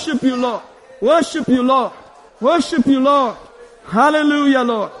 Worship you, Lord. Worship you, Lord. Worship you, Lord. Hallelujah,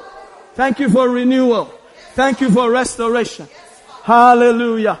 Lord. Thank you for renewal. Thank you for restoration.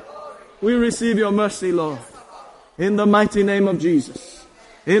 Hallelujah. We receive your mercy, Lord. In the mighty name of Jesus.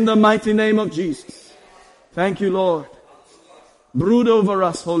 In the mighty name of Jesus. Thank you, Lord. Brood over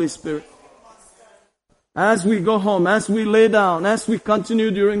us, Holy Spirit. As we go home, as we lay down, as we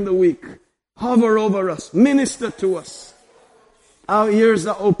continue during the week, hover over us, minister to us. Our ears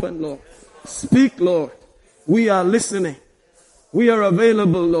are open, Lord. Speak, Lord. We are listening. We are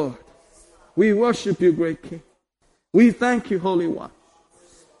available, Lord. We worship you, great King. We thank you, Holy One.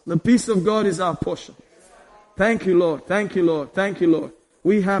 The peace of God is our portion. Thank you, Lord. Thank you, Lord. Thank you, Lord.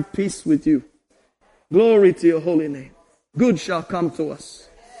 We have peace with you. Glory to your holy name. Good shall come to us.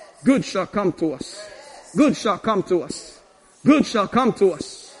 Good shall come to us. Good shall come to us. Good shall come to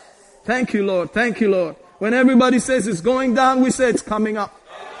us. Thank you, Lord. Thank you, Lord. When everybody says it's going down, we say it's coming up.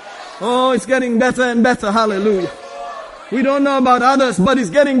 Oh, it's getting better and better. Hallelujah. We don't know about others, but it's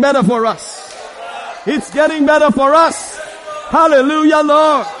getting better for us. It's getting better for us. Hallelujah,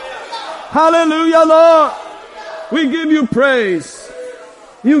 Lord. Hallelujah, Lord. We give you praise.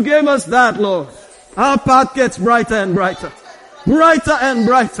 You gave us that, Lord. Our path gets brighter and brighter. Brighter and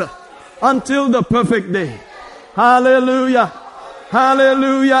brighter. Until the perfect day. Hallelujah.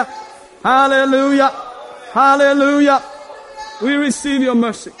 Hallelujah. Hallelujah. Hallelujah. We receive your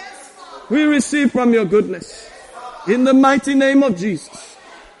mercy. We receive from your goodness. In the mighty name of Jesus.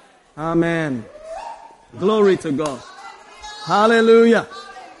 Amen. Glory to God. Hallelujah.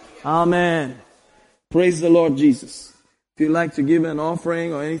 Amen. Praise the Lord Jesus. If you'd like to give an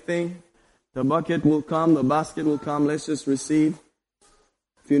offering or anything, the bucket will come, the basket will come. Let's just receive.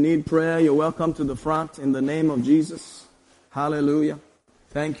 If you need prayer, you're welcome to the front in the name of Jesus. Hallelujah.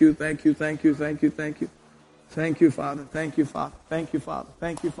 Thank you, thank you, thank you, thank you, thank you. Thank you, Father. Thank you, Father. Thank you, Father.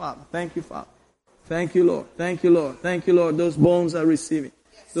 Thank you, Father. Thank you, Father. Thank you, Lord. Thank you, Lord. Thank you, Lord. Those bones are receiving.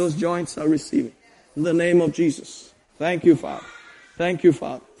 Those joints are receiving. In the name of Jesus. Thank you, Father. Thank you,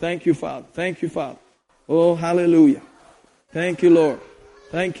 Father. Thank you, Father. Thank you, Father. Oh, hallelujah. Thank you, Lord.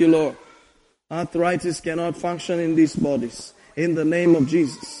 Thank you, Lord. Arthritis cannot function in these bodies. In the name of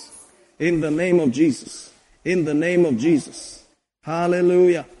Jesus. In the name of Jesus. In the name of Jesus.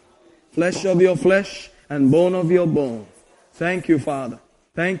 Hallelujah. Flesh of your flesh and bone of your bone. Thank you, Father.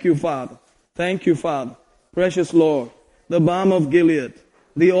 Thank you, Father. Thank you, Father. Precious Lord. The balm of Gilead.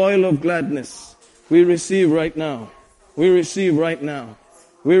 The oil of gladness. We receive right now. We receive right now.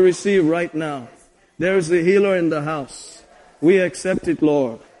 We receive right now. There is a healer in the house. We accept it,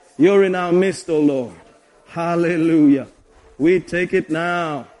 Lord. You're in our midst, O Lord. Hallelujah. We take it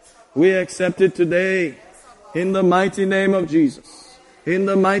now. We accept it today. In the mighty name of Jesus. In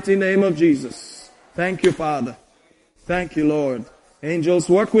the mighty name of Jesus. Thank you, Father. Thank you, Lord. Angels,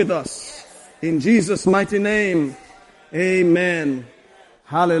 work with us. In Jesus' mighty name. Amen.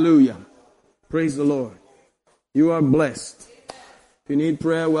 Hallelujah. Praise the Lord. You are blessed. If you need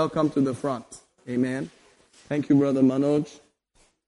prayer, welcome to the front. Amen. Thank you, Brother Manoj.